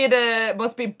must be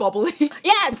Bubbly.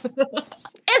 yes,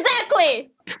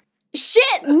 exactly.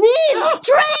 Shit needs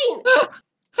train.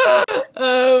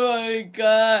 Oh my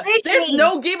god. Teach There's me.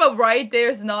 no give up, right?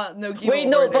 There's not no give Wait,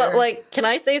 up. no, over but there. like, can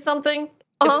I say something?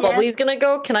 Uh-huh. If Bubbly's gonna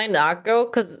go, can I not go?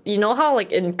 Because you know how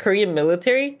like in Korean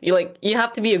military, you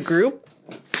have to be a group.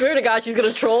 Swear to God, she's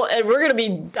gonna troll, and we're gonna be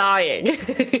dying.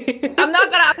 I'm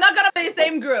not gonna be the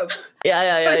same group.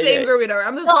 yeah. The same group with her.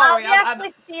 I'm just No, I'll sorry. be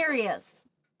actually serious.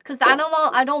 Because I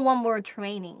don't want more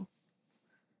training.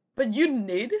 But you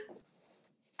need.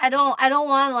 I don't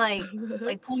want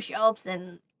like push ups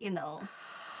and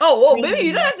Oh, well, maybe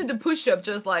you don't have to do push up.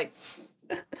 Just like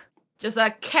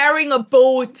carrying a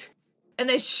boat and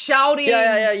then shouting.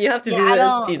 Yeah. You have to Yeah, do I this,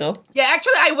 don't- you know. Yeah,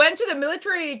 actually, I went to the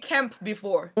military camp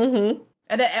before, Mm-hmm.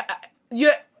 and then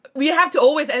we have to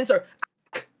always answer.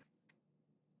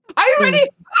 Are you ready?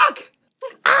 Fuck!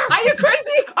 Are you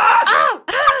crazy?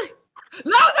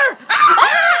 Louder!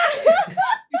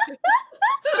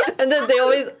 And then they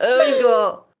always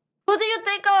go, "Who do you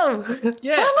think of?"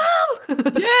 Yeah. Mom.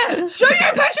 Yeah, show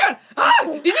your passion.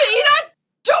 Is it enough?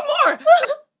 Show more.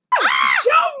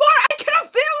 Show more. I cannot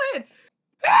feel it.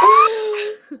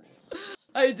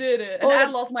 I did it, and I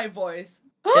lost my voice.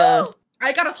 Yeah.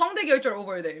 I got a 성대결절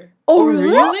over there. Oh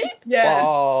really? Yeah.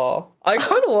 Wow. I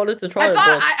kind of wanted to try I it.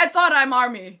 thought but- I thought I'm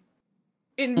army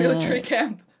in military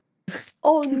camp.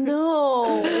 Oh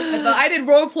no. I thought I did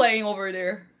role playing over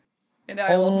there, and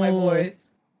I lost my Oh. voice.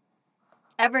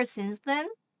 ever since then,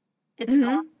 it's Mhm.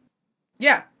 gone.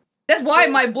 Yeah, that's why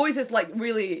my voice is like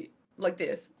really like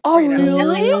this. Oh right now.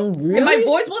 really? Really? And my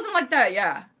voice wasn't like that.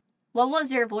 Yeah. What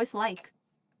was your voice like?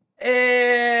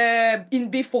 In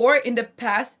the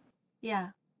past, Yeah.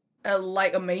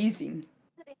 like amazing.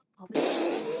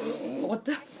 What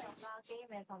the?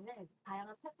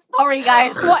 Sorry,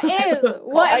 guys. What is?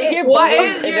 I hear What Bubbly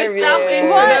is in your every self day.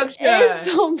 What introduction? is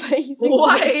so amazing?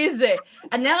 What is it?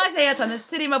 안녕하세요. 저는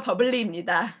스트리머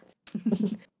버블리입니다.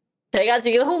 제가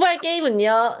지금 홍보할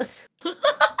게임은요.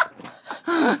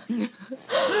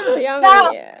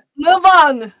 Yummy. Move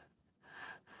on.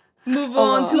 Move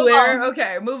on to where?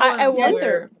 Okay, move on I to wonder.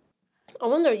 where? I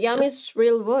wonder Yummy's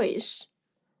real voice.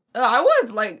 I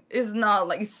was like, it's not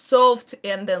like soft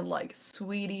and then like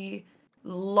sweetie,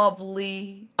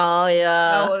 lovely. Oh That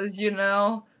yeah. was,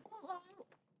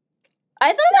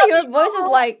 I thought that your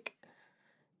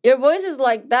voice is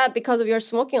like that because of your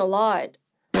smoking a lot.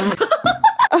 That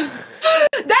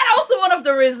also one of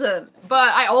the reason.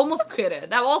 But I almost quit it.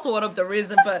 That also one of the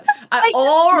reason. But I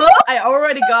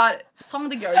already got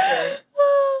성대결절.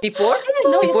 Before?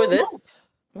 know Before you this?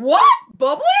 What?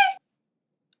 Bubbly?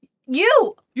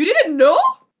 You. You didn't know?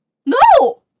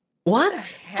 No.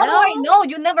 What? How do I know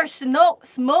you never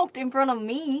smoked in front of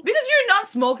me? Because you're not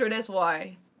smoker, that's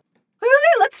why.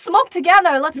 Really? Let's smoke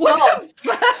together. Let's go. What the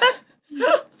fuck?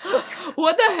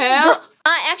 What the hell?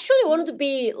 I actually wanted to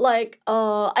be like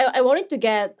I wanted to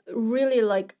get really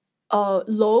like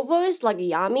low voice like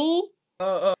Yummy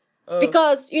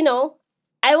because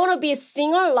I want to be a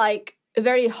singer like a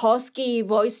very husky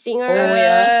voice singer. Oh,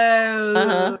 yeah.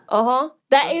 Uh-huh. Uh-huh.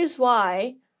 That is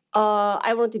why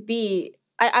I want to be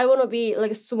I want to be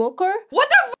like a smoker. What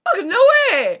the fuck? No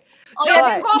way! Oh, Just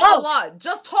yeah, talk smoke. a lot.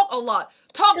 Just talk a lot.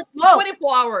 Talk Just smoke.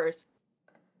 24 hours.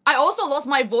 I also lost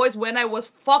my voice when I was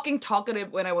fucking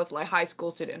talkative when I was like high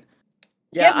school student.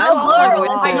 Yeah, I lost my voice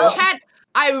too.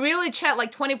 I really chat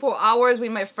like 24 hours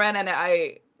with my friend and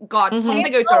I got Mhm.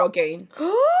 성대결절 again.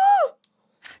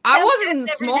 I That's wasn't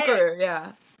a every smoker,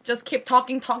 yeah. Just keep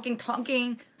talking,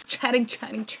 chatting,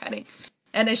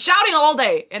 and then shouting all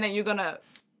day, and then you're gonna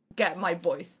get my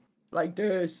voice like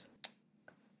this.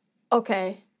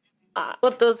 Okay.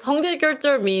 But does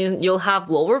성대결절 mean you'll have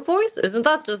lower voice? Isn't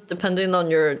that just depending on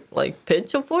your like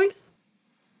pitch of voice?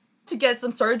 To get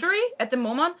some surgery at the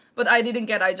moment, but I didn't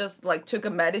get. I just like took a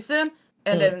medicine,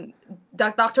 and then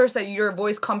that doctor said your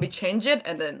voice can't be changed,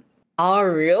 and then Oh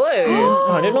really?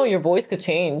 I didn't know your voice could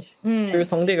change through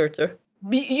성대결절.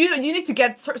 you need to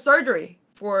get surgery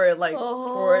for like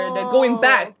for the going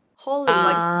back, Holy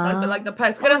like the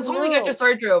pets. Gonna Oh, only get no. your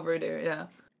surgery over there, yeah.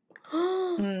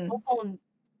 Vocal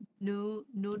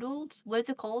noodles? What is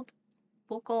it called?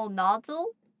 Vocal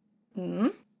nozzle?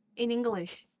 Mm. In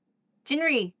English.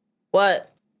 Jinri,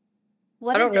 What?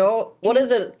 what I don't is it? know. What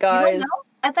is it, You don't guys? know?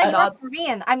 I thought you Not- were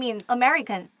Korean. I mean,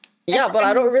 American. Yeah, but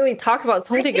I don't really talk about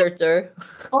성대결절.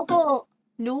 Vocal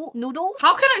noodles?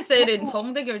 How can I say it in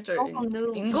성대결절? Vocal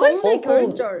noodles. English? Vocal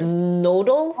성대결절.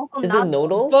 nodal? Vocal Is it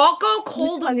nodal? Vocal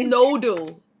cold Which one is it?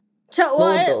 nodal.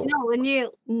 What? Noodle. No, when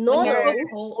you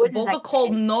Noodle. voice is Vocal like-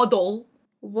 called noodle.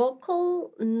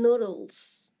 Vocal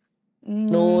noodles.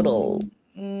 Noodle.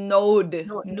 Node.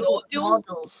 Nodule.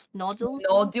 nodules. Nodules.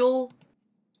 Nodule.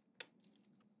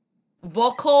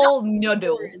 Vocal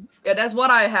nodule. Yeah, that's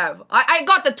what I have. I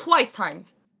got that twice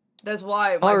times. That's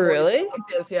why. My Oh, voice really? is like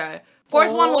this, yeah.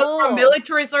 First one was from Oh.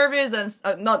 military service, then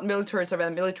not military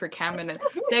service, military camp, and then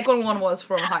second one was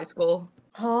from high school.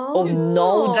 Oh,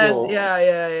 nodule. That's Nodule.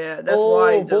 yeah. That's Oh,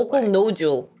 why. Just vocal like,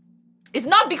 nodule. it's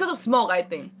not because of smoke, I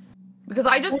think, because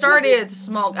I just started to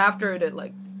smoke after the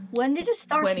like When did you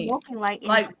start 20. smoking? Like in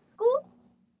Like- high school?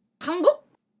 한국?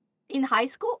 In high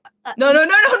school? No,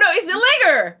 it's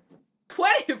illegal.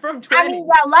 20 from 20. I mean,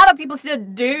 yeah, a lot of people still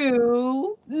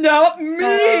do. Not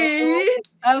me.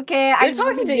 Okay, You're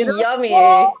talking to Yummy.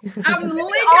 I'm a legal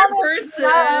honest,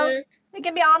 person. We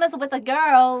can be honest with the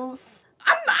girls.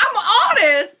 I'm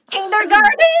honest,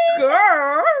 Kindergarten.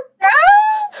 girl.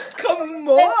 Come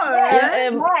on. Yeah,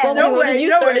 and Yeah. Bubbly, No when way, did you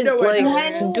no way, started no way, no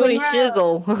like way. doing When-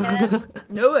 shizzle? Yeah.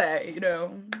 No way,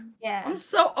 Yeah. I'm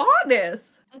so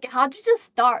honest. Okay, how did you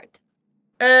start?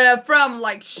 From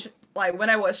like when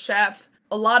I was chef,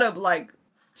 a lot of like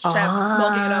chef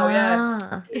smoking,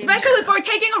 yeah. Especially for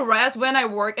taking a rest when I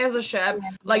work as a chef,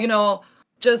 like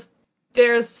just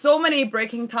there's so many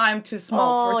breaking time to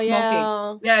smoke for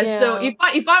smoking. Yeah, so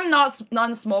if I'm not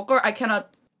non-smoker, I cannot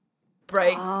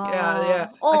break. Yeah.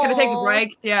 I cannot take a Aw.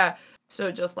 break. Yeah. So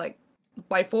just like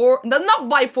by not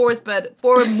by force, but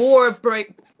for more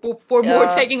break, for more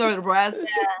Yeah. taking a rest.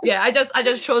 Yeah. I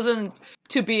just chosen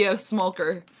to be a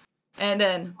smoker, and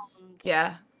then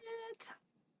yeah.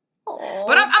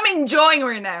 But I'm enjoying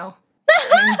right now.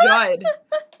 I'm enjoyed.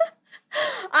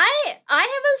 I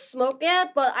haven't smoked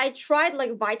yet, but I tried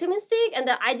like vitamin stick, and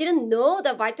then I didn't know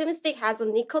that vitamin stick has a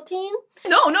nicotine.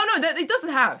 No, it doesn't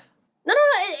have. No,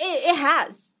 it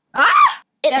has. Ah!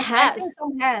 It Yes, I has. think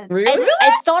so has. Really?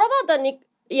 I thought about the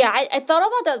I thought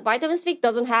about the vitamin stick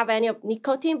doesn't have any of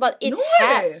nicotine, but it No way.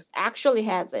 has. Actually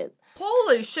has it.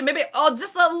 Holy shit! Maybe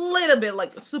just a little bit,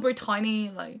 like super tiny,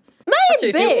 like.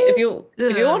 Actually, if you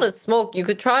Yeah. want to smoke, you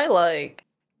could try like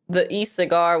the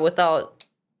e-cigar without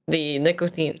the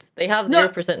nicotines. They have No.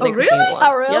 0% Oh, nicotine really? ones.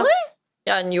 Oh really?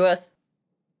 Yeah, in US.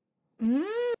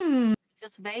 Mm.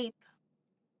 Just vape.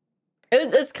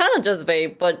 It's kind of just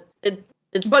vape, but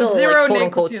it's But still zero like quote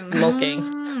unquote nicotine. smoking.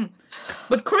 Mm.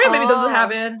 But Korea maybe doesn't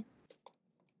have it.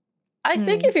 I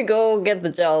think if you go get the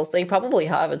gels, they probably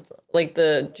have it, like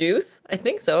the juice. I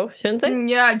think so, shouldn't they?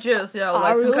 Yeah, just like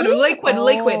some kind of really?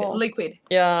 liquid.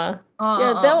 Yeah.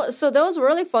 Yeah, that was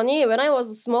really funny when I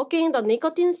was smoking the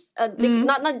nicotines.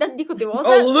 Not that nicotine. What was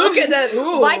Oh, that? look at that!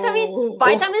 Ooh.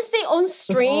 Vitamin C on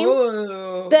stream.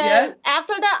 Oh, Then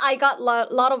after that, I got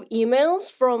lot of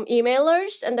emails from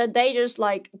emailers, and then they just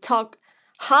like talk.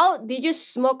 How did you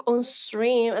smoke on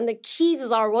stream? And the kids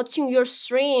are watching your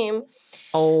stream,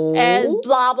 Oh. and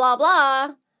blah blah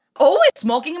blah. Always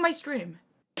smoking in my stream.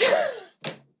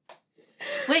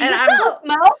 Wait, And you I'm- still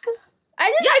smoke? I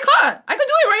just Yeah, I could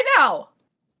do it right now.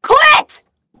 Quit!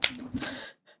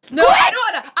 No,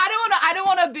 I don't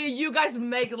wanna be you guys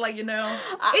make like it's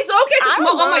okay to I smoke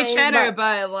don't on my mind, channel,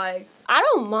 but like I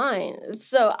don't mind.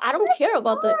 So I don't care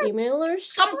about the emailers.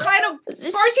 some kind of It's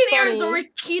just 14 years funny. old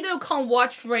kiddo can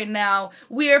watch right now.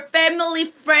 We're family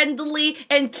friendly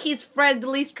and kids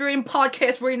friendly stream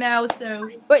podcast right now, so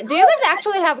Wait, do you guys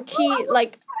actually have key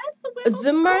like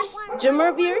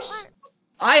Zimmer viewers?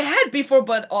 I had before,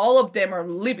 but all of them are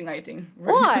leaving, I think.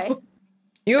 right Why? now.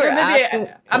 You were Maybe asking.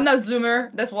 I'm not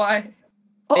Zoomer, that's why.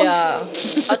 Oh.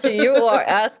 Yeah. Actually, you are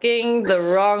asking the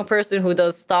wrong person who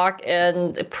does stock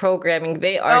and programming.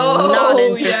 They are not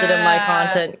interested in my yeah.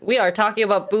 content. We are talking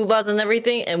about boobas and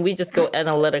everything, and we just go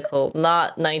analytical,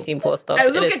 not 19 plus stuff. Hey,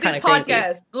 It look is at kind this of crazy.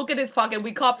 podcast. Look at this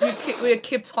podcast. We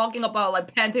keep talking about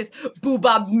like panties,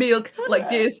 booba milk, like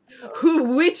this.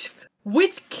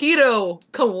 Which kiddo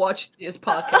can watch this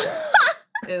podcast?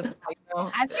 Is like,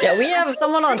 Yeah, we have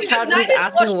someone on It's chat just who's 19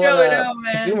 asking plus what show, a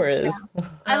man. Zoomer is.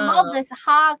 I love this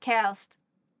podcast.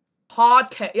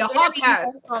 Podcast. Yeah, Very podcast.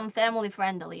 wholesome, family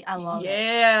friendly. I love it.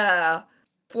 Yeah.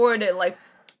 For the like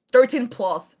 13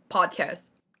 plus podcast.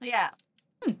 Yeah.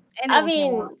 I Anyone can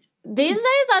mean, watch. these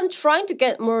days I'm trying to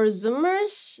get more Zoomers,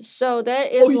 so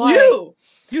that is why.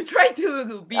 You try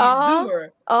to be Uh-huh. Zoomer.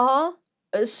 Uh-huh.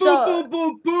 So Boo,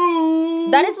 boo, boo,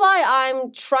 boo. that is why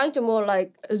I'm trying to more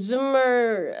like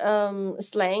Zoomer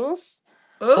slangs.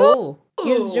 Oh.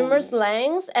 Use Zoomer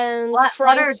slangs and What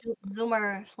trying are to,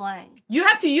 Zoomer slang? You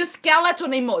have to use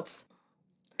skeleton emotes.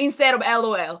 instead of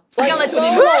LOL. Like Skeleton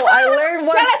FOMO. emote. I learned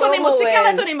what Skeleton FOMO emote.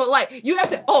 Skeleton is. emote. Like you have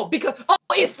to. Because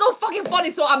it's so fucking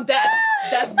funny. So I'm dead.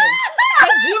 That's me.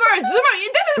 That's Zoomer.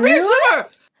 This is real Zoomer.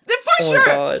 Then for Oh sure. my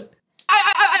god.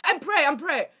 I'm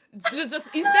pray. Just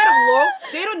instead of lol,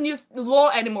 they don't use lol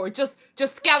anymore. Just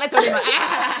skeleton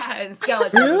emote. And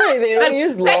skeleton. Really? They don't Like,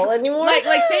 use LOL anymore? Like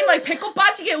same like 배꼽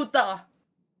빠지게 웃다.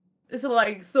 It's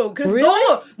like so. 그래서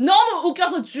Really? 너무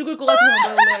웃겨서 죽을 것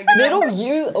같은 like, They don't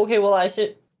use. Okay, well I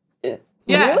should. Yeah.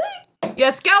 Really?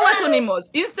 Yeah, skeleton emotes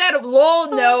instead of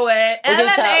lol, no way,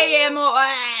 Okay,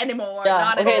 LMAMO anymore. Yeah.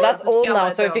 Not Okay, anymore, that's just old now.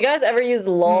 So if skeleton. you guys ever use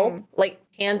LOL, like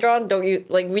hand drawn, don't use.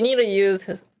 Like we need to use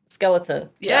skeleton.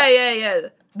 Yeah.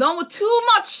 너무 too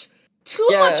much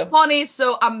funny,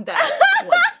 so I'm dead.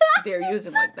 Like they're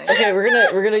using like that. Okay, we're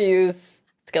gonna use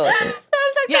skeletons.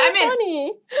 That's actually Yeah, I mean-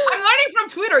 funny. I'm learning from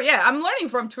Twitter. Yeah, I'm learning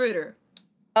from Twitter.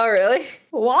 Oh really?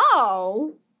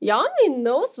 Wow. Yummy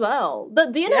knows well.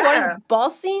 Do you know what Yeah. is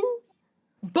bossing?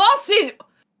 Bossing,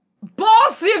 bro.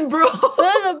 Bossing,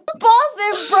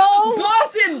 bro.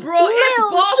 Bossing, bro. It's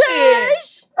Lil bossing.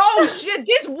 Shush. Oh shit,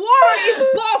 this word is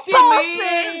bossing, man.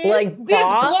 Bossing. Like This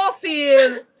boss?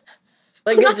 bossing.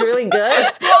 Like it's really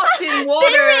good? Bossing water.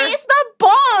 Jinri, it's not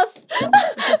boss.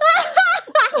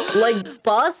 Like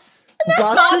bus?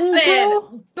 Bussin',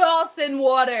 bro? Bossin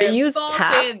water. They use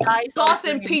Bossin. Guys,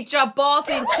 Bossin pizza.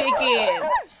 Bossin chicken.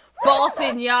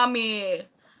 Bossin yummy.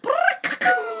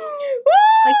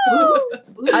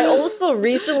 I also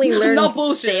recently learned No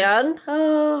bullshit. Stan.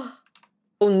 Oh,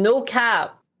 Oh, no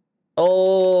cap.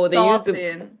 Oh, they use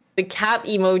Bossin. the cap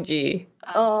emoji.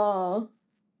 oh,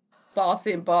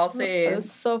 Bossin.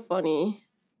 that's so funny.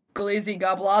 Glizzy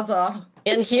gablaza.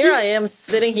 And here I am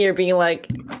sitting here being like,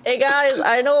 hey guys,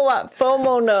 I know what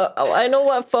FOMO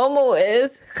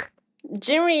is.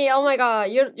 Jinri, oh my god,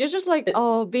 you're just like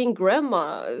being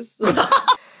grandmas.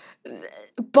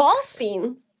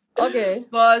 Bossing. Okay.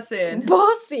 Bossin.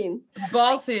 Bossing.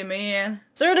 Bossin, man.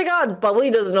 Swear to God, Bubbly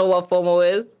doesn't know what FOMO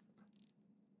is.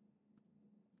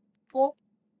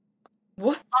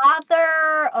 What?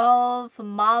 Father of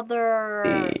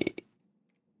mother.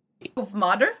 Of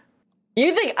mother?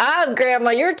 You think I'm grandma?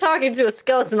 You're talking to a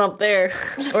skeleton up there,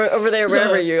 or over there,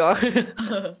 wherever you are.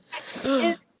 Isn't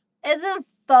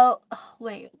fo? Oh,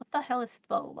 wait, what the hell is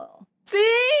FOMO?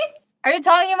 See? Are you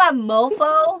talking about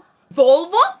mofo?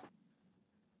 Volvo?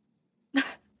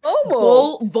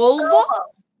 FOMO. Volvo?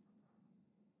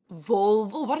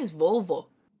 Volvo? What is Volvo?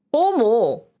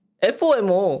 FOMO.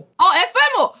 FOMO.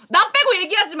 FMO! 나 빼고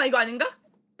얘기하지 마, 이거 아닌가?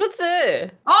 그치? FM,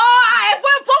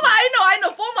 FOMO,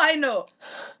 I know.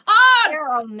 You're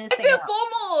all I missing feel out.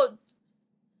 FOMO,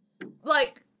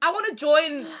 like, I want to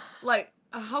join, like,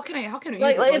 how can I use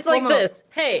Like it? it's like FOMO. this.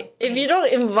 Hey, if you don't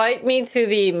invite me to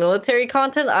the military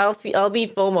content, I'll be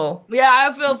FOMO. Yeah,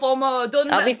 I feel FOMO.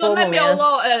 Don't I'll be let FOMO, me man.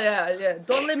 alone. Yeah.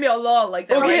 Don't leave me alone like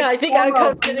that. Okay, right? I think I'm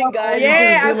confident, guys.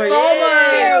 Yeah, into Zoomer.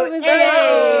 FOMO. Yay!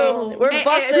 Hey. We're Hey,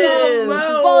 bussin'.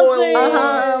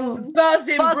 FOMO.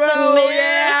 Buzzing, bro. Bussin', man.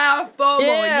 Yeah, FOMO.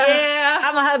 Yeah.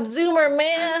 I'ma have Zoomer,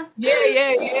 man.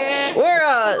 Yeah. We're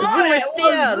a Zoomer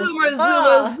stand.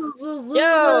 Zoomer.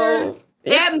 Yo.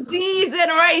 MZ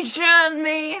generation,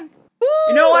 man.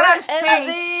 You know what I'm saying?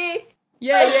 MZ.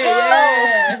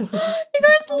 Yeah. You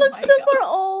guys look super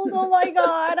old. Oh my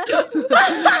god.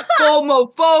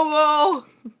 FOMO.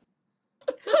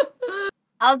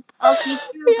 I'll teach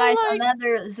you Feel guys like-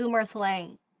 another Zoomer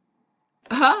slang.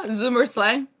 Huh? Zoomer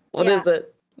slang? What Yeah. is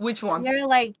it? Which one? You're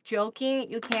like joking.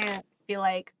 You can't be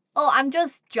like, oh, I'm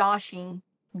just joshing.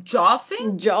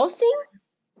 Jossing? Jossing?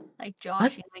 Like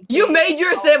joshing. Like You dating. made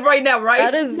yourself right now, right?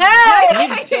 That is. No!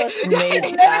 You just made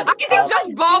that I think up.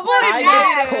 just Bubbly I made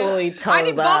can it. totally tell I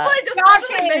think that. Bubbly just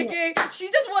Joshing. started making. She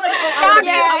just wanted to go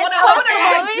Yeah, out. it's I possible.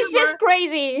 wanna It's just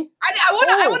crazy. I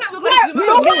wanna look like Wait,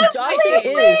 Zoomer. no, joshing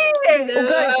is. No. Oh,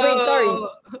 guys, wait, sorry.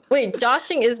 Wait,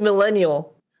 joshing is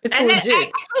millennial. It's And then legit.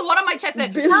 actually, one of my chats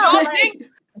said, Business.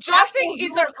 joshing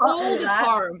is an People old that.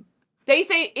 term. They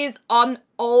say is an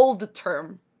old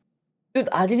term. Dude,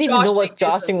 I didn't even know what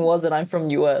Joshing joshing was, and I'm from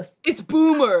US. It's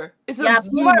boomer. It's a Yeah,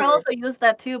 boomer. boomer also use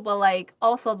that too, but like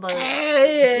also the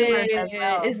Zoomers as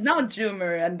well. It's not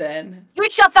Zoomer, and then you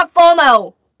shut the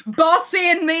FOMO.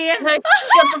 bossing, man. Shut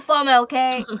the FOMO,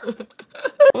 okay?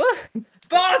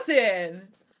 Bossing.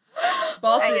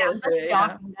 Bossing. Yeah, I'm just Yeah.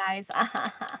 joking, guys.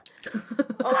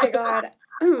 Oh my god.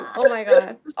 Oh my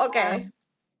god. Okay.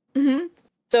 Mm-hmm.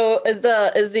 So is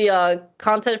the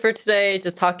content for today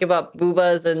just talking about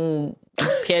boobas and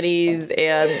panties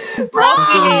and being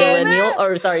millennial,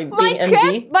 or sorry, being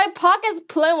MZ? My pocket's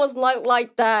plan was not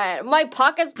like that. My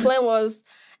pocket's plan was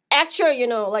actually,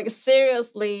 like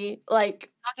seriously, like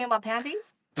Talking about panties?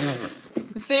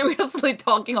 seriously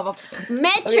talking about.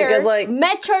 mature, like-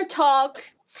 mature talk,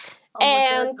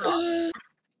 and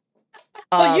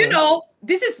But you know,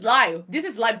 this is live. This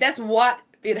is live. That's what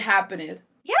it happened.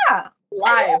 Yeah,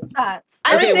 Live. that.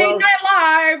 I Okay, mean, well- Night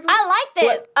Live. I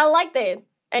liked it. I liked it.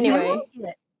 Anyway,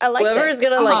 I liked Whoever it. is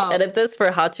gonna like Uh-huh. edit this for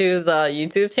Hachu's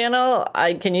YouTube channel,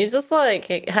 can you just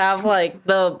like have like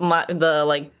the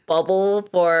like bubble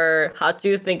for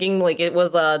Hachu thinking like it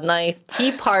was a nice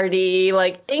tea party,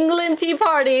 like England tea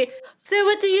party. So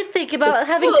what do you think about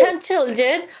having 10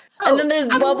 children? And then there's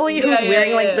Bubbly who's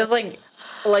wearing like this like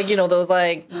you know those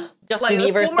like Justin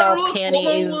Like, Bieber former style look,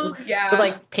 panties former look, yeah. with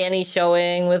like panties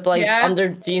showing with like Yeah. under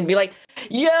jeans. Be like,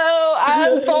 yo,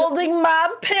 I'm folding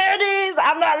my panties.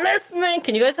 I'm not listening.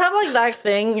 Can you guys have like that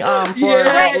thing for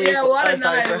Bubbly's- yeah. What a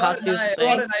sorry, night. for What a Hachu's night. thing?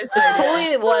 What a nice It's night.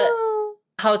 totally what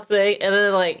how it's saying, and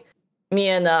then like me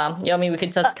and Yummy, we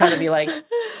can just kind of be like,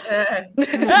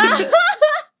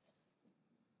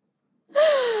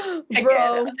 Yeah.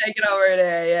 Bro, Take it over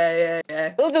there.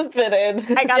 Yeah. we'll just fit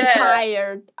in. I got Yeah.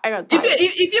 tired. I got If tired.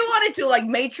 if you wanted to like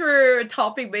major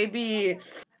topic, maybe.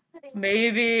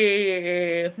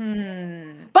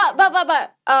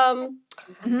 But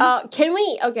Mhm. can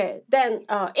we? Okay, then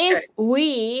if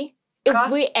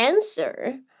Okay. we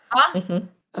answer Mhm.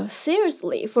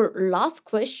 seriously for last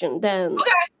question, then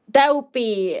Okay. that would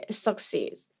be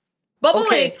success. Bubbly,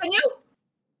 Okay.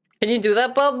 can you do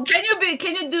that, Bub? can you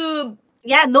do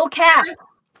Yeah, no cap.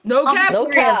 no cap? No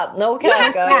cap, no You cap,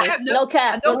 have to guys. have No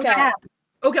cap. No no cap.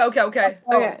 Okay. Okay.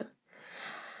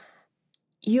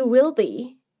 You will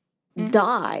be Mm.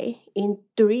 die in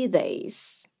 3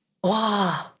 days.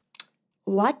 Wow,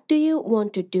 What do you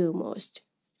want to do most?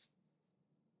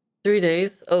 3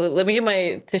 days. Oh, let me get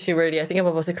my tissue ready. I think I'm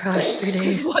about to cry. 3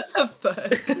 days. What the fuck?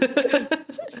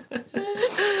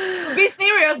 Be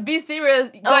serious,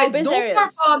 guys. be Don't serious. for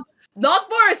fun, not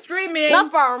for streaming,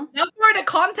 Not farm. not for the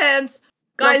contents,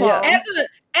 guys. farm.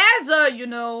 As a you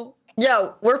know, Yeah,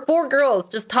 we're 4 girls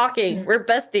just talking. We're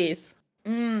besties.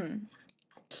 mm,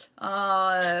 3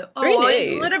 days.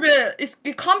 it's a little bit.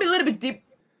 It can be a little bit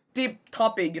deep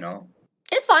topic, you know.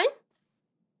 It's fine.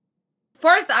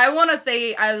 First, I wanna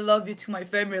say I love you to my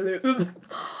family.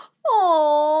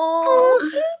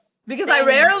 Oh. Because I Same.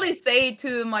 rarely say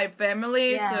to my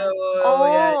family, Yeah. so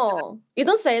Oh. You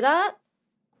don't say that?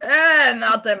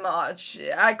 not that much.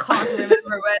 I can't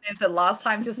remember when is the last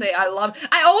time to say I love.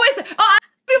 I always say, "Oh, I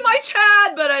love you, my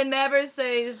Chad," but I never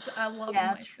say I love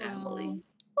Yeah, my true. family.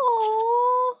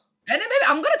 Oh. And then maybe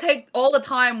I'm gonna take all the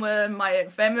time with my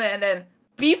family, and then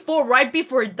right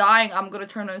before dying, I'm gonna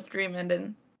turn on stream and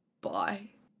then bye.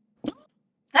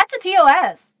 That's a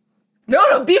TOS.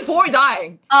 No, before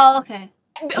dying. Oh, okay.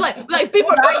 Like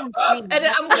before, Dying stream. and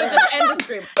then I'm gonna just end the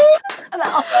stream. I'm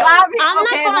not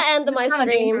gonna end my kinda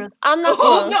stream. dangerous. I'm not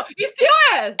Oh gonna. no, you still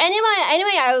is.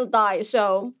 Anyway, I will die.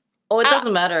 So Oh, it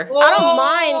doesn't matter. I don't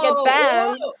mind get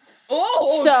banned.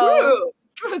 Oh, So-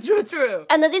 true.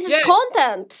 and this is Yeah.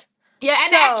 content. Yeah, and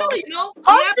So- actually, you know,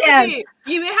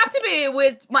 we have to be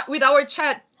with our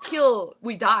chat till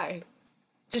we die.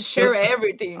 Just share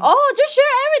everything. Oh, just share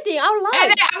everything. Our And life.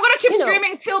 then I'm gonna keep you know.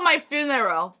 streaming till my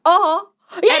funeral. Uh-huh.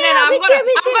 Yeah, And then me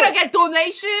I'm too. gonna get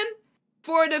donation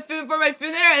for my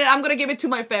funeral, and I'm gonna give it to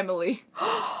my family.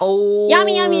 Oh,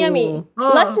 Yummy.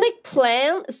 Uh. Let's make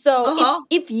plan. So Uh-huh.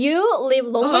 if you live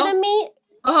longer Uh-huh. than me,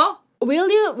 Uh-huh. will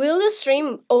you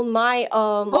stream on my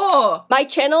Oh. my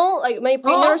channel, like my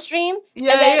funeral stream?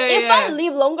 Yeah, And then yeah, if yeah. I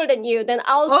live longer than you, then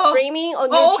I'll Oh. streaming on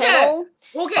Oh, your okay. channel.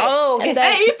 Okay. Oh, okay. And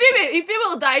then- And if we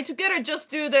will die together, just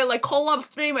do the like collab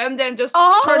stream and then just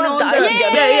Oh, turn collab on die the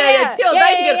together. yeah. Till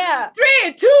die together. yeah.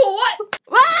 3, 2, 1.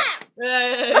 Ah!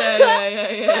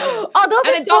 Yeah. Oh, that'll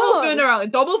And be a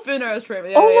double fun. funeral stream.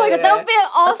 Yeah, Oh yeah, my god, yeah. that'll be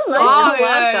awesome. nice Oh,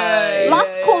 collab, guys.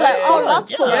 Last collab. Oh, last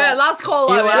Yeah. collab. Yeah, last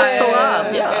collab. Yeah, last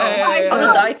collab. Yeah. yeah. I'm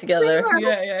gonna die together.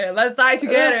 Yeah. Let's die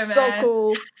together, That's man. so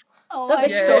cool. Oh, That'd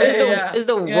be Yeah, so Is the, yeah. is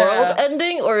the Yeah. world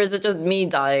ending or is it just me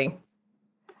dying?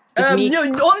 Just me, No,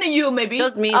 only you maybe.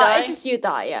 just me It's dying? just you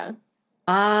die, yeah.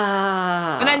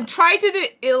 Ah. And then try to do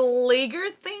illegal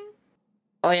thing.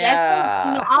 oh Yeah,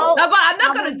 yeah. No, but I'm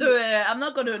not gonna do it. I'm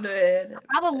not gonna do it.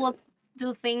 Probably will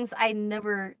do things I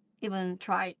never even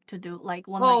tried to do, like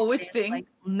one Oh, night which stands, thing? like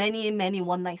many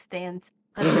one night stands.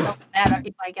 Because it doesn't matter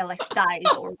if I get like styes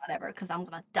or whatever, because I'm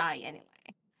gonna die anyway.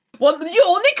 Well, you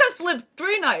only can sleep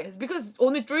 3 nights because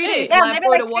only 3 days Yeah, left maybe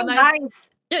for like the one 3 night. nights.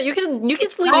 Yeah, you can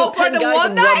sleep Oh, with for 10 the guys one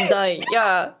in night? one night.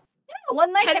 Yeah.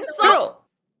 One night. Can can- some- Girl.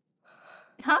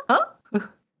 Huh? Huh?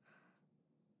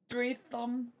 3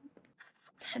 thumb.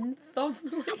 handsome.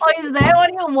 Oh, is that what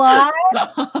you want?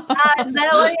 Is that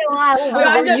what you want? What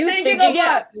I'm were just you thinking thinking?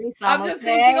 about. Threesome, I'm just okay?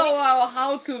 thinking about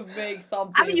how to make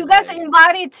something. I mean, you guys are like-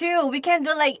 invited too. We can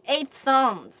do like 8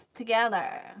 sums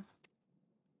together.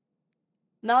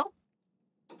 No?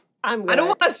 I'm good. I don't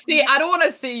want to see. I don't want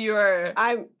to see your.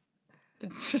 I'm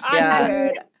Yeah.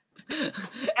 good.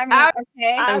 I mean, I'm-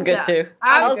 okay. I'm good down. too.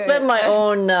 I'm I'll good. spend my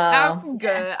own. I'm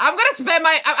good. I'm gonna spend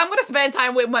my. I'm gonna spend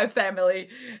time with my family.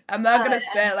 I'm not gonna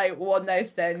spend like one night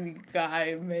stand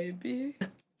guy maybe.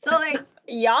 So like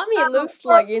Yummy looks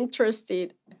like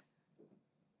interested.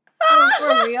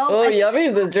 for real, Oh, I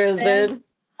Yummy's interested.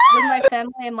 with my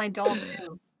family and my dog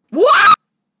too. What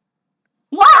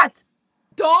What?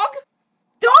 dog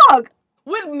Dog?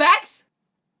 with Max?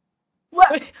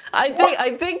 What?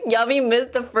 I think Yummy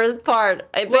missed the first part.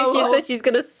 I think Whoa, she whoa. said she's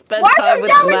gonna spend Why time are with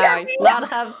Yummy Max, Yummy? not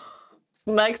have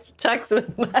Max checks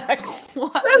with Max.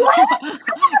 What? What?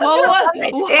 What?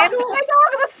 Understand? Oh my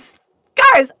god, that's-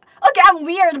 guys. Okay, I'm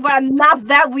weird, but I'm not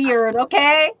that weird.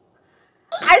 Okay.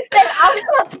 I said I'm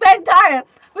gonna spend time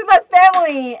with my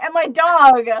family and my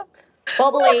dog.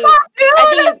 Bubbly. Dude. I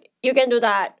think you can do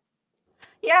that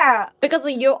Yeah. because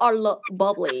you are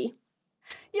bubbly.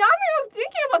 Yeah, I was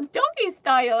thinking about doggy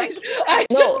style. Like, I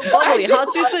No, just- Bubbly, I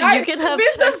just- Hachu said I you can have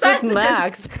missed the sex with sentence.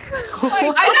 Max.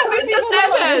 I just missed your People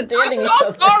don't sentence. I'm understand each so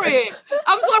other. sorry.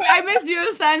 I'm sorry. I missed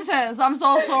your sentence. I'm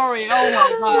so sorry. Oh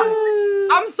my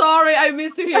god. I'm sorry. I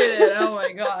missed to hear it. Oh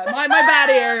my god. My bad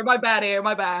here. My bad here.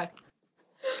 My bad.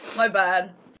 My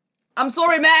bad. I'm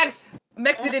sorry, Max.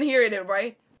 Max didn't hear it,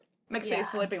 right? Max Yeah. is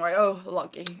sleeping, right? Oh,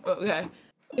 lucky. Okay.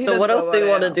 He So doesn't what know else do you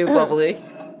about want to it. do, Bubbly?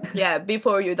 Yeah,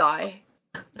 before you die.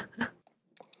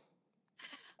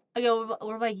 okay,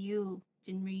 what about you,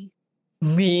 Jinri?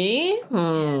 Me?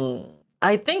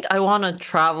 I think I want to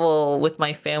travel with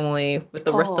my family with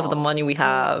the rest of the Oh. money we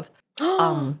have.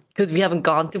 Because we haven't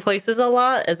gone to places a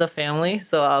lot as a family.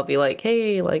 So I'll be like,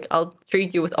 hey, like I'll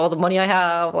treat you with all the money I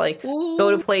have, like go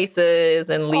to places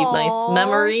and leave Aw. nice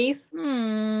memories.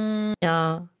 Hmm.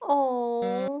 Yeah.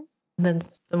 Oh. And then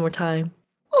spend more time.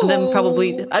 And then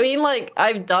probably, I mean, like,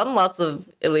 I've done lots of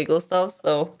illegal stuff,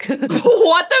 so. What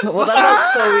the Well, fuck?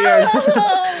 that sounds so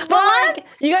weird. But, like,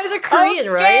 you guys are Korean,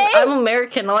 right? Okay. I'm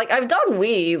American. Like, I've done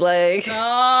weed. Like, Oh,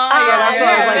 that's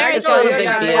why I was like, it's not a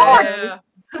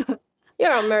big deal.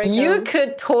 You're American. you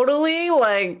could totally,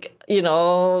 like, you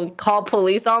know, call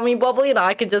police on me, Bubbly, and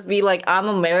I could just be like, I'm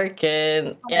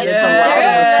American, and it's allowed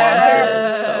in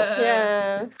Wisconsin. So,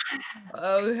 Yeah.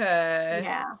 Okay.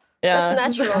 Yeah. yeah.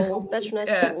 That's natural. That's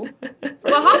natural.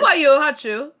 Well, how about you,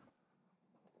 Hachu?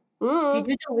 Mm. Did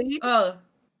you do weed? Oh.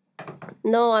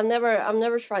 No, I've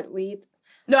never tried weed.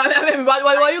 No, I mean, what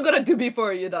are you gonna do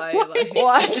before you die? Like,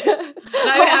 What?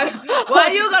 what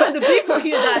are you gonna do before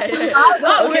you die?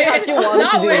 Not Okay, weed. Hachu wanted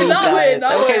Not to do weed, weed, not weed, guys.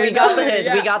 not Okay, weed, we got not the weed, hint,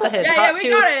 yeah. we got the hint. Yeah, we Hachu,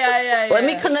 got it. Yeah. let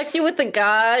me connect you with the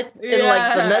guy in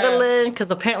like the Yeah. Netherlands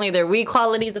because apparently their weed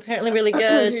quality is apparently really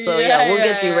good. So yeah, we'll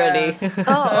get you ready.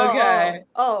 Okay.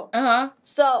 Oh. Uh-huh.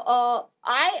 So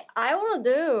I wanna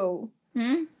do.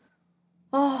 Hmm?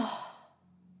 Oh.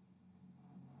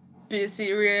 Be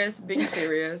serious. Being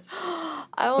serious.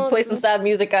 I wanna Play some sad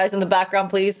music, guys, in the background,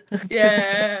 please.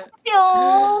 Yeah.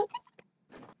 Yo.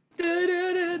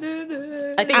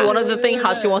 I think one of the things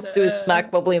Hachu wants to do is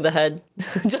smack Bubbly in the head.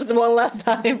 Just one last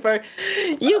time for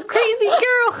you crazy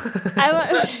girl. I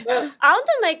want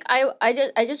to make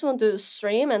I just want to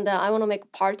stream and then I want to make a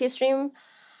party stream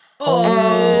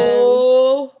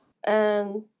Oh.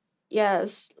 and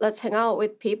yes, let's hang out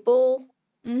with people.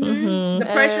 Mhm. The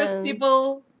precious And-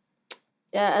 people.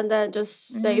 Yeah, and then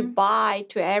just say bye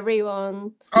to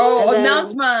everyone. Oh, and then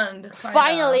announcement.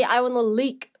 Finally, I want to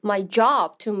leak my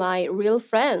job to my real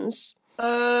friends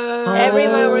Every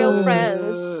my real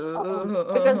friends,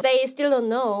 because they still don't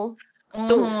know.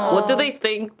 So what do they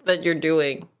think that you're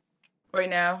doing? right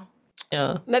now?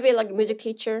 Yeah. Maybe like a music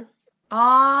teacher.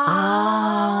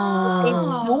 Ah.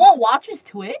 No one watches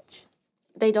Twitch?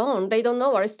 They don't know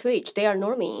what is Twitch. They are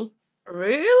normie.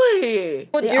 Really?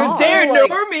 But They you're are. They're so like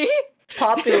normie.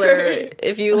 popular.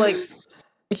 If you like,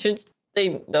 should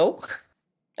they know?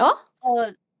 Oh,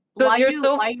 Because you're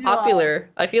so popular.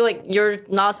 I feel like you're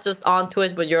not just on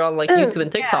Twitch, but you're on like YouTube and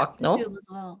TikTok. No. YouTube as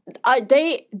well.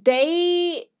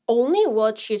 they only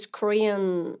watch his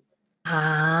Korean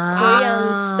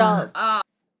Ah. stuff. Ah.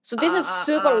 So this is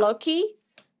super lucky.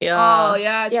 Yeah. Oh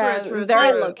yeah, Yeah, true.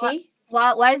 very true. lucky.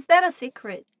 Why is that a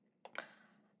secret?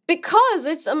 Because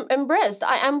it's embraced.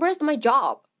 I embraced my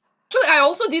job. Actually, I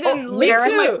also didn't Oh, leak me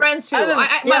to my too. friends too. I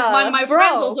haven't- My Bro.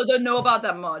 friends also don't know about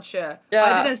that much. Yeah. Yeah.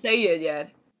 I didn't say it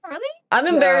yet. Really? I'm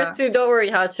embarrassed too. Don't worry,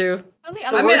 Hachu. Really? The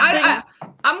I mean, worst I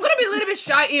I'm gonna be a little bit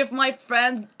shy if my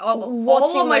friend, all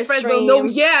Watching of my my friends will know.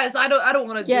 stream. Yes, I don't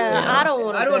want to do it. Yeah, I don't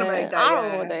want I don't want to make that. that. I yeah.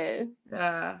 don't want that.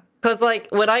 Yeah. Cause like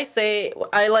when I say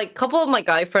I like couple of my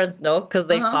guy friends know because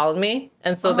they found me,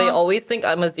 and so they always think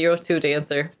I'm a 02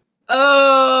 dancer.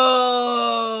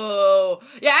 Oh,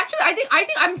 yeah. Actually, I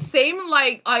think I'm same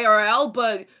like IRL,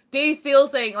 but they still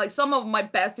saying like some of my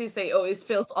besties say, "Oh, it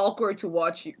feels awkward to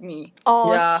watch me."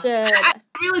 Oh Yeah. shit. I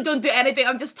really don't do anything.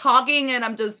 I'm just talking and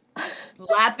I'm just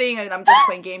laughing and I'm just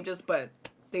playing games. But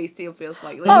they still feels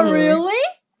like. Oh really?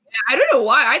 I don't know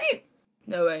why. I think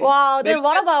no way. Wow. Then Maybe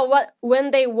what about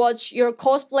when they watch your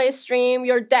cosplay stream,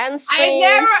 your dance stream? I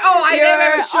never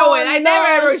ever show it. I never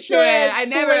ever show it. shit, I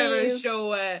never ever please.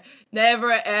 show it.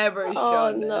 Never ever show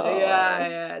it. no.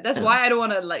 Yeah. That's why I don't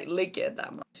want to like lick it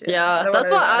that much. Yeah, don't that's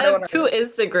wanna- why I don't have wanna- 2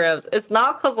 Instagrams. It's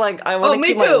not cause like I want to me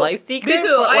keep my too. life secret, Me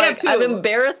too. but I have like I'm 2.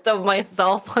 embarrassed of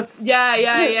myself on stream.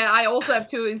 Yeah. I also have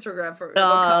 2 Instagram for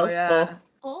Ah, account, yeah. so-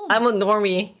 Oh. I'm a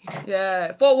normie.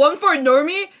 Yeah. For one for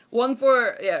normie, one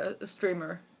for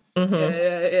streamer. Mhm.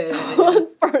 Yeah. One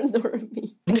for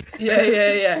normie.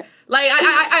 Yeah. Like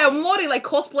I uploading like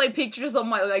cosplay pictures on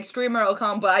my like streamer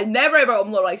account, but I never ever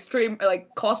upload like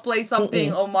cosplay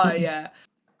something on my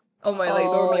like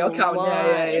normie Oh account. my.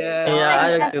 Yeah. Yeah,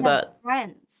 I You don't guys do have that.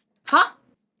 Friends. Huh?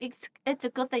 It's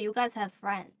good that you guys have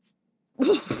friends.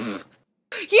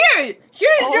 Here is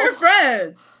your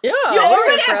friend. Yeah, You we're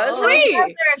already have friends. 3. You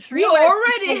guys are streamers,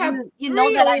 already so have you know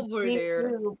 3 that I over stream there.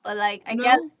 too, but like I No?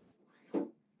 guess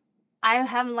I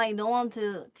have like no one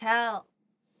to tell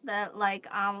that like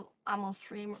I'm a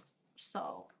streamer,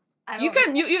 so I You don't-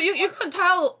 can you can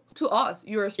tell to us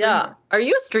you're a streamer. Yeah. Are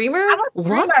you a streamer? I'm a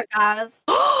streamer, guys.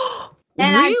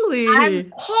 And Really?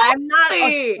 I'm not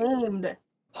Holy! ashamed.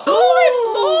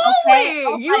 Holy moly!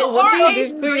 Okay, You So what do are you a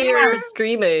do for your streamer.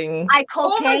 streaming? I Oh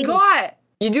my cocaine. god!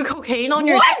 You do cocaine on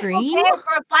your What? stream? Cocaine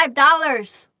for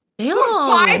 $5. Damn.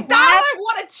 $5?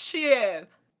 What a chip!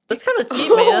 That's kind of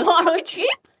cheap, man. What a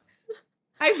cheap.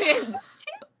 I mean,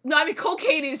 no, I mean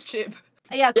cocaine is cheap.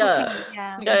 Yeah, Yeah. cocaine.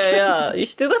 Yeah. Yeah. You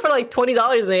should do that for like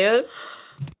 $20, man.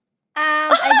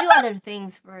 I do other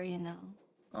things for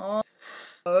Oh,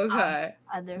 okay.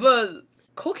 other. But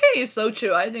cocaine is so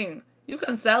cheap. I think you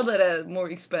can sell that at more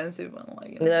expensive one,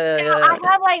 like. Yeah. I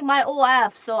have like my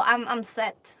OF, so I'm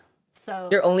set. So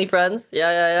Your only friends?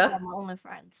 Yeah. my only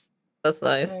friends. That's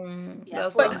nice. Yeah,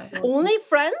 That's but- nice. Only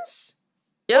friends?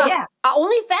 Yeah. Yeah.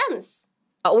 Only fans.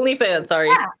 Only fan, sorry.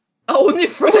 Yeah. Only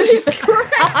friends.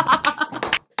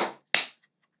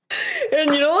 And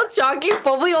you know what's shocking?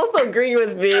 Bubbly also agreed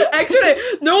with me. Actually,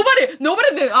 nobody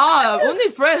think only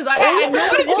friends.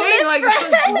 Nobody saying like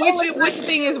which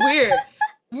thing is weird.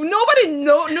 Nobody You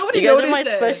guys are my noticed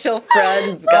it. special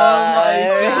friends, Oh my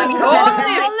guys. God.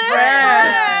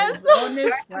 Only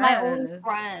Only friends. friends. My own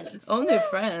friends. Only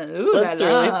friends. Ooh, That's la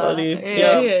really la. funny.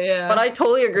 Yeah. But I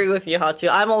totally agree with you, Hachu.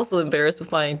 I'm also embarrassed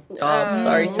with my job.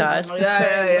 Sorry, Chad.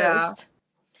 Yeah.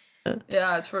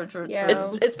 Yeah, true. Yeah.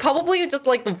 It's probably just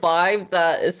like the vibe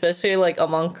that, especially like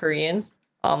among Koreans,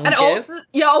 And give. also,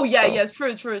 yes,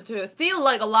 true. Still,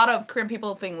 like a lot of Korean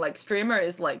people think like streamer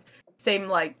is like same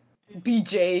like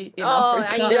BJ in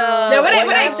Africa. I know. Yeah, when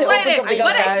I actually explain open it, something when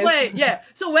up, I guys. explain, yeah.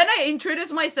 So when I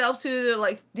introduce myself to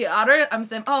like the other, I'm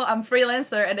saying, oh, I'm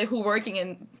freelancer, and then who working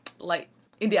in like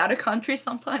in the other countries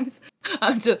sometimes.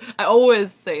 I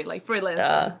always say like freelancer,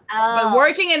 Yeah. but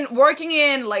working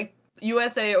in like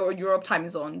USA or Europe time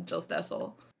zone, just that's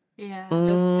all. Yeah.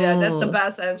 Just that's the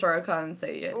best answer I can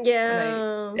say it.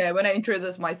 Yeah. When I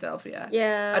introduce myself, yeah.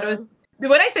 Yeah. I don't.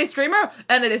 When I say streamer,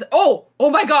 and it is oh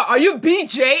my god, are you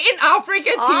BJ in Africa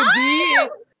TV?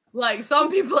 Like some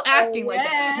people asking like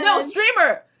that. No,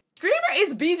 streamer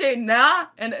is BJ nah,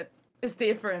 and it's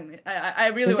different. I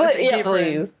really want to say different.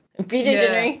 please. BJ Yeah.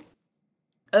 Jinri.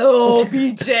 Oh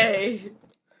BJ.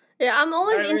 Yeah, I'm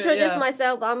always I really- introduce yeah.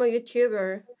 myself. I'm a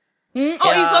YouTuber. Oh, Yeah.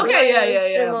 it's okay.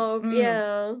 Stream Yeah. of-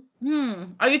 yeah.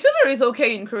 A YouTuber is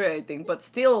okay in Korea, I think, but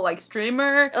still, like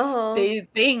streamer, Uh-huh. they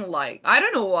think like I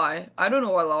don't know why. I don't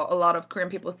know why a lot of Korean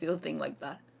people still think like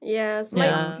that. Yes.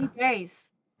 Yeah. BJs.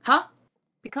 Huh?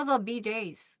 Because of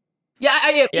BJs. Yeah,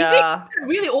 Yeah. BJ,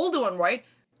 really old one, right?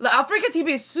 Like Africa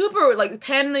TV is super like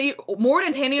more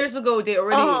than 10 years ago.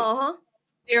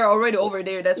 They're already over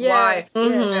there. That's why Yes.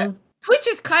 Yes. Twitch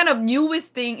is kind of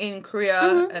newest thing in Korea,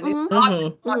 and it's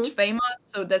not much famous.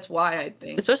 So that's why I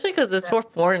think. Especially because it's for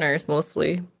foreigners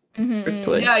mostly. for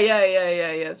Twitch.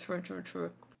 Yeah.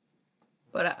 True.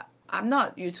 But I'm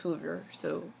not YouTuber,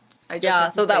 so I just Yeah, have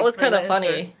to so that say was kind of freelancer.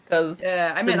 funny because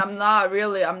Yeah, I mean, I'm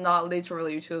not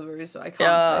literally YouTuber, so I can't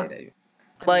Yeah. say that.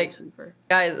 I'm Like, YouTuber.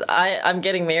 guys, I'm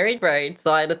getting married, right?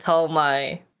 So I had to tell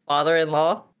my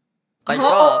father-in-law my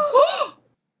job.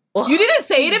 You didn't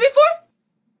say it before?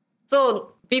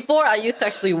 So before I used to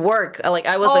actually work. Like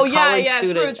I was Oh, a yeah, college yeah,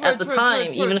 student true, at the true,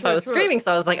 time, true, even if I true, was true. streaming.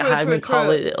 So I was like, True, I'm true, in true.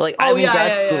 college, like Oh, I'm in yeah,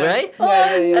 grad yeah, school, yeah. right?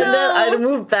 Yeah, yeah, And then no. I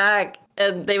moved back,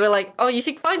 and they were like, "Oh, you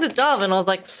should find a job." And I was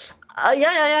like, I'm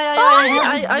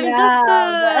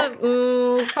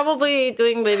just probably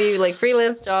doing maybe like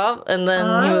freelance job." And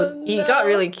then he got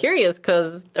really curious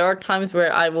because there are times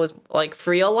where I was like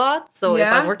free a lot. So if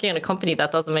I'm Yeah. working in a company,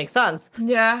 that doesn't make sense.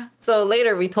 Yeah. So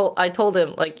later I told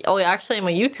him like, "Oh, yeah, actually I'm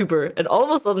a YouTuber." And all of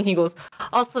a sudden he goes,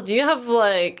 "Oh, so do you have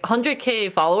like 100K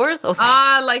followers?" I was like,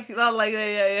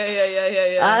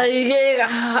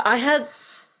 Yeah. I had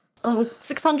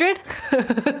 600.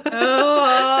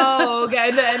 Oh, okay.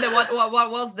 And then what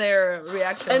was their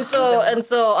reaction? And so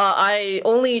I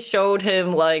only showed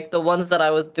him like the ones that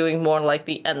I was doing more like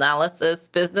the analysis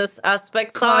business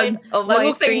aspect side of like my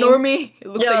looks stream. like normie. It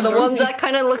looks Yeah, like the one normie. that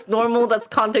kind of looks normal, that's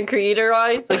content creator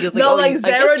eyes. So he was like, No, "Oh, like I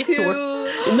guess you 0 can work."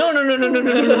 to No,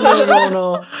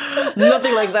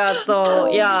 nothing like that.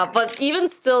 So yeah, but even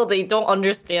still, they don't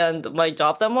understand my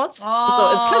job that much.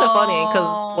 So it's kind of funny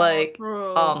because like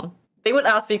true. they would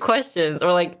ask me questions,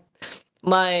 or like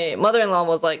my mother-in-law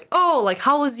was like, "Oh, like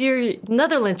how was your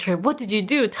Netherlands trip? What did you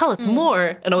do? Tell us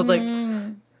more." And I was like,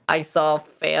 "I saw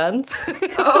fans."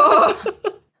 Oh.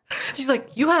 She's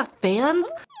like, "You have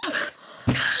fans?"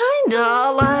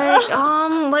 Kinda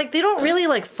like they don't really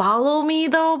like follow me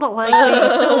though, but like they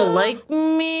still like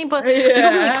me, but we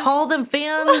don't really Yeah. call them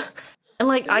fans. And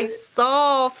like I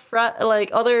saw like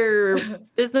other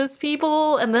business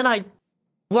people, and then I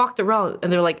walked around,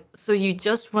 and they're like, "So you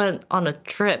just went on a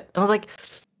trip?" I was like,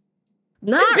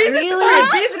 "Not really."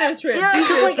 Business trip. Yeah,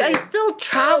 because like I still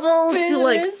travel to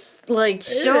like Business. like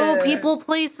show Yeah. people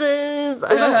places.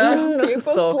 I don't People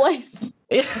so place.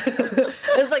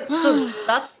 it's like, so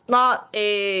that's not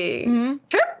a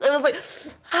trip. It was like,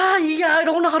 yeah, I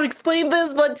don't know how to explain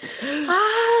this, but Yeah,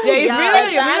 it's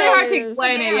really hard to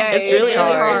explain it. Yeah, It's really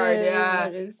hard. Yeah.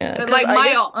 It is. Yeah, 'cause Like I my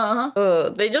guess,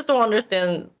 they just don't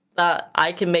understand that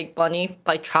I can make money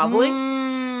by traveling.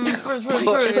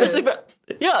 Especially for,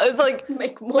 yeah, it's like,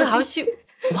 Make "Wait, money. how she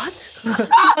what?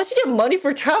 How she get money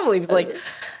for traveling?" It's like,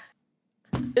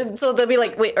 and so they'll be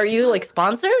like, "Wait, are you like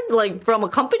sponsored like from a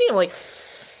company?" I'm like,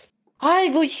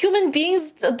 well, human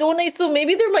beings donate, so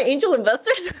maybe they're my angel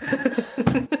investors."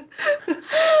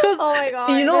 Because Oh my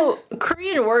god. you know,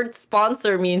 Korean word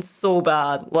sponsor means so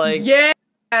bad. Like, Yeah,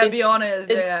 to be it's- honest.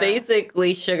 it's yeah.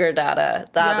 basically sugar dada,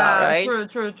 right?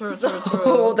 True.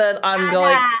 So then I'm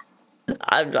like,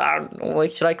 I don't know,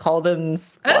 like, should I call them It's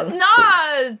sponsor?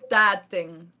 not that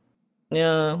thing.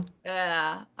 Yeah.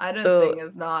 Yeah, I don't So- think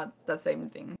it's not the same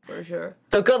thing for sure.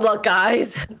 So good luck,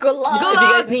 guys. Good luck. If you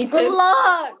guys need Good tips,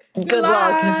 luck. good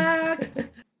luck.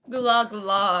 Good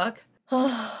luck.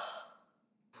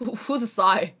 Who's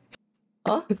Sai?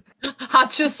 Huh?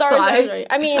 Hachu Sorry.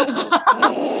 I mean,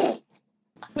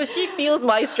 But she feels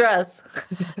my stress.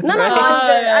 no, Right?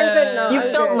 I'm good now. You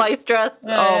I'm felt good. my stress.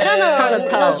 Yeah, Oh, yeah, No, trying to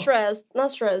tell.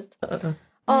 not stressed.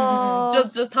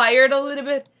 Just tired a little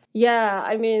bit. Yeah,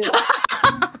 I mean,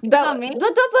 Not that, me.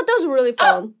 but that was really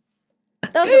fun.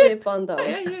 That was really fun though.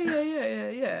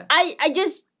 Yeah.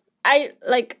 I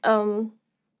like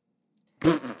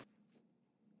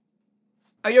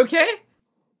Are you okay?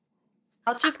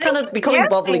 I'll just kind of becoming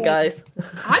bubbly, guys.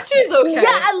 Hachu is okay. yeah,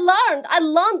 I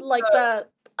learned like that.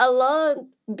 I learned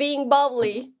being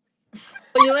bubbly.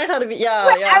 But you learned how to be. Yeah.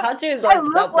 Hachu is I like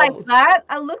look that like bubbly. that.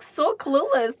 I look so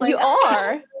clueless. Like You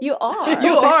are. You are.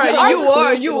 You are.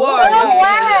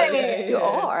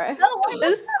 No, why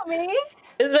is that me?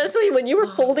 Especially when you were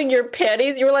folding your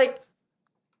panties, you were like,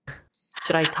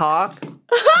 "Should I talk?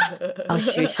 Oh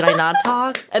shoot, should I not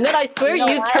talk?" And then I swear You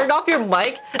know you what? turned off your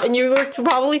mic, and you were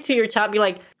probably to your chat, be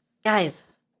like, "Guys,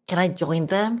 can I join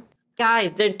them?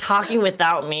 Guys, they're talking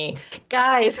without me.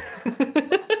 Guys."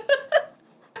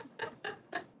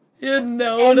 You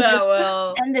know And that the-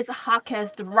 well. And this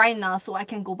podcast right now, so I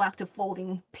can go back to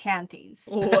folding panties.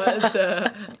 What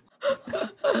the?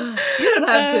 You don't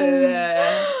have to.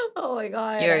 Yeah. Oh my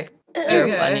god. You're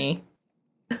Okay. funny.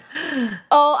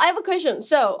 Oh, I have a question.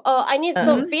 So, I need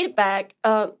some feedback.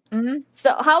 Mhm.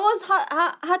 So how was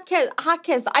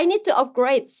Hotcast? I need to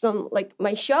upgrade some like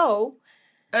my show.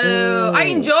 I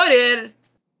enjoyed it.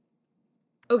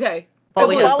 Okay.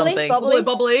 Probably has Bubbly, something. bubbly.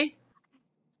 Bubbly.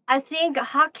 I think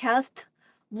Hotcast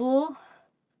will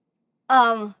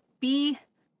be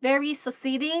very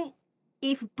succeeding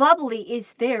if Bubbly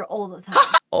is there all the time.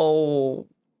 Oh.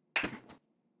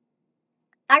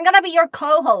 I'm gonna be your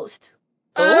co-host.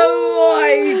 Oh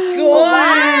my god!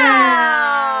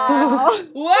 Wow.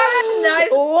 What a nice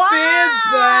Wow.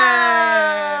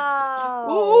 feedback!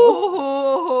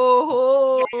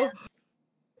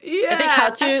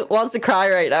 Hachu wants to cry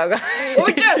right now,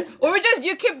 guys. or just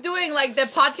you keep doing like the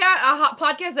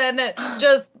podcast and then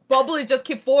just Bubbly just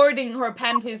keep forwarding her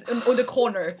panties on the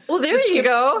corner. Well, there Just you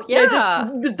keep- go. Yeah.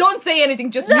 just don't say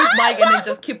anything. Just mute mic and then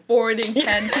just keep forwarding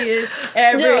panties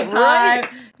every Yeah, time. right.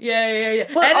 Yeah.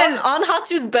 But And then on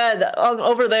Hachu's bed,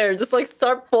 over there, just like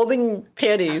start folding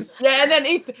panties. yeah, and then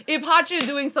if Hachu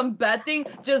doing some bad thing,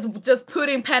 just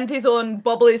putting panties on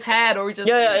Bubbly's head or just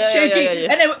shaking.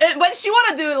 Yeah. And then when she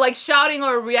wanna do like shouting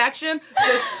or reaction,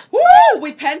 just woo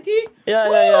with panty.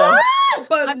 Yeah.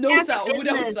 But I'm no back sound, in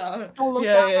without business. sound. Don't look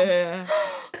Yeah.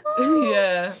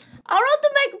 I want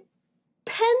to make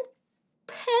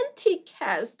panty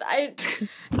cast. I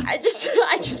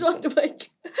just want to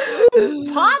make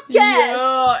podcast.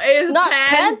 Yeah, it's Not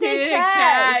panty panty cat.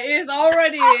 cast. It's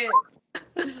already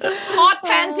hot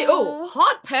panty. Oh,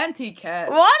 hot panty cat.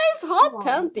 What is hot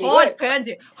panty? Hot Wait,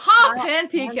 panty. Hot Hot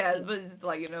panty panty. cats, but it's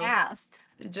like, Cast.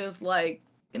 just like,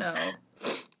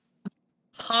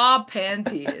 hot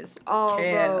panties. oh, bro.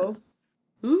 Cats.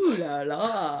 Ooh la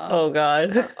la. Oh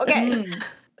god. Okay. Mm.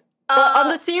 But on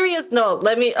the serious note,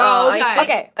 let me. Oh, okay.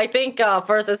 Okay. I think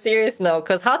for the serious note,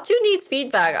 because Hachu needs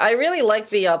feedback. I really like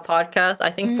the podcast. I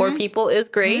think 4 people is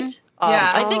great.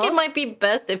 Yeah. I think it might be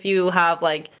best if you have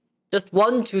like just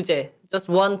one 주제, just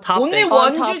one topic. Only On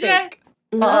one topic. 주제?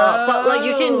 But like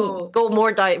you Oh. can go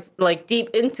more deep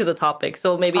into the topic.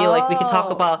 So maybe like we can talk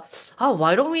Oh. about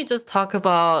why don't we just talk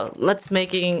about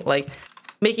making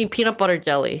peanut butter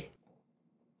jelly.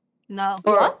 No.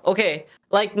 Or okay,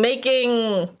 like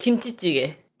making kimchi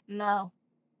jjigae. No.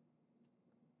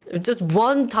 Just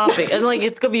one topic, and like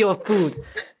it's gonna be a food.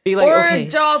 Be like, Or okay,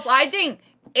 just, I think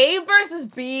A versus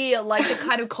B, like the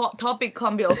kind of topic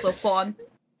can be also fun.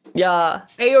 yeah,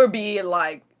 A or B,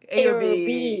 like A or A or B.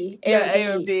 B. Yeah,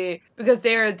 A or B. Because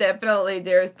there's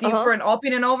different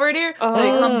opinion over there. So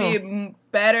it can be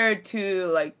better to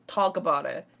like talk about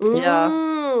it. Yeah.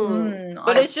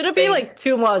 but I it shouldn't be think. like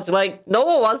too much. Like no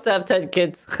one wants to have 10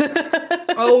 kids.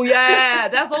 Oh yeah,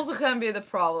 that's also can be the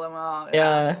problem.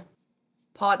 yeah.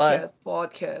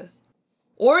 Podcast.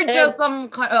 Or just some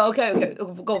kind. Oh, okay.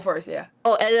 Go first. Yeah.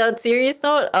 Oh, and on a serious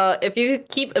note, if you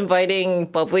keep inviting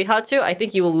Bubbly Hachu, I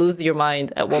think you will lose your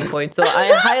mind at one point. So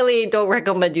I highly don't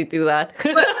recommend you do that.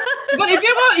 But if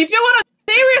you want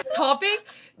a serious topic,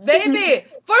 maybe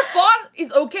for fun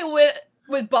is okay with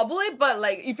Bubbly. But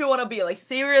like if you want to be like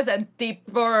serious and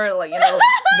deeper, like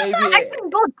maybe. I can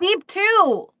go deep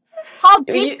too. How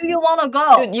deep do you want to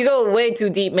go? Dude, you go way too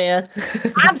deep, man.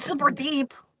 I'm super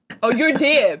deep. Oh, you're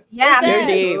deep. Yeah. You're You're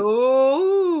deep.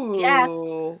 Ooh. Yes.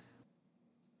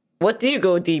 What do you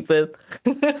go deep with?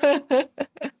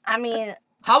 I mean,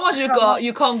 How much you got?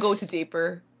 You can't go to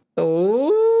deeper.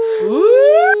 Ooh.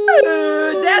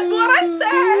 That's what I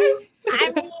say.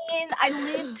 I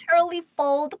literally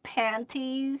fold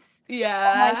panties on my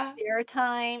Yeah. spare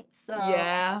time. So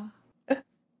Yeah.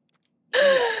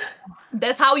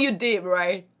 That's how you dip,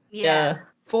 right? Yeah.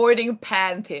 Folding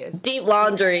panties. Deep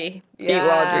laundry. Deep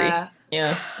laundry.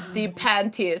 Yeah. Deep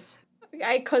panties.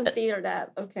 I consider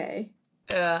that. Okay.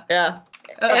 Yeah. Yeah.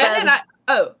 And then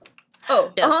Yes.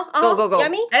 Go.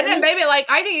 Yummy? and then maybe like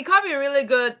I think it could be a really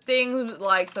good thing,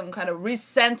 like some kind of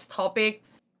recent topic,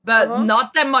 but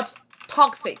not that much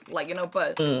toxic, like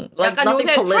but Like 약간 nothing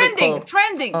요새 political.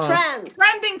 trending Trend.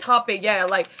 trending topic, yeah,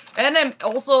 like, and then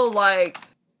also like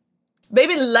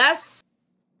maybe less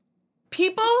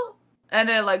people, and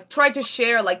then like try to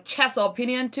share like Chess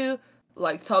opinion too,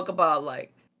 like talk about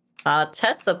like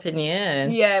Chat's opinion.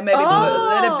 maybe do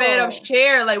a little bit of Oh.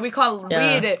 share, like we can Yeah.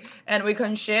 read it and we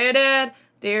can share that.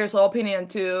 There's opinion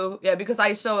too, because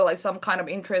I saw like some kind of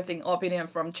interesting opinion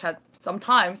from Chat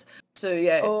sometimes. So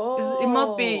it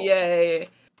must be and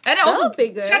then That also would be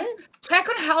good. Chat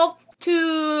can help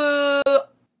to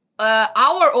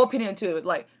our opinion too,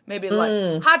 like maybe like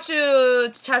Hachu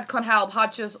Chat can help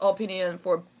Hachu's opinion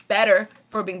for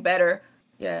being better.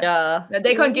 Yeah. That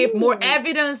they can give more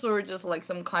evidence or just like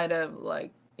some kind of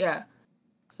like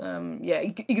some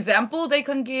example they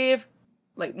can give,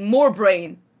 like more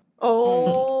brain.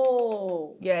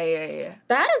 Oh. Yeah.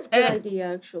 That is a good Eh.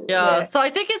 idea, actually. Yeah, so I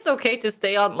think it's okay to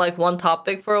stay on like one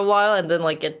topic for a while and then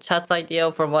like get Chat's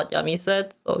idea from what Yummy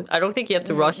said. So I don't think you have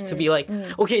to rush to be like,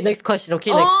 okay, next question.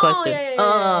 Okay, next question.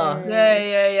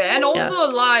 Yeah. And also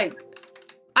like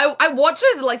I watched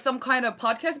like some kind of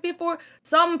podcast before.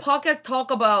 Some podcasts talk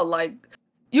about like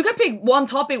you can pick one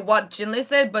topic what Jinri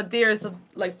said, but there's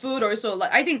like food also,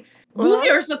 like I think movie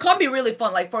also can be really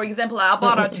fun. Like for example,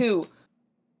 Avatar 2.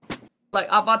 Like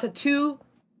Avatar 2.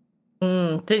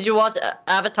 Did you watch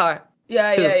Avatar?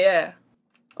 Yeah.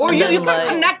 Or And you then, can like-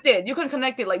 connect it. You can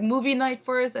connect it like movie night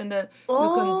first, and then you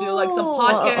can do like some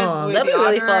podcast with That'd the be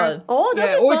really other. fun. Oh,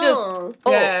 that'd Yeah, be or just- fun.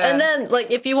 Oh, Yeah. and then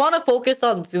like if you want to focus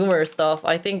on Zoomer stuff,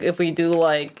 I think if we do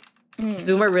like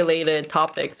Zoomer related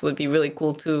topics would be really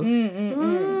cool too.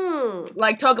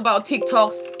 Like talk about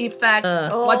TikTok's effect.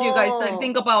 What do you guys Oh.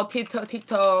 think about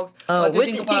TikToks? What do you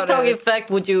Which think about TikTok it?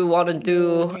 effect would you want to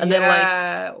do? And then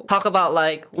Yeah. like talk about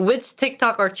like which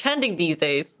TikTok are trending these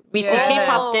days. We see Yeah.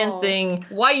 K-pop dancing.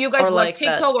 Why you guys Or watch like that.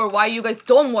 TikTok or why you guys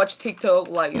don't watch TikTok?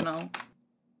 Like, you know.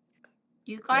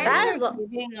 You guys That are is a-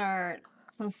 giving our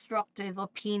constructive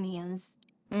opinions.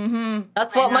 Mm-hmm.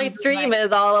 That's And what my I'm just stream like-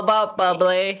 is all about,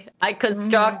 Bubbly. I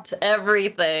construct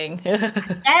everything.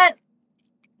 That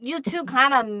you two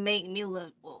kind of make me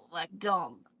look like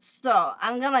dumb. So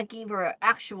I'm gonna give her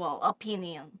actual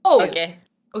opinion. Oh, Okay.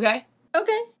 okay.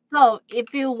 Okay. So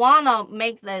if you wanna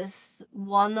make this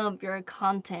one of your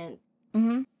content,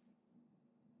 Mm-hmm.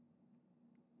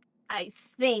 I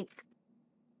think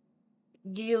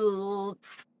you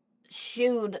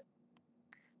should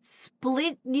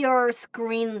split your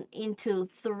screen into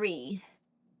 3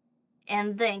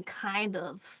 and then kind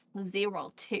of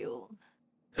 0-2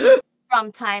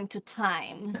 from time to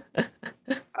time,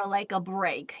 or like a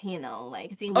break, you know,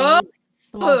 like we Oh, need a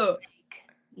small oh. break.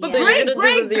 But So Yeah, you're gonna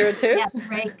break. do the 0-2? yeah,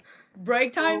 break.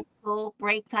 Break time. So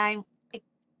break time.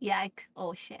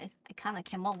 Oh shit, I kind of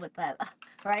came up with that,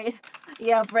 right?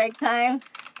 Yeah, break time,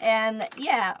 and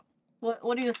yeah,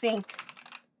 what do you think?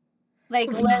 Like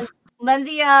when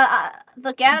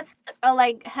the guests are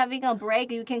like having a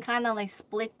break, you can kind of like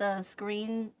split the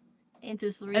screen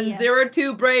into 3. And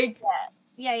 0-2 break.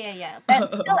 Yeah. But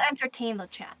still entertain the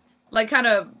chat. Like kind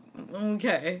of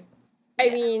okay. I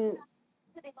mean,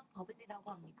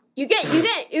 you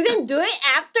can do it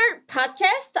after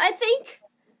podcast. I think.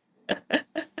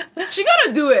 She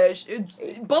gotta do it.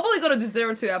 Bubbly gonna do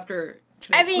 0-2 after.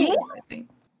 I mean- I think.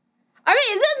 I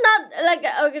mean, is it not like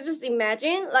okay? Just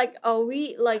imagine, like, are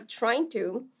we like trying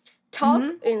to talk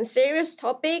in serious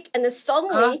topic, and then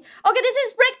suddenly, okay, this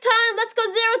is break time. Let's go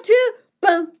 0-2.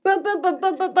 Bum bum bum bum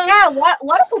bum bum bum. Yeah, what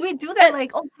if we do that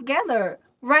like all together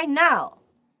right now?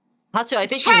 Hachu, I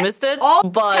think Chat- you missed it. All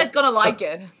but chat gonna like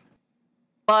it.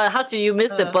 Hachu, you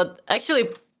missed it. But actually,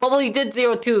 Bubbly did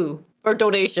 0-2 for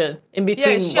donation in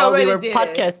between she while we already were did it.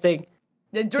 podcasting.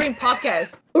 Yeah, during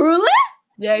podcast. Really?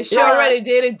 Yeah, she Yeah. already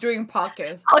did it during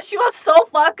podcast. Oh, she was so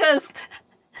focused.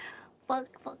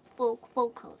 Focus.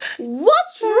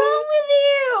 What's wrong with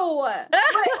you?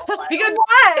 Because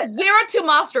What? 0-2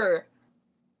 master.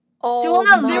 Oh, Do you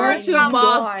wanna my learn 0-2 from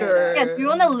master. Yeah, do you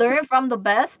want to learn from the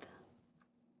best?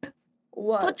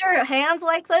 What? Put your hands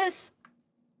like this.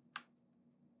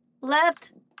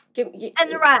 Left Give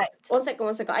and right. 1 second.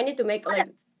 1 second. I need to make like.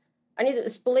 I need to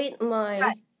split my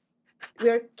Right.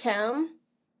 weird cam.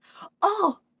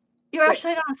 Oh, you're Wait,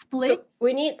 actually gonna split? So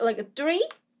we need like a 3.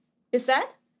 You said?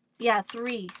 Yeah,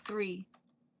 three.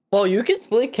 Well, you can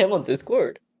split cam on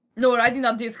Discord. No, I did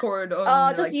not Discord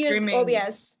on Just like, use streaming.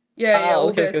 OBS. Yeah,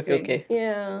 okay, OBS thing. okay.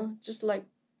 Yeah, just like.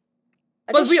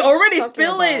 I But think we she's already talking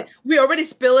spill it. about- We already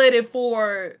spill it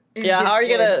for. in Yeah, how are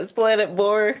you Discord. gonna split it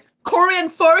more?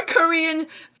 Korean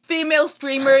female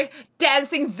streamer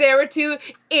dancing 0-2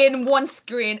 in one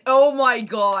screen. Oh my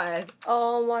god.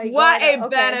 Oh my god. What a okay.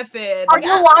 benefit. Are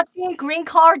you watching Green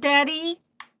Card Daddy?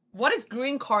 What is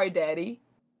green card daddy?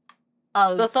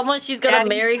 Oh, So someone she's gonna Daddy.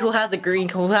 marry who's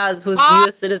who's Ah.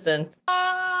 US citizen.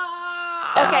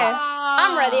 Okay,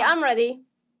 I'm ready. I'm ready.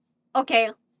 okay.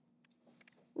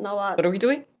 Now what? What are we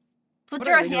doing? Put What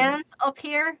your are we doing? hands up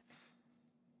here.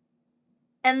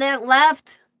 And then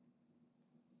left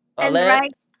and Left.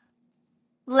 right.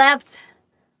 Left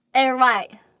and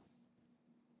right.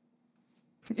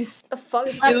 It's- The fuck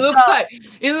is Let's this?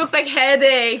 it looks like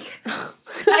headache.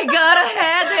 I got a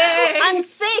headache. I'm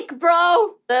sick,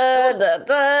 bro. Da, da,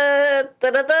 da,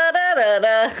 da, da, da, da,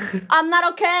 da. I'm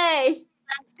not okay.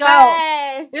 Let's go.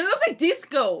 Hey. It looks like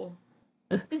disco.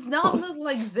 It's not look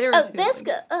like 0-2.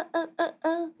 Disco.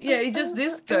 Yeah, it's just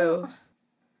disco.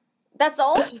 That's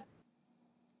all.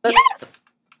 Yes.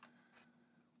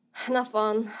 Not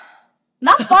fun.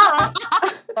 Not fun.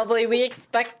 Probably we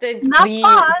expected Not the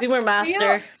fun. Zoomer do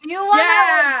Master. you wanna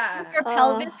Yeah. move your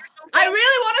pelvis or something? I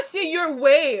really want to see your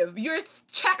wave, your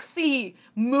sexy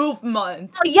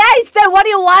movement. Oh, yeah, is that what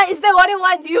you want? Is that what you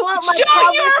want? Do you want my Show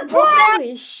pelvis your to move that?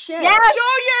 Holy shit. Yes.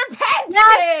 Show your Holy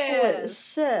panties.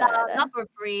 shit. Not for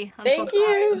free. I'm Thank so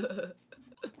you.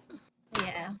 sorry.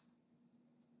 Yeah.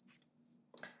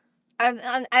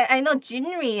 I know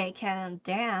Jinri can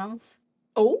dance.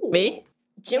 Oh. Me?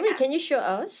 Jinri, can you show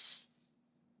us?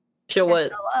 Show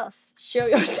what? Show us. Show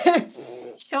your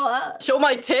tits. Show us. Show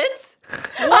my tits?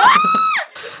 What?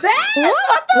 Dance? What the What'd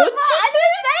fuck? you I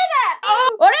didn't say that.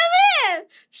 What do you mean?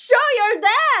 Show your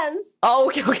dance. Oh,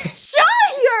 okay. Show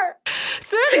your.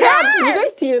 Swear to God, did you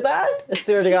guys hear that? I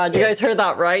swear to God, you guys heard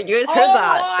that, right? You guys heard Oh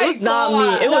that. my It was not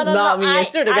me. It God. was not me. I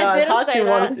swear to God. I didn't say Hachi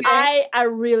wanted that. to- I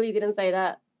really didn't say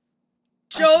that.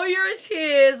 Show your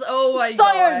tits. Oh my Show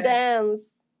god. your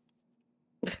dance.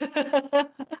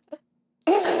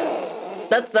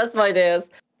 That's my dance.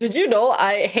 Did you know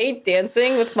I hate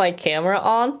dancing with my camera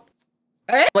on?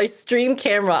 Eh? My stream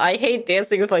camera. I hate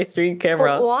dancing with my stream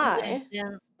camera. But why?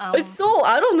 Yeah, It's so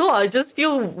I don't know. I just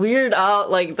feel weird out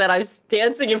like that. I'm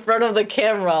dancing in front of the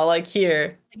camera, like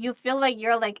here. you feel like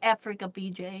you're like Africa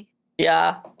BJ.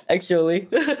 Yeah, actually.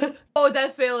 Oh,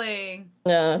 that feeling.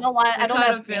 Yeah. You know what? I That don't kind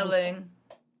have of feeling.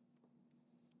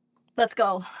 Let's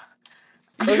go.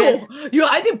 Okay. Yo,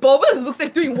 I think Boba looks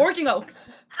like doing working out.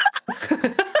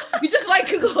 He just like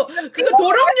그거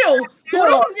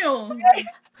도롱뇽.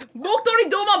 목도리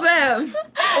도마뱀.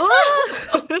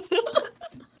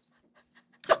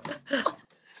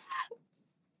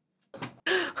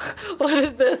 What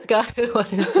is this, guy?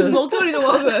 What is this? 목도리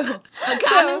도마뱀.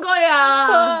 가는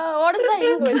거야. What is that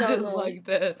English? I Just don't know. like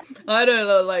that. I don't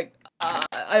know. Like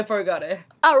I forgot it.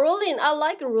 Rolling. I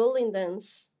like rolling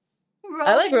dance.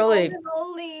 I like rolling.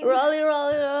 Rolling. Rolling,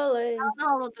 rolling, rolling. I don't know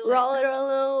how to do it. Rolling,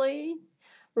 rolling,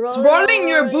 It's rolling. rolling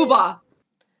your booba.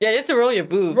 Yeah, you have to roll your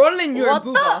boob. Rolling your What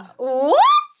booba. the? What?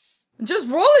 Just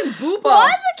rolling booba. Why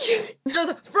is it cute?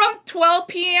 Just from 12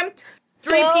 p.m.,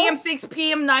 3 12? p.m., 6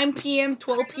 p.m., 9 p.m.,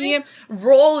 12 p.m.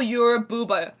 Roll your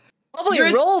booba. Probably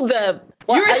You're- roll them.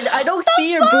 What? you're- I don't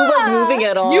see your boobas moving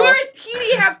at all. Your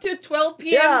TD have to 12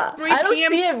 p.m., Yeah, 3 I don't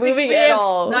p.m., see it 6 moving p.m., at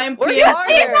all. 9 Where p.m. are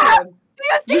 10 you?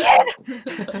 p.m.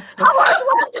 How hard do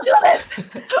I have to do this?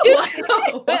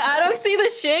 Wow. Wait, I don't see the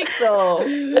shake though.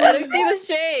 I don't see the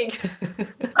shake.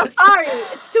 I'm sorry.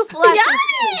 It's too flat.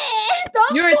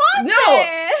 Don't You're put no,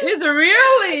 it. it's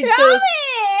really just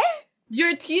Yummy.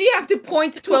 your TD have to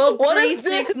point 12, What 3, is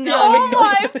 6, this? 9. Oh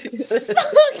my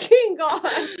fucking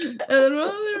gosh. And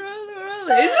roll it.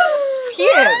 It's just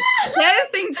tears.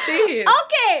 Dancing tears.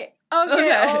 Okay. Okay.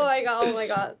 Okay. Oh my god. Oh my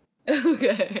god.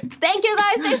 Okay. Thank you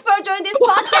guys. Thanks for joining this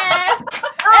podcast.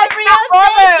 Oh, Everyone,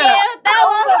 thank you. That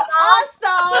was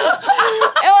awesome.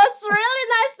 It was really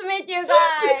nice to meet you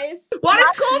guys. What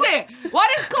is closing? What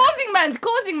is closing meant?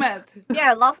 Closing meant.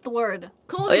 Yeah, I lost the word.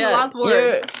 Closing is the last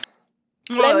word.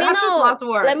 Let me that's his know. last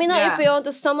word. Let me know Yeah. if you want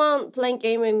to someone playing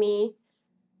game with me.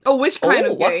 Oh, which kind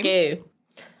Oh, of what game? game?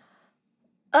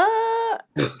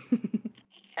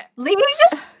 Leave.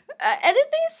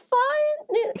 Anything is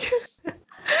fine. Just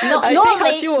no, I no think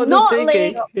league, Hachi wasn't no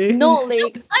thinking. league, no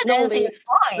league, Just no anything league. is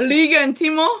fine. Liga and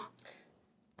Timo.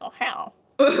 Oh hell.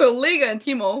 Liga and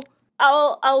Timo.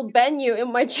 I'll ban you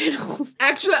in my channel.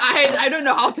 Actually, I don't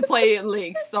know how to play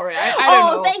League. Sorry, I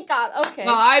don't know. Thank God. Okay.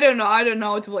 No, I don't know. I don't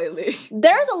know how to play League.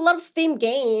 There's a lot of Steam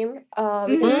game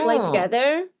we can play Mhm.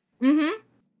 together. Mm-hmm.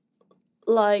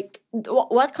 Like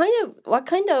what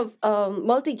kind of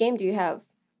multi game do you have?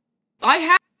 I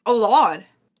have a lot.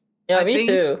 Yeah, I me think-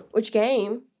 too. Which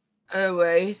game?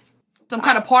 Wait. Some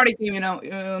kind of party game, you know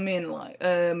what I mean? Like,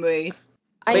 wait.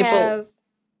 I Wait,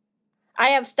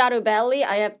 have Stardew Valley.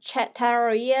 I have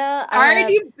Terraria. I Are have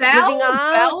you Moving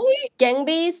Out. Valley? Gang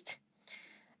Beast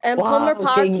and Wow, Plumber Gang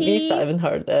Party Beast, I haven't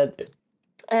heard that.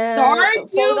 and Fall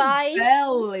Stardew Guys.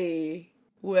 Valley.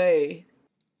 Wait.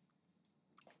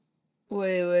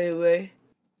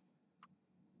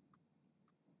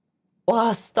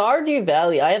 Wow, Stardew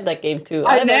Valley. I have that game too.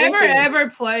 I have never everything. ever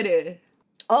played it.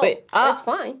 Oh, Wait, that's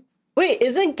fine. Wait,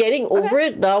 isn't getting over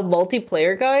it now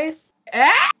multiplayer, guys?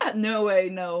 No way,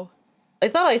 no. I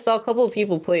thought I saw a couple of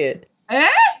people play it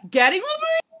Getting over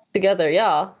it? together.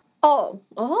 Yeah. Oh.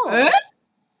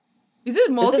 Is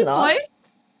it not? multiplayer?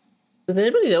 Does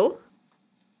anybody know?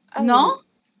 No?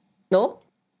 No.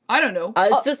 I don't know.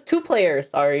 It's just 2 players.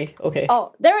 Sorry. Okay.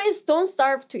 Oh, there is Don't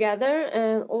Starve Together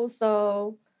and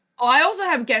also. Oh, I also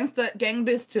have Gang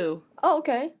Beast too. Oh,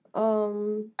 okay.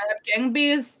 I have Gang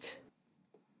Beast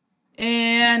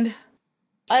and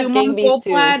I have Human Gang Beast Full too.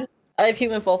 Flat. I have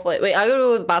Human Fall Flight. Wait, I gotta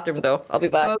go to the bathroom though. I'll be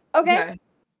back. Okay.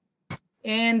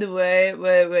 And wait.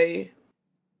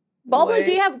 Bobby, Wait.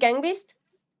 do you have Gang Beast?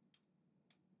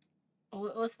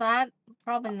 What's that?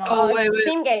 Probably not. Oh, wait.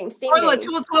 Steam game. Steam Toilet.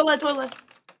 game.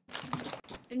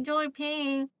 Enjoy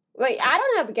paying. Wait, I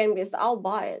don't have a Gang Beast. I'll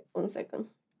buy it. 1 second.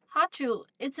 Hachu,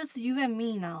 it's just you and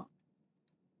me now.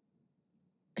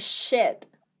 Shit.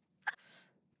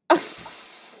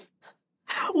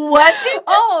 What?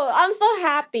 Oh, I'm so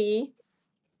happy.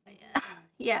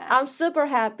 Yeah. I'm super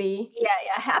happy. Yeah,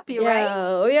 happy, right?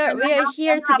 Yeah, we are I'm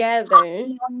here not together.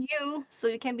 talking on you, so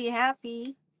you can be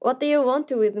happy. What do you want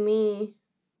to with me?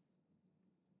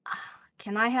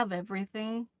 Can I have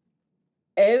everything?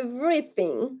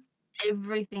 Everything.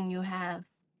 Everything you have.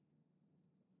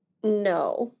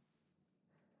 No.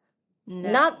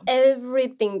 No. Not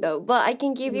everything though, but I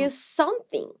can give you Mm.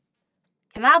 something.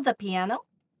 Can I have the piano?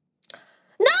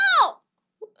 No!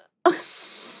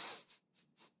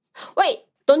 Wait,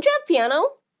 don't you have piano?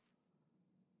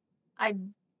 I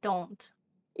don't.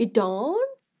 You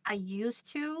don't? I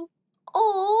used to,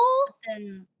 Oh.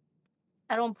 and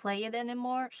I don't play it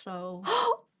anymore, so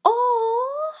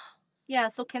Oh. yeah,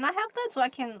 so can I have that so I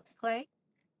can play?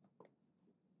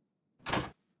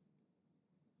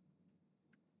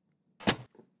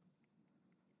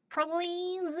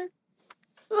 Please.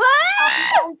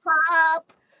 Ah! On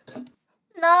top.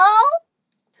 No?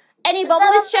 Any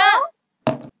Bubbly's chat?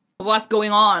 What's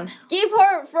going on? Give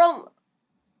her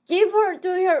to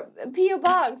her PO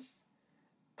box.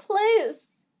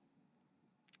 Please.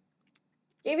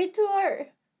 Give it to her.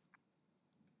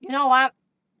 You know what?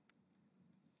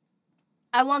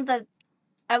 I want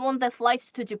the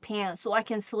flights to Japan so I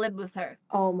can sleep with her.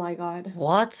 Oh my god.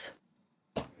 What?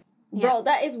 Bro,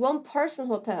 that is one person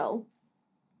hotel.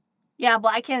 Yeah,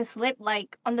 but I can sleep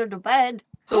like under the bed.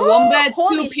 So one bed,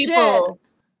 Holy two people.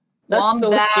 That's One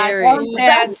so bed, scary. two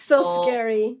That's so people.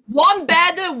 scary. One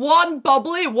bed, one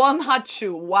bubbly, one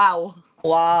hachu. Wow.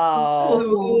 Wow.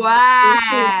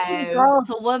 Wow. Girls,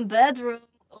 a one bedroom.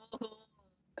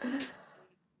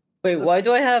 Wait, why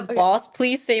do I have Okay. boss?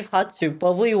 Please save Hachu.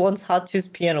 Bubbly wants Hachu's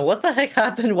piano. What the heck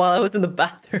happened while I was in the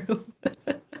bathroom?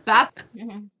 That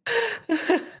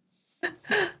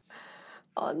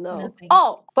Oh no. Nothing.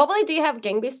 Oh, Bubbly, do you have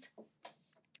Gang Beast?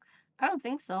 I don't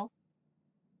think so.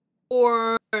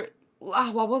 or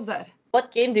what was that?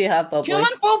 What game do you have, Bubbly?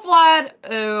 Human full flat.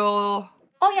 Oh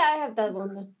yeah, I have that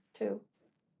one too.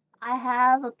 I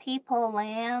have a people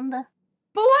land.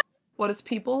 What is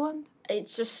people and?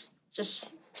 It's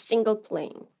just single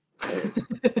plane.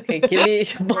 Okay, give me.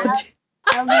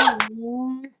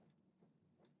 Halloween.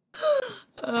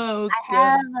 Oh, I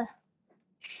have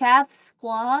Chef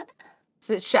Squad. Is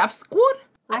it Chef Squad?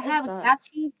 I What is have that?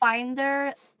 Catchy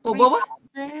Finder. What?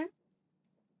 3000.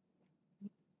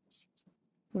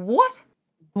 What?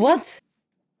 What?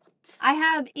 I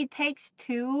have It Takes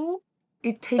Two.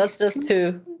 It takes. That's just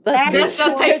two. That's That's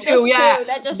just two. take two. Yeah.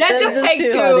 That just That's That's just just take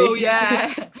two, two. honey.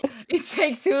 Yeah. It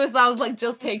takes two. Sounds like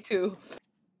just take two.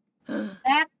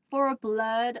 Back for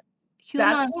Blood.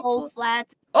 Back Human for Full Blood? Flat.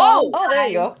 Oh! Oh, there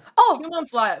you go. Oh Human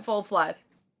flat, full flat.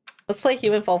 Let's play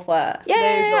Human Fall Flat. yeah,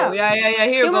 There you go. yeah. Yeah.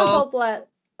 Here we Human go. full flat.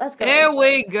 Let's go. Here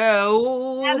we I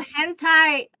go. have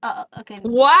Hentai. Okay.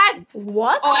 What?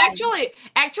 What? Oh, actually,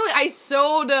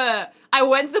 I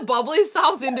went to the Bubbly's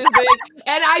house in this week,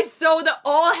 and I saw the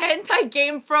all hentai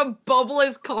game from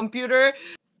Bubbly's computer.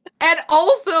 And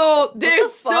also,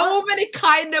 there's so fuck? many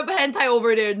kind of hentai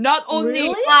over there. Not only,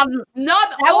 Really? not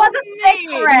That was a only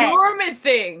secret. normie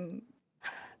thing.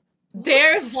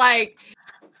 There's like,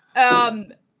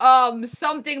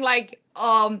 something like,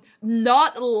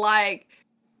 not like,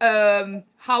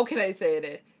 how can I say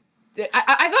it?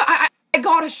 I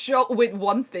got a show with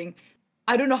one thing.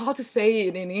 I don't know how to say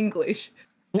it in English,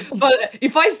 but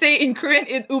if I say it in Korean,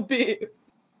 it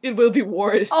will be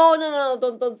worse. Oh no,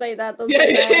 don't say that. Don't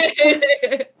say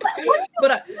that.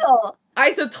 But Oh,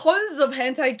 I saw tons of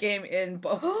hentai game in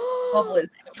Bubbly's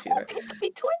computer. it's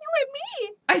between you and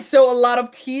me. I saw a lot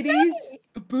of titties,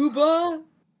 booba.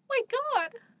 My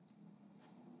God.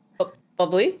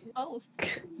 Bubbly? Oh.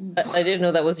 I didn't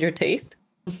know that was your taste.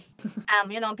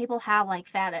 People have like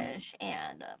fetish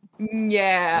and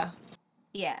Yeah,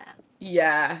 yeah.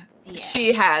 yeah. Yeah.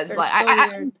 She has You're like so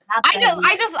weird.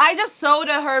 I just sold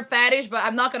her fetish, but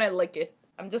I'm not gonna lick it.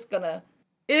 I'm just gonna.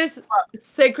 It's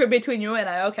sacred between you and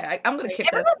I. Okay, I'm gonna keep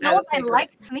that Everyone as a knows I secret.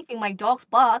 like sniffing my dog's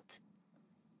butt.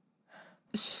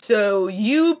 So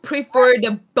you prefer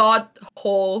the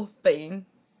butthole thing?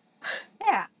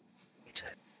 Yeah.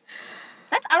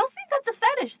 I don't think that's a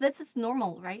fetish. That's just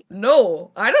normal, right?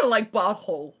 No, I don't like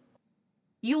butthole.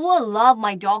 You will love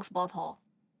my dog's butthole.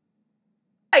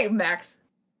 Hey, Max,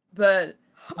 but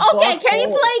Okay, can you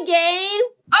butthole- play game?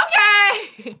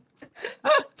 Okay.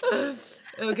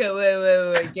 Okay,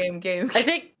 wait. Game. I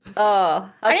think. I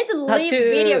need to leave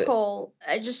Hachu- video call.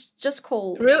 I just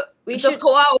call. Real? We just should-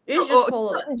 call out. You should just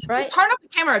call it, Just right? turn up the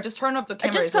camera. Just turn up the I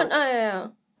camera. just can't. Yeah.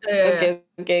 Yeah.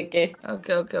 Okay.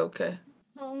 Okay.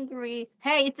 Hungry.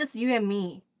 Hey, it's just you and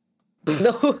me.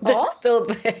 No, they're Oh? still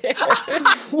there.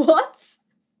 What?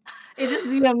 It's just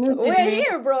you and me We're today.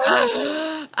 here, bro.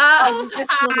 Oh, you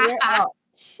just still here? Oh,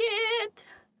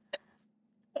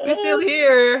 We're still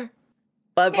here.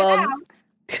 Bye, Get bums.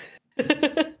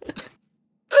 out.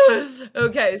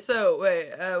 Okay, so wait.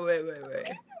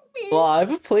 Wow, I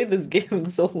haven't played this game in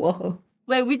so long.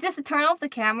 Wait, we just turn off the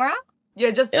camera?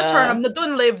 Yeah, just turn Yeah. them. No,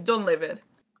 don't leave it.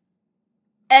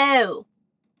 Oh.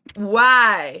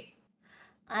 Why?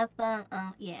 I thought,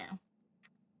 yeah.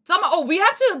 We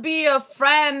have to be a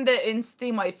friend in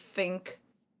Steam, I think.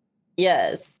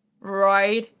 Yes.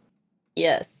 Right?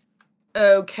 Yes.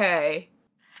 Okay.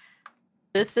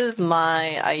 This is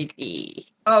my ID.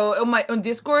 Oh, on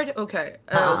Discord? Okay.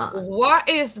 What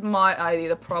is my ID?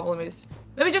 The problem is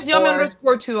maybe just Yummy Or-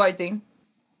 _2, I think.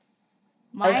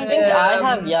 I think I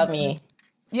have Um, Yummy.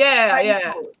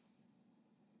 Yeah.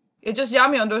 It's just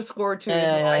Yummy _2 is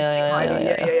my Steam ID.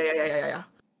 Yeah.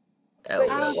 Wait,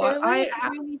 Well, should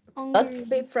we That's-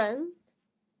 be friend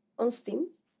on Steam?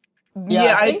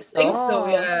 Yeah, I think think so. so.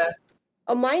 Yeah.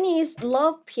 Oh, mine is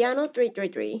Love Piano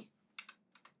 333.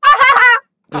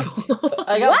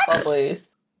 I got What? Bubblies.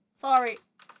 Sorry.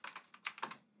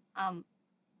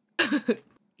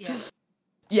 Yeah.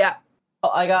 Yeah. Oh,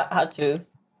 I got Hachus.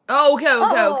 Oh, okay.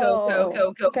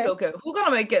 Oh, Okay. Who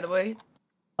gonna make it? Wait.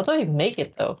 How do I make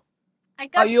it though? I Oh,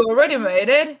 got you already made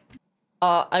it?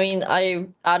 I mean, I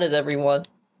added everyone.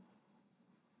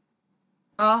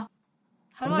 How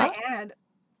do I What? add?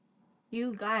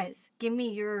 You guys, give me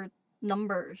your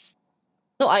numbers.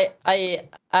 No, I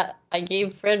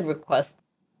gave friend request.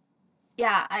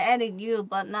 Yeah, I added you,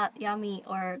 but not Yummy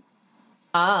or.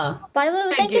 Ah, By the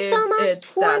way, I thank you so give much. it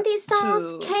 20 that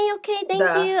subs. to Okay, thank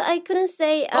the- you. I couldn't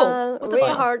say what the really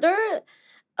fuck? harder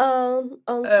on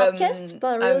podcast,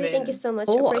 but I really thank you mean- so much.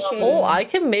 oh, Appreciate oh, it. I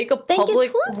can make a Thank you,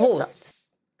 public 20 host. subs.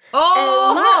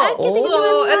 Oh, Mark, thank you so so,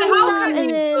 much and for how sub, can and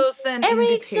you then send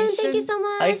Eric, soon, thank you invitation? so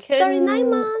I much. can. 39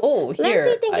 months. Oh, here.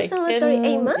 Lenty, thank you I so much. can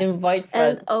 38 months. invite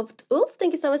And friends. Ulf,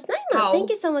 thank you so much. 9 months. How? Thank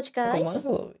you so much, Come guys.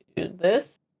 on, do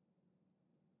this.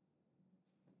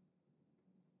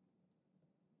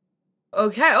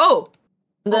 Okay. Oh,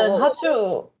 Then oh,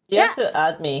 Hachu, you have to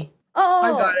add me. Oh,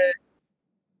 I got it.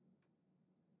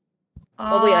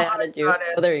 Probably I added you. got it.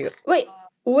 Oh, there you go. Wait,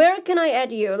 where can I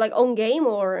add you? Like on game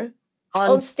or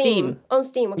On Steam? On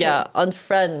Steam, okay. Yeah, on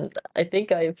friend. I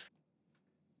think I've.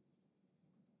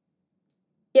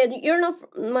 Yeah, you're not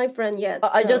my friend yet.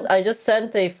 I so- just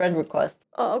sent a friend request.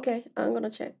 Oh, okay. I'm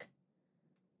gonna check.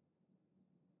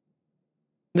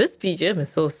 This BGM is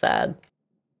so sad.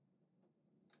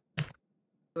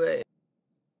 Wait.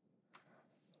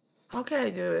 How can I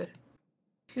do it?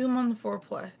 Human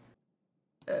foreplay.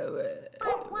 Wait.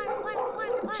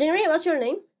 Jinri, what's your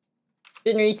name?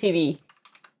 JinriTV.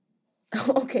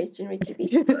 Okay,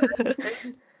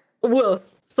 JinriTV. Who else?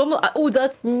 Someone. Oh,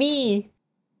 that's me.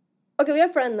 Okay, we are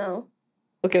friends now.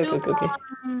 Okay.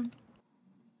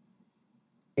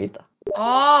 Wait.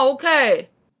 Oh, okay.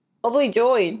 Probably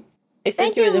join. I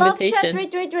sent Thank you, you an love chat invitation.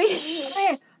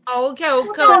 333. Oh, okay.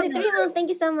 23 months, thank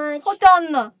you so much. Hold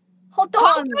on. Hold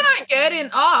How on. can I get in?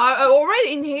 I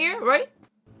already in here, right?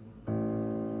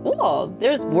 Oh,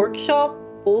 there's workshop,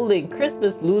 bowling,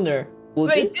 Christmas, lunar.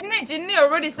 Wait, Jinri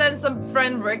already sent some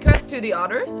friend requests to the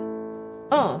others?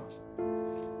 Oh.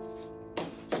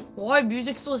 Why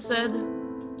music so sad?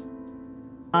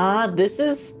 Ah, this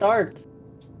is start.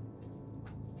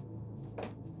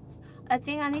 I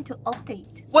think I need to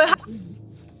update. Wait,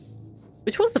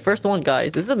 Which was the first one,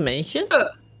 guys? Is it mentioned?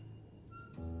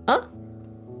 Huh?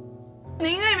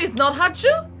 nickname is not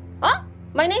Hachu,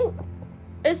 My name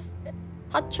is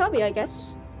HAchubby, I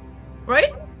guess.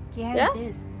 right? Yeah?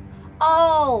 This.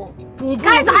 Oh,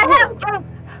 guys, I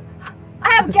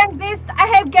have gang beast. I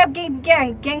have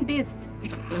gang beast.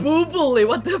 Boobly,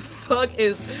 what the fuck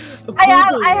is? I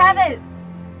Boobly? have it.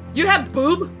 You have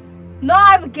boob? No,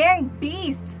 I have gang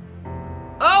beast.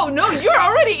 Oh no, you're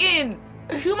already in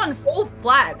human full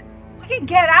flat. We can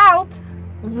get out.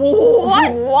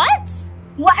 What? What?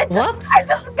 What? What? I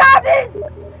just got it.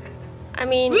 I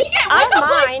mean, We can I'm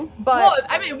play mine, but both.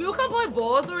 I mean, we can play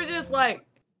both, or just like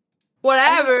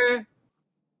whatever.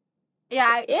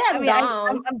 Yeah, Yeah, I'm I mean,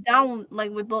 down. I'm down.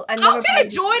 Like we both. I How never can I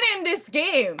played. join in this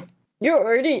game? You're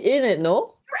already in it,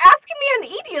 no? You're asking me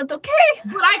an idiot, okay?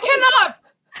 But I cannot.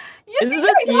 Is think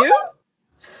this I know? you?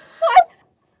 What?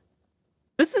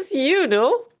 This is you,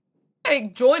 no?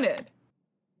 I join it.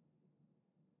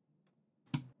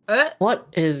 What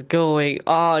is going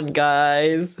on,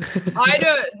 guys? I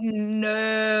don't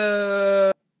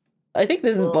know. I think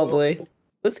this is Bubbly.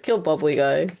 Let's kill Bubbly,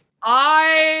 guy.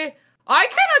 I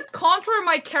cannot control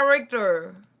my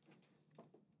character.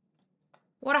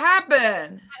 What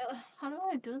happened? How do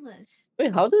I do this?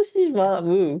 Wait, how does she not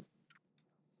move?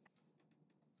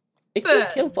 I can't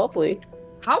But- kill Bubbly.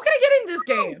 How can I get in this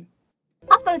game?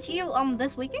 I'll see you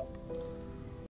this weekend.